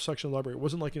normal section of the library. It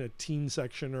wasn't like in a teen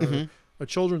section or a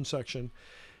children's section.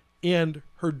 And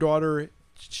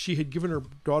she had given her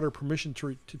daughter permission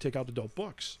to take out adult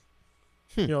books.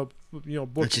 Books.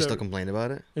 And she still complained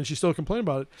about it? And she still complained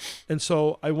about it. And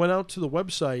so I went out to the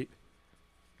website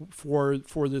for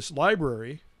this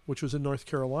library, which was in North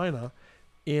Carolina,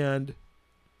 and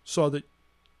saw that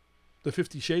the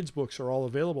 50 Shades books are all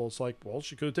available. It's like, well,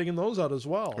 she could have taken those out as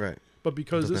well. Right. But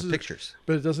because this is pictures.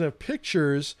 But it doesn't have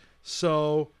pictures,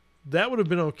 so that would have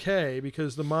been okay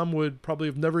because the mom would probably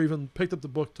have never even picked up the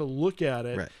book to look at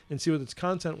it and see what its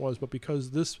content was. But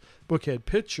because this book had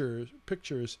pictures,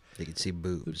 you could see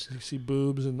boobs. You see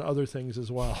boobs and other things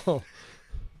as well.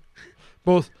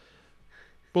 both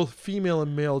female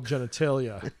and male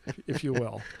genitalia, if you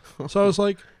will. So I was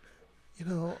like,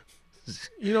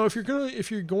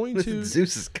 if you're going to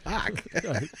Zeus's cock.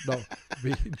 No,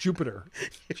 Jupiter.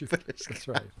 That's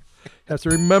right. Have to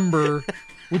remember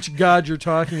which god you're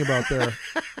talking about there.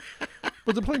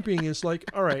 But the point being is like,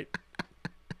 all right,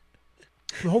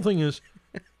 the whole thing is,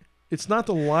 it's not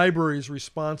the library's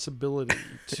responsibility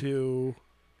to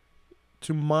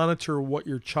monitor what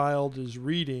your child is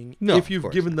reading if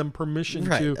you've given them permission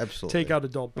to take out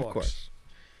adult books.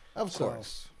 Of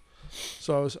course.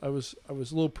 So I was a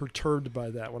little perturbed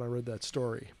by that when I read that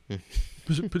story,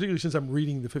 particularly since I'm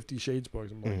reading the 50 Shades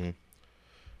books. I'm like,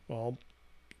 well,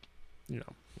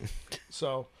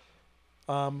 So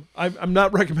I'm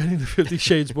not recommending the 50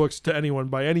 Shades books to anyone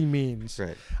by any means.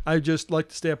 Right. I just like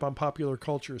to stay up on popular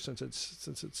culture since it's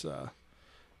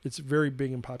very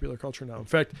big in popular culture now. In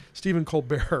fact, Stephen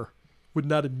Colbert would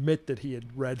not admit that he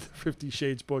had read the 50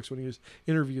 Shades books when he was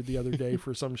interviewed the other day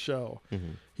for some show.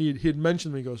 He had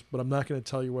mentioned them. He goes, but I'm not going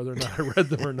to tell you whether or not I read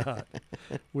them or not,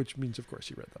 which means, of course,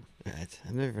 he read them. Right.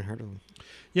 I've never even heard of them.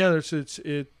 Yeah, it's Is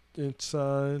it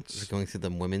going through the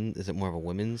women? Is it more of a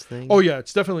women's thing? Oh yeah,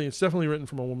 it's definitely written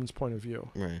from a woman's point of view.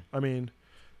 Right. I mean,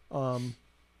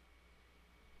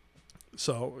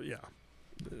 So yeah.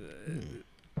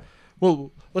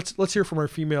 Well, let's hear from our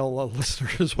female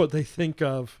listeners what they think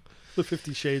of the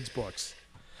 50 Shades books.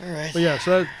 All right. But yeah,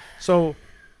 so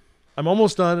I'm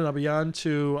almost done, and I'll be on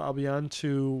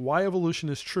to Why Evolution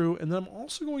is True, and then I'm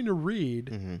also going to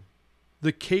read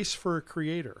The Case for a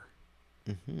Creator,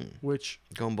 which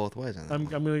Going both ways on that. I'm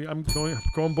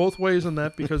going both ways on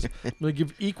that because I'm going to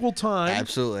give equal time.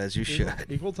 Absolutely, as you should.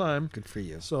 Equal time. Good for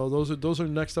you. So those are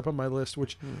next up on my list,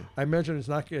 which I imagine is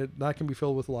not going to be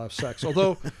filled with a lot of sex.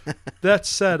 Although that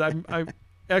said, I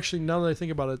actually, now that I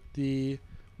think about it, the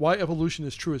Why Evolution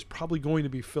is True is probably going to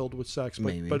be filled with sex,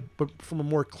 Maybe. but from a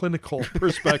more clinical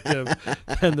perspective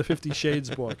than the 50 Shades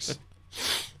books.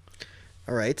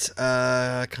 All right,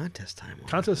 contest time.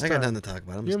 Contest I got time. nothing to talk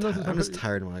about. You have nothing to I'm talk just about?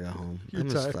 tired when I got home. You're I'm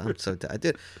tired. so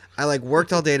tired. I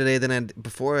worked all day today. Then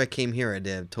before I came here,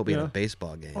 Toby had Yeah. a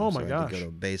baseball game. Oh, my so I had gosh. to go to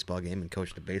a baseball game and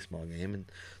coach the baseball game, and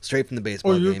straight from the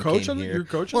baseball you're game coaching? came here. You're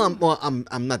coaching? Well,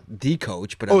 I'm not the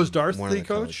coach, but Oh, I'm is Darth one of the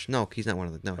coach? coach? No, he's not one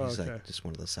of the. No, Oh, he's okay. like just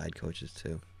one of the side coaches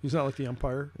too. He's not like the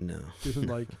umpire. No. He isn't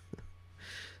like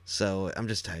So I'm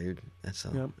just tired. That's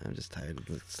all. Yep. I'm just tired.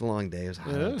 It's a long day. It was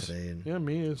hot it out is. today, and Yeah,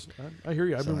 me is. I hear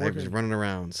you. I've so been I was working. running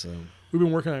around. So We've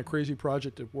been working on a crazy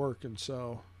project at work, and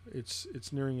so it's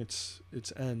nearing its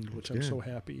end, which I'm good. so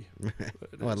happy.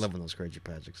 oh, I love when those crazy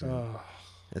projects. Are.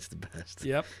 That's the best.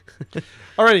 Yep.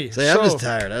 Alrighty. So yeah, I'm just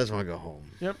tired. I just want to go home.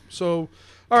 Yep. So,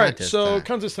 all right. Contest So time.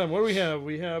 contest time. What do we have?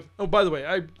 We have. Oh, by the way,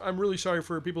 I'm really sorry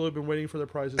for people who have been waiting for their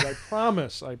prizes. I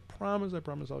promise. I'll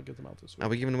get them out this week. Are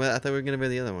we giving away? I thought we were giving away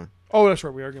the other one. Oh, that's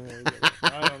right. We are giving away.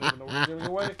 I don't even know what we're giving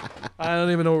away. I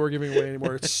don't even know what we're giving away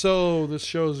anymore. It's so this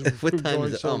show's What time going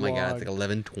is it? so Oh my god, long. it's like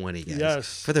 11:20, guys.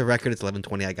 Yes. For the record, it's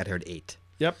 11:20. I got here at 8.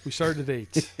 Yep. We started at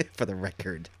 8. For the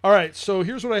record, All right. So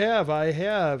here's what I have. I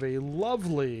have a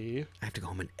lovely. I have to go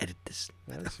home and edit this.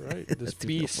 That's right. I This have to go-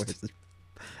 beast.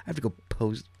 I have to go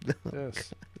post.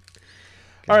 Yes.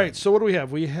 All right. So what do we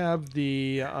have? We have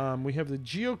the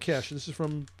geocache. This is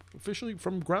from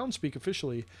Groundspeak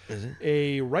officially. Is it?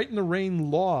 A Right in the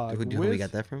Rain log. Who we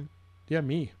got that from? Yeah,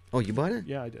 me. Oh, you bought it?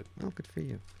 Yeah, I did. Oh, good for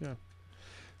you.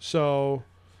 So.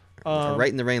 A Right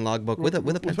in the Rain logbook with a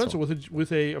pencil.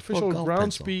 with a official golf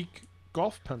Groundspeak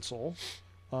golf pencil,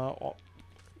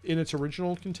 in its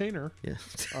original container. Yeah.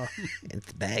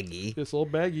 It's baggy. This little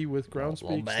baggie with Little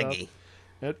Groundspeak baggy.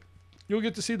 stuff. You'll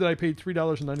get to see that I paid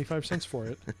 $3.95 for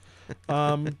it.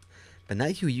 But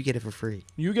not you. You get it for free.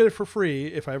 You get it for free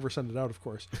if I ever send it out, of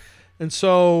course. And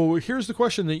so here's the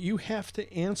question that you have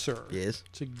to answer Yes.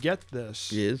 to get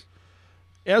this. Yes.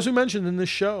 As we mentioned in this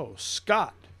show,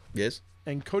 Scott Yes.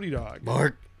 and Cody Dog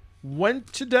Mark.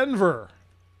 went to Denver.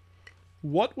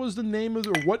 What is the name of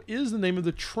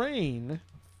the train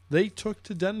they took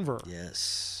to Denver?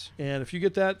 Yes. And if you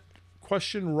get that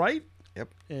question right, Yep.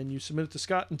 and you submit it to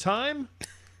Scott in time,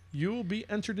 you will be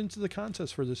entered into the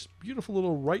contest for this beautiful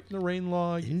little Right in the Rain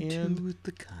log and Into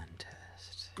the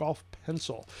contest. golf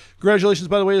pencil. Congratulations,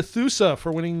 by the way, to Thusa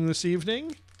for winning this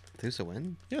evening. Thusa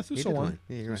win? Yeah, He Thusa did won. win.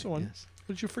 Yeah, you're Thusa right. won. Yes.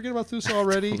 Did you forget about Thusa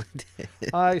already?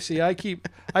 I see. I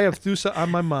have Thusa on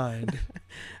my mind.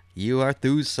 You are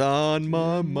Thusa on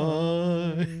my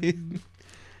mind.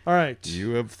 All right.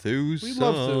 You have Thusa We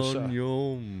love Thusa. on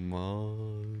your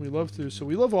mind. We love Thusa.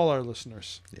 We love all our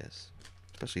listeners. Yes.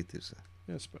 Especially Thusa.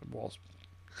 Yes, but well,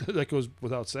 that goes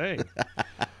without saying.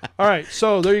 All right,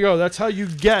 so there you go. That's how you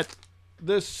get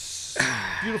this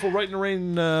beautiful Right in the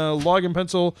Rain log and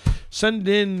pencil. Send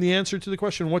in the answer to the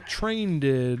question: what train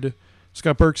did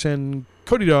Scott Burks and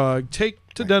Cody Dog take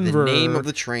to Denver? The name of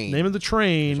the train. Name of the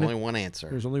train. There's only one answer.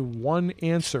 There's only one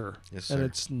answer. Yes, and sir.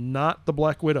 it's not the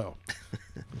Black Widow.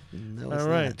 No, it's All not.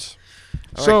 right.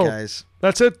 All So right, guys.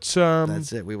 that's it.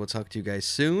 That's it. We will talk to you guys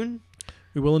soon.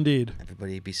 We will indeed.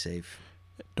 Everybody be safe.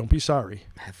 Don't be sorry.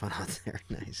 Have fun out there.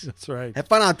 Nice. That's right. Have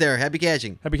fun out there. Happy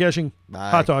catching. Happy caching. Bye.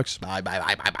 Hot dogs. Bye, bye,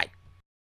 bye, bye, bye.